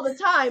don't do it all the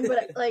time,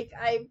 but like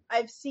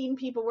I've seen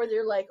people where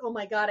they're like, oh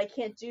my god, I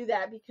can't do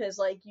that because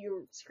like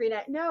you screen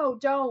act. No,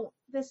 don't.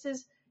 This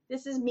is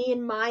me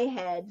in my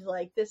head.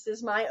 Like this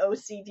is my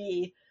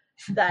OCD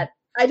that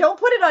I don't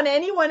put it on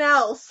anyone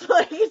else.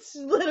 Like it's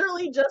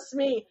literally just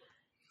me.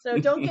 So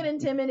don't get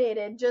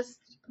intimidated. Just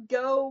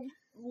go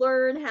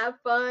learn, have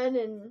fun,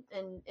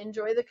 and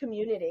enjoy the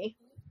community.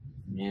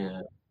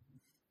 Yeah.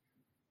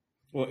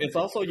 Well, it's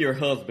also your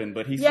husband,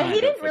 but he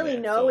didn't really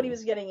know what he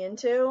was getting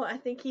into. I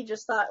think he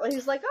just thought, he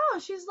was like, oh,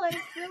 she's like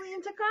really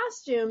into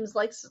costumes,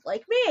 like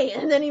me.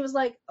 And then he was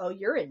like, oh,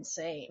 you're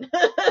insane.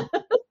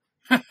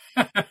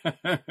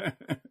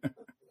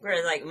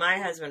 Whereas like my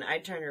husband, I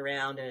turn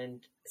around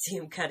and see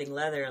him cutting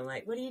leather. I'm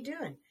like, what are you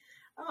doing?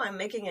 Oh, I'm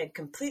making a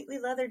completely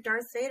leather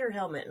Darth Vader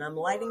helmet, and I'm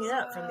lighting it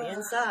up from the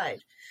inside.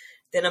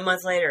 Then a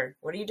month later,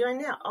 what are you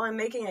doing now? Oh, I'm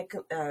making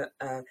a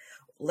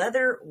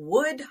leather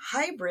wood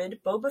hybrid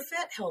Boba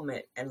Fett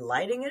helmet and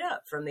lighting it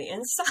up from the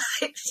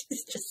inside.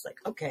 She's just like,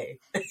 okay.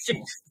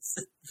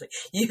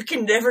 You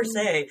can never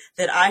say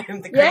that I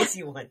am the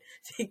crazy one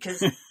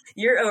because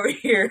you're over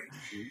here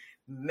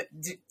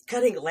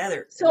cutting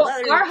leather. So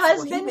our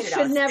husband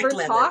should never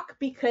talk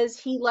because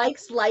he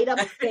likes light up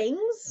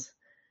things.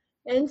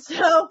 And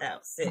so,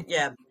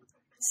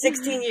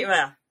 16 years.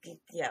 Well,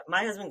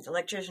 my husband's an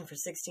electrician for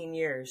 16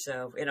 years.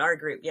 So in our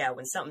group,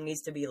 when something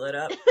needs to be lit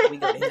up, we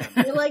go to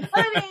him. You're like,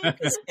 honey,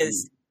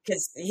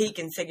 because he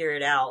can figure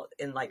it out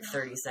in like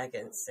 30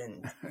 seconds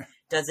and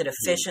does it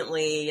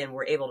efficiently, and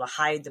we're able to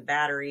hide the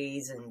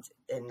batteries and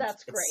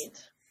that's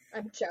great.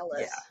 I'm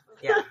jealous.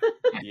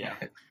 Yeah.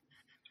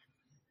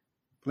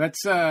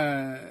 Let's.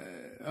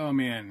 Oh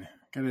man.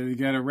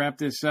 Gotta wrap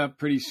this up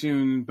pretty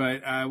soon,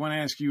 but I want to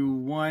ask you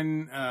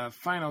one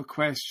final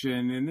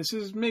question, and this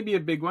is maybe a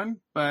big one,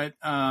 but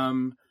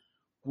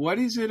what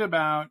is it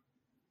about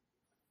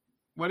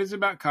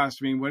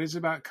costuming? What is it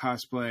about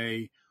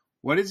cosplay?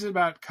 What is it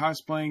about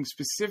cosplaying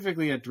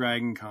specifically at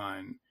Dragon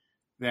Con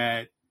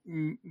that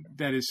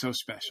is so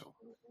special?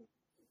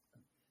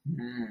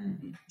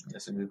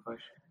 That's a good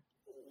question.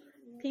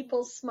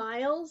 People's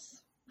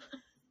smiles.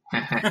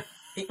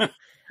 People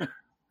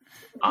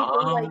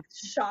like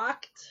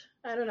shocked.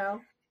 I don't know.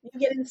 You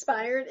get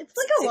inspired. It's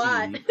like a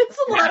lot. It's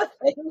a lot of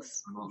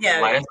things.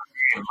 Yeah.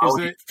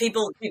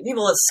 People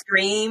will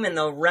scream and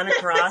they'll run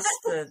across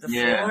the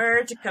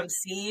floor to come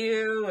see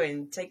you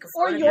and take a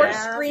photograph. Or you're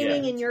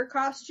screaming in your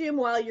costume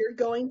while you're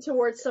going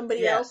towards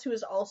somebody else who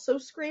is also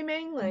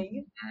screaming. Like,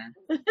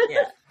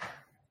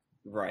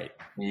 right.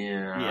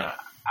 Yeah.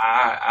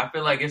 I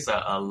feel like it's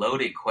a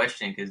loaded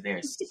question because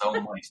there's so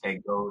much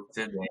that goes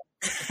to that.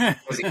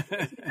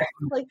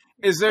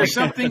 Is there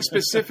something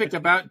specific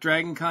about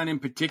Dragon Con in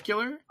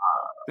particular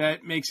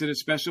that makes it a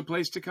special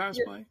place to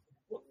cosplay?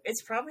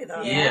 It's probably the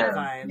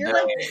vibe. You're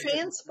like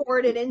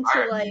transported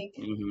into like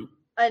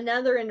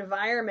another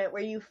environment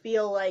where you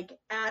feel like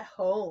at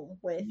home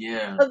with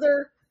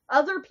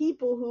other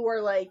people who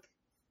are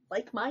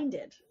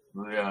like-minded.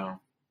 Yeah.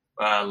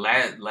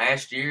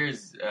 Last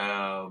year's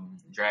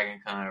Dragon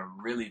Con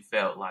really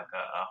felt like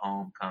a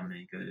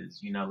homecoming because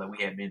like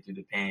we had been through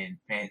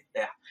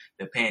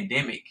the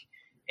pandemic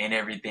and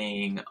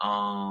everything.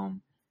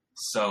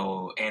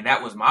 So and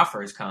that was my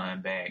first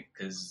con back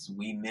because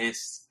we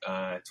missed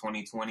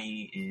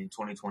 2020 and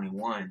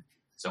 2021.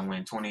 So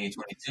when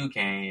 2022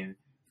 came,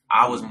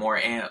 I was more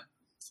amped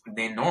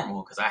than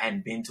normal because I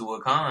hadn't been to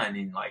a con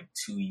in like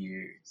 2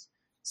 years.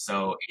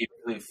 So it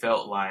really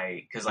felt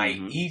like, because like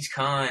each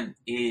con,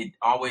 it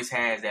always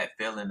has that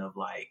feeling of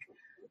like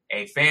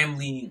a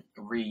family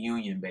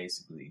reunion,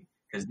 basically.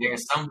 Because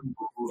there's some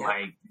people who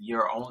like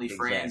you're only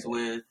friends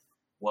with,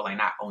 well, like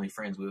not only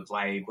friends with,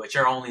 like, but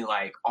you're only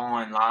like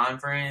online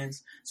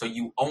friends. So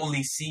you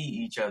only see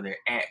each other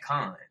at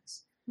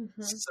cons.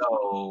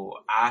 So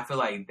I feel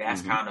like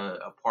that's kind of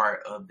a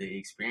part of the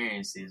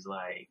experience is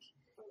like,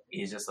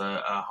 it's just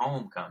a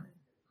homecoming.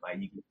 Like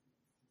you can.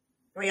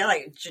 Well, yeah,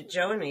 like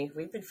Joe and me,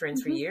 we've been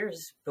friends for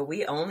years, but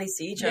we only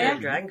see each other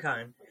at Dragon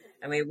Con.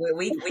 I mean,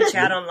 we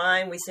chat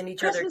online, we send each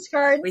Christmas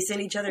other cards. We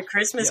send each other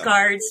Christmas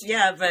cards.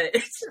 Yeah, but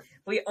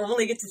we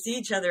only get to see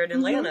each other in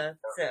Atlanta.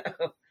 So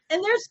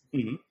and there's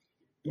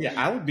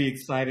I would be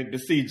excited to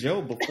see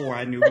Joe before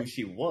I knew who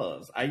she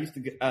was. I used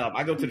to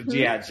I go to the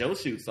G.I. Joe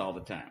shoots all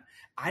the time.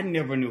 I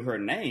never knew her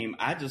name.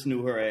 I just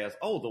knew her as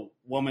the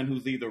woman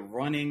who's either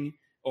running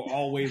or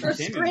always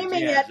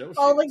screaming at Joe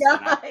all the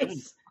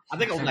guys. I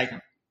think I was like.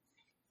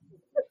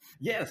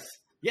 Yes.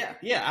 Yeah.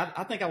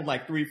 I think I was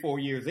like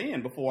 3-4 years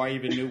in before I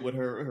even knew what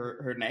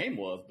her name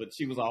was. But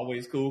she was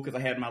always cool because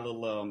I had my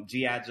little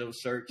G.I. Joe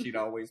shirt she'd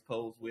always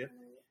pose with.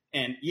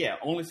 And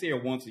only see her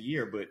once a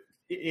year, but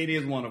it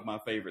is one of my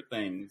favorite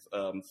things,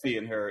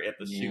 seeing her at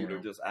the shoot or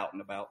just out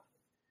and about.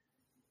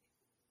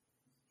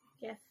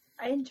 Yeah,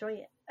 I enjoy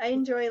it. I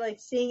enjoy like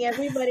seeing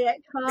everybody at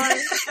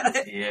con.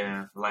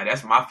 Yeah, like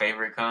that's my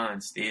favorite con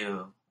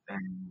still.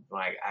 And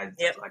like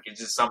like it's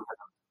just something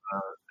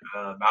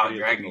about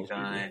Dragon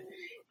Con,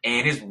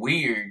 and it's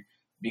weird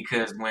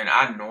because when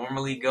I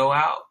normally go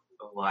out,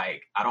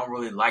 like I don't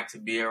really like to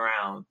be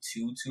around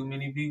too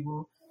many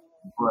people,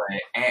 but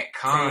at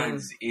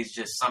cons it's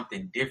just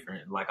something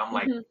different. Like I'm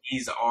like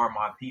these are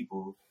my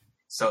people,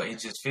 so it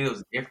just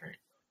feels different.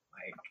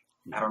 Like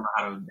I don't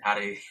know how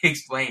to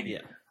explain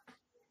it.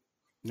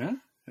 Yeah,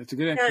 that's a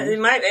good explanation.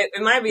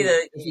 It might be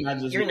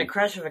you're in the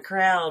crush of a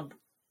crowd,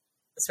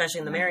 especially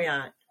in the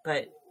Marriott,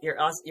 but you're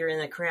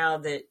in a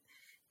crowd that.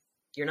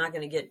 You're not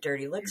going to get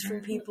dirty looks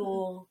from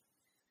people.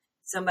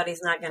 Somebody's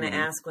not going to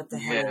ask what the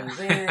hell are you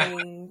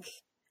wearing,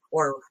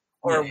 or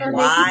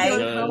why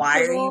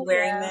are you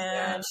wearing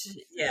that?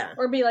 Yeah,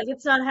 or be like,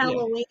 it's not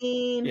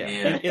Halloween.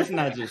 Yeah. It's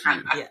not just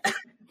you.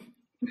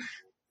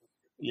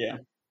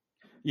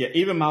 Yeah.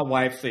 Even my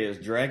wife says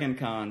Dragon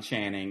Con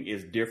Channing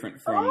is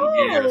different from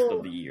the rest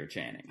of the year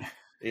Channing.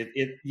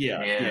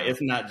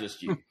 It's not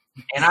just you.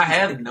 And I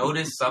have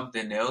noticed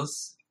something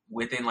else.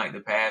 Within like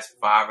the past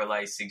 5 or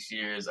like 6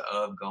 years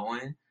of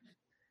going,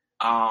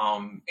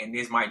 and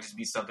this might just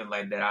be something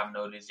like that I've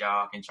noticed.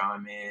 Y'all can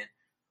chime in.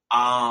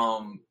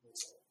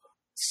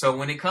 So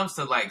when it comes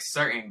to like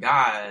certain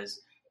guys,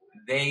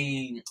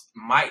 they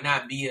might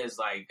not be as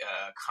like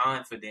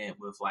confident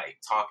with like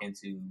talking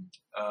to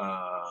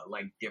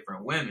like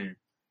different women,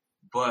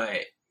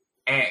 but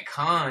at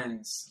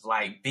cons,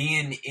 like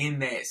being in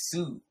that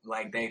suit,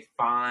 like they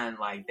find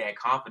like that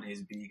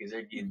confidence because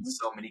they're getting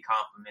so many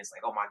compliments,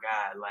 like, oh my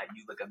God, like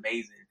you look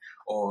amazing.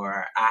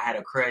 Or I had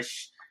a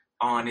crush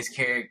on this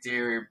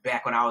character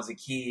back when I was a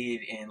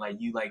kid and like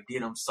you like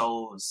did them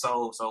so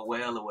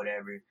well or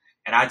whatever.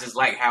 And I just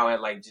like how it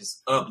like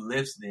just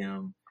uplifts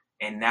them.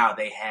 And now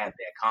they have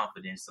that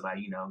confidence to like,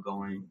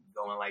 go and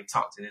like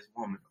talk to this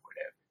woman or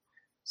whatever.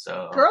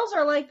 So girls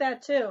are like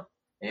that too.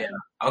 Yeah.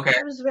 Okay.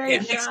 I was very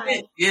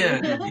shy.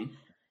 Yeah.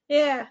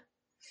 Yeah.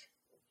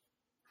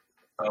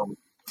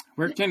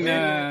 Where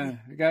can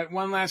we got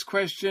one last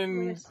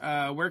question?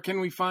 Where can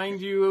we find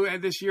you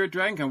this year at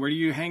Dragon Con? Where do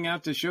you hang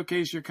out to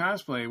showcase your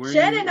cosplay?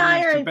 Jen and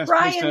I are at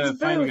Brian's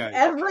booth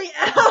every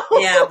hour.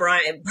 Yeah,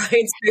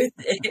 Brian's booth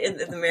in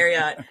the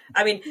Marriott.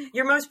 I mean,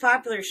 your most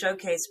popular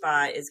showcase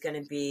spot is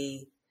going to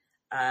be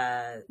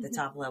the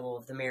top level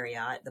of the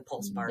Marriott, the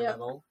Pulse Bar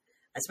level.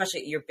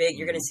 Especially you're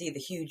going to see the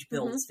huge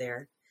builds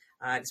there.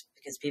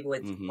 Because people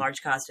with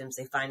large costumes,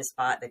 they find a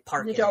spot, they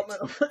park in it,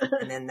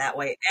 and then that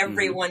way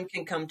everyone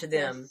can come to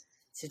them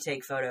to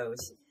take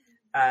photos.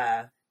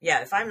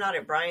 If I'm not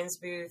at Brian's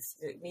booth,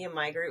 me and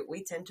my group,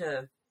 we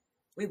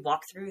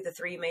walk through the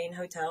 3 main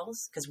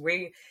hotels because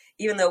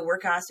even though we're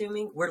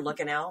costuming, we're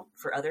looking out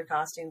for other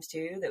costumes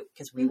too,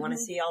 because we want to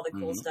see all the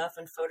cool stuff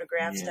and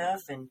photograph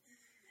stuff, and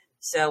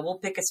so we'll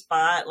pick a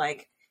spot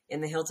like in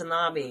the Hilton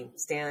lobby,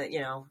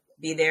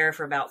 be there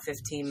for about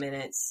 15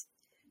 minutes.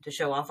 To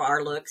show off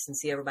our looks and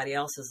see everybody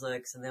else's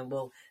looks. And then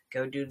we'll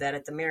go do that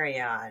at the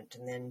Marriott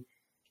and then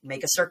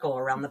make a circle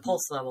around the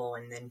Pulse level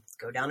and then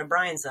go down to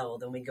Brian's level.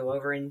 Then we go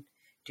over and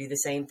do the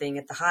same thing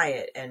at the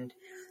Hyatt. And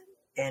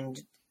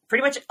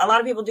pretty much a lot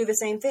of people do the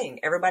same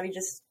thing. Everybody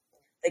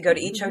they go to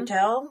each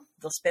hotel.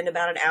 They'll spend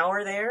about an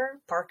hour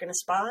there, park in a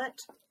spot,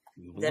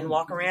 then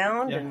walk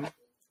around and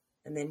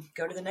then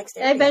go to the next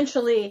area.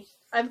 Eventually,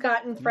 I've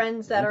gotten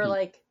friends that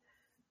are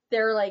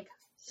they're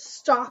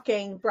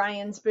stalking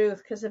Brian's booth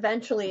because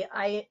eventually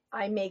I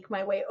make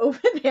my way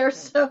over there.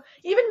 So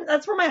even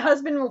that's where my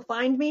husband will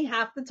find me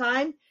half the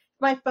time.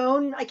 My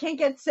phone, I can't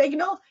get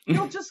signal.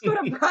 He'll just go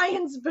to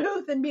Brian's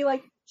booth and be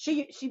like,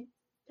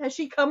 has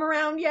she come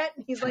around yet?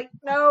 And he's like,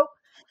 no.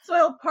 So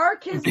he'll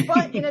park his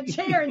butt in a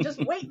chair and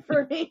just wait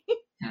for me.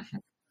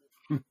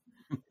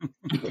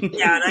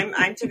 Yeah, and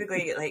I'm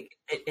typically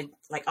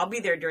I'll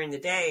be there during the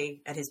day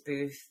at his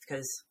booth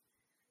because.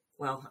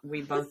 Well,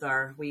 we both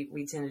are.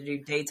 We tend to do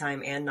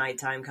daytime and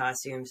nighttime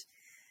costumes.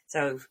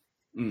 So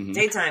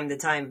daytime, the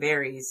time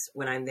varies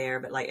when I'm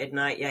there. But at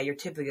night, you're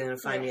typically going to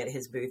find me at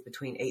his booth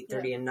between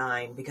 8:30 and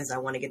 9 because I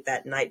want to get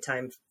that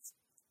nighttime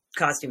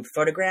costume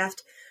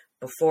photographed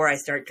before I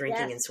start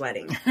drinking and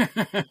sweating. and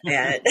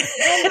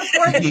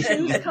before the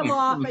shoes come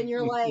off and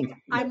you're like,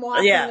 I'm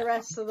walking the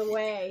rest of the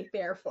way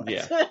barefoot.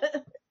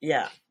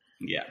 Yeah.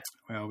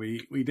 Well,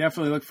 we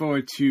definitely look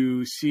forward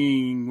to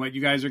seeing what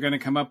you guys are going to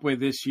come up with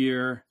this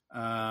year.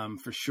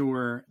 For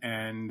sure.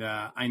 And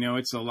I know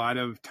it's a lot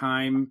of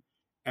time,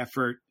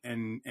 effort,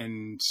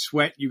 and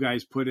sweat you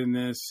guys put in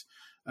this.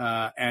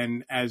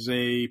 And as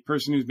a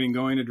person who's been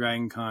going to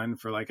Dragon Con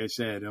for, like I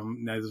said,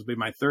 this will be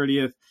my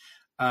 30th.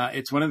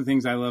 It's one of the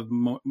things I love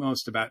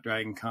most about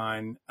Dragon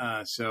Con.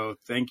 So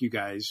thank you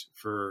guys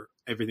for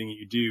everything that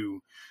you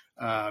do,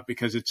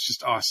 because it's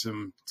just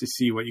awesome to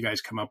see what you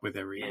guys come up with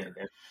every year.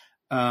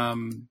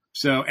 And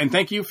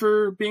thank you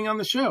for being on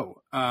the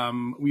show.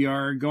 We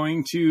are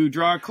going to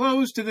draw a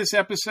close to this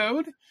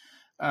episode.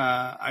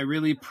 I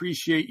really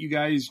appreciate you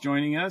guys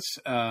joining us.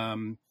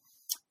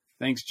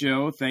 Thanks,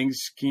 Joe.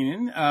 Thanks,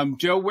 Keenan.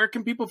 Joe, where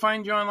can people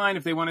find you online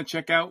if they want to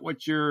check out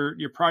what your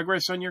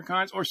progress on your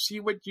cons or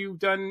see what you've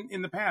done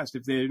in the past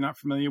if they're not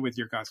familiar with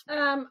your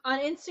cosplay? On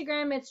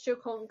Instagram, it's Joe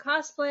Colton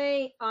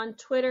Cosplay. On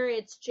Twitter,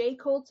 it's J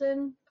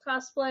Colton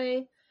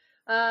Cosplay.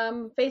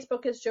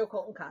 Facebook is Joe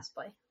Colton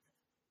Cosplay.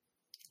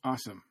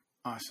 Awesome.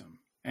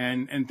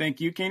 And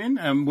thank you,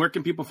 Keenan. Where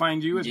can people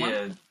find you as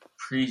well?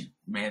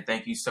 Man,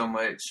 thank you so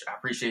much. I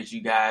appreciate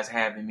you guys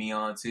having me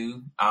on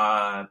too.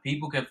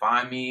 People can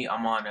find me.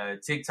 I'm on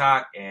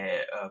TikTok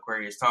at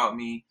Aquarius Taught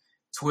Me.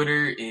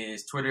 Twitter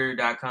is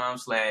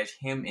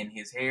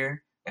twitter.com/himandhishair.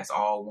 That's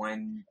all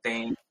one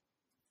thing.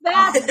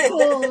 That's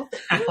cool.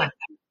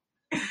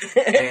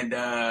 And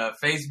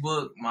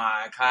Facebook,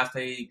 my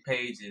cosplay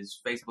page is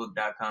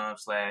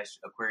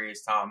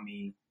facebook.com/Aquarius Taught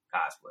Me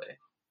Cosplay.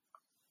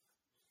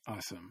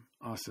 Awesome.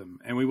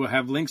 And we will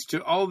have links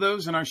to all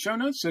those in our show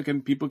notes so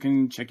people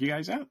can check you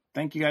guys out.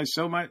 Thank you guys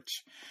so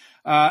much.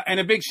 And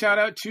a big shout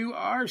out to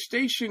our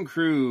station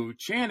crew.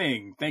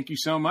 Channing, thank you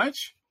so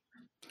much.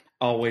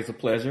 Always a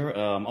pleasure.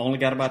 Only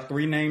got about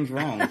 3 names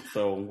wrong,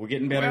 so we're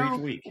getting better each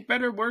week.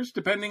 Better or worse,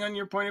 depending on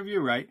your point of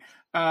view, right?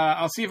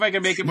 I'll see if I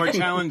can make it more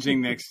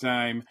challenging next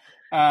time.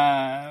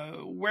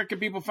 Where can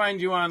people find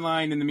you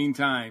online in the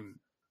meantime?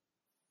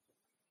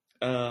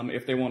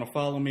 If they want to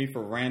follow me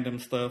for random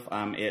stuff,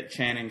 I'm at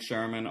Channing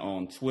Sherman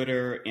on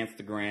Twitter,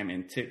 Instagram,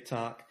 and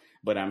TikTok.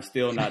 But I'm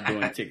still not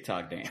doing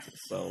TikTok dances,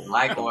 so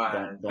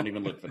likewise, don't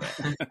even look for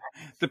that.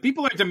 The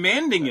people are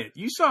demanding it.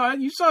 You saw it.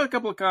 You saw a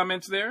couple of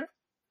comments there.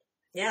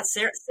 Yeah,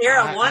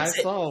 Sarah wants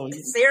it.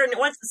 Sarah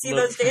wants to see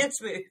those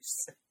dance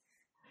moves.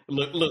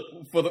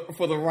 Look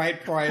for the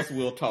right price,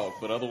 we'll talk.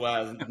 But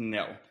otherwise,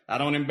 no. I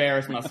don't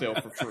embarrass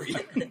myself for free.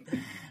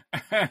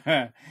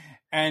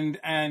 And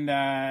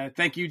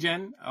thank you,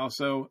 Jen.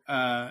 Also,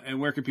 and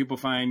where can people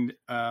find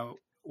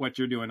what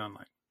you're doing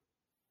online?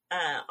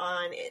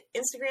 On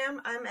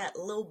Instagram, I'm at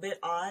Lil Bit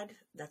Odd.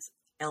 That's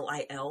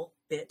LIL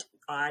Bit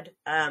Odd.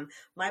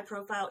 My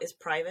profile is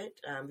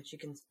private, but you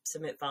can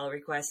submit follow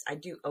requests. I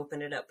do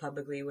open it up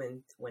publicly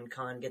when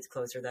con gets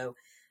closer, though.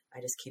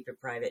 I just keep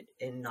it private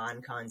in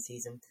non-con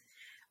season.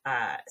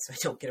 so I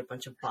don't get a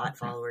bunch of bot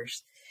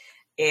followers.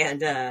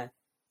 And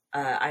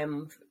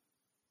I'm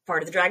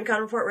part of the Dragon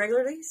Con Report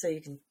regularly, so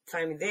you can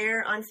find me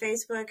there on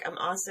Facebook. I'm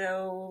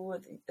also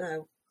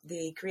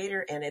the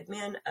creator and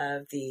admin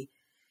of the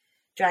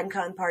Dragon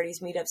Con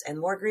Parties, Meetups, and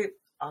More group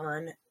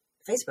on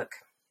Facebook.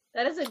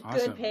 That is a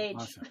good page.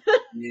 Awesome.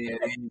 Yeah.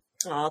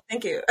 Oh,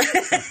 thank you.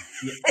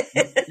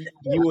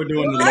 You were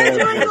doing the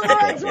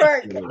Lord's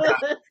work.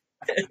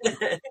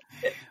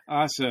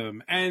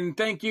 Awesome. And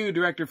thank you,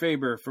 Director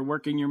Faber, for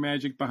working your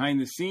magic behind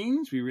the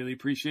scenes. We really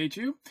appreciate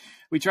you.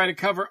 We try to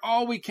cover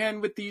all we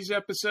can with these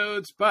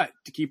episodes, but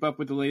to keep up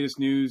with the latest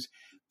news,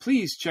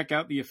 please check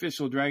out the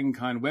official Dragon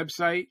Con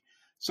website,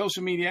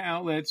 social media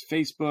outlets,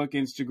 Facebook,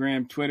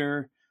 Instagram,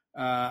 Twitter,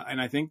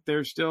 and I think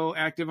they're still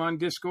active on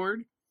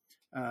Discord.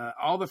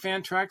 All the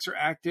fan tracks are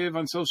active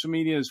on social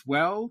media as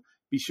well.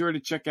 Be sure to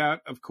check out,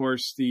 of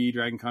course, the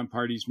Dragon Con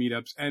Parties,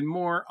 Meetups, and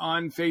more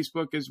on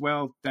Facebook as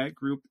well. That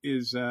group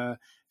is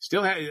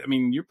still,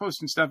 you're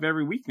posting stuff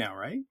every week now,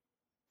 right?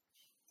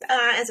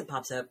 As it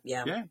pops up,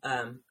 yeah.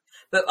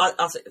 But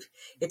also,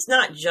 it's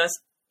not just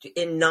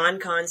in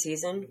non-con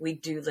season. We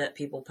do let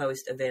people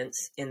post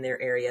events in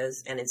their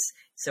areas, and it's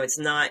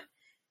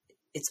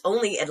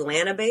only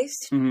Atlanta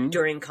based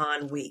during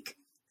con week.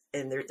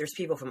 And there's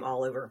people from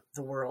all over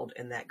the world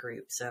in that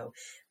group. So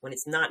when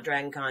it's not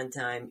Dragon Con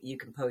time, you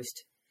can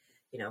post,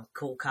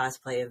 cool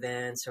cosplay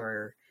events,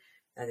 or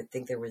I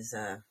think there was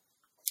a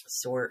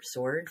sword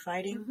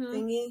fighting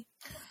thingy.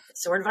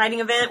 Sword fighting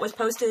event was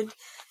posted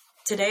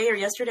today or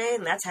yesterday,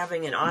 and that's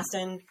happening in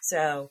Austin.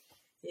 So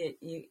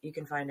you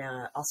can find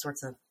all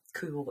sorts of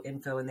cool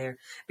info in there.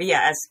 But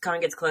yeah, as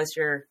con gets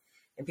closer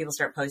and people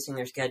start posting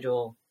their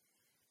schedule,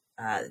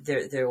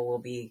 there will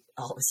be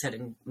all of a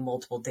sudden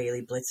multiple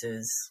daily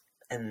blitzes,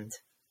 and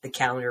the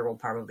calendar will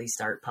probably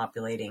start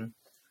populating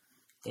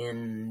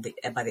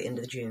by the end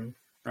of June.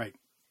 Right.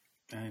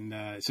 And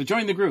so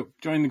join the group.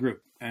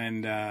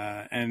 And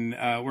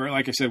we're,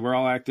 like I said, we're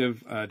all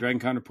active. Dragon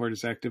Con Report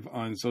is active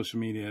on social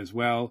media as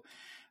well.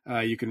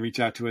 You can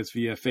reach out to us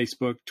via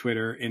Facebook,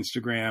 Twitter,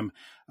 Instagram.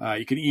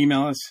 You can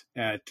email us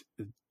at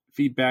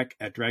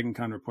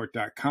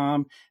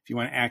feedback@dragonconreport.com. If you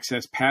want to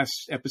access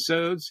past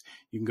episodes,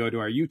 you can go to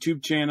our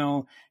YouTube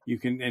channel.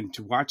 And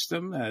to watch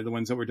them, the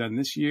ones that were done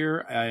this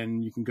year,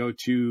 and you can go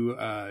to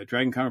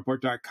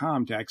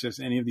dragonconreport.com to access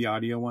any of the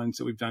audio ones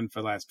that we've done for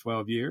the last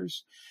 12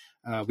 years.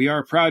 We are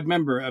a proud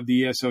member of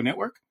the ESO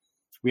Network.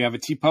 We have a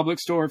TeePublic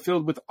store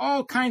filled with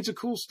all kinds of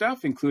cool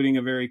stuff, including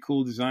a very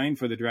cool design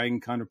for the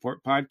Dragon Con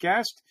Report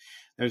podcast.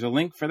 There's a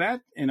link for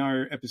that in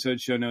our episode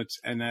show notes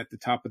and at the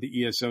top of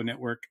the ESO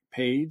Network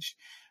page.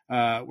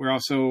 We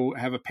also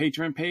have a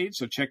Patreon page,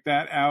 so check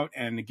that out.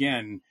 And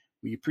again,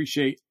 we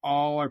appreciate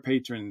all our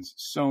patrons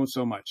so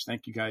much.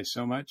 Thank you guys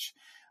so much.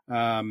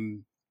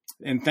 And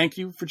thank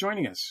you for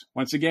joining us.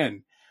 Once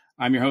again,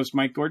 I'm your host,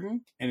 Mike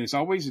Gordon. And as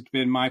always, it's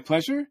been my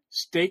pleasure.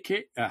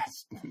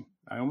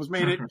 I almost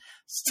made it.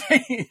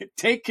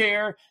 Take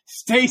care.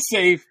 Stay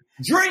safe.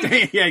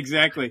 Drink. Yeah,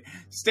 exactly.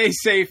 Stay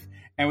safe.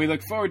 And we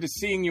look forward to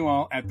seeing you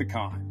all at the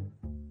con.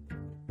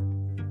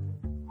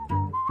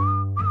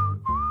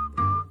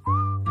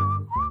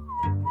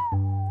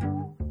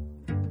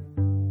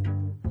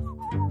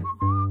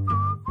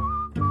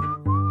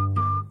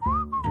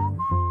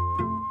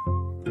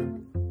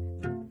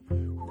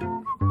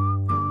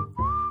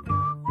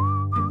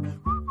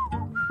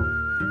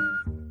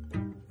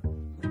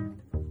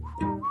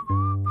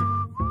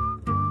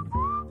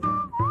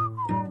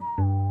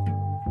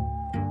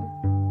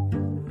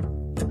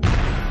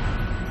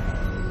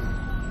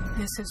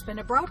 This has been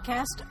a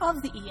broadcast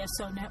of the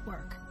ESO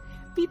Network.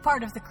 Be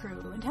part of the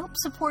crew and help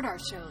support our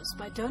shows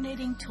by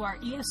donating to our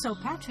ESO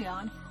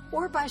Patreon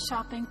or by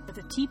shopping at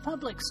the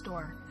TeePublic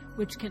store,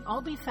 which can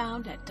all be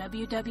found at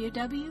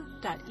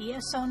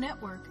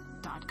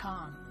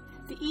www.esonetwork.com.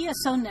 The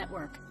ESO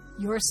Network,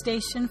 your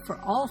station for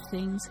all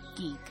things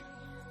geek.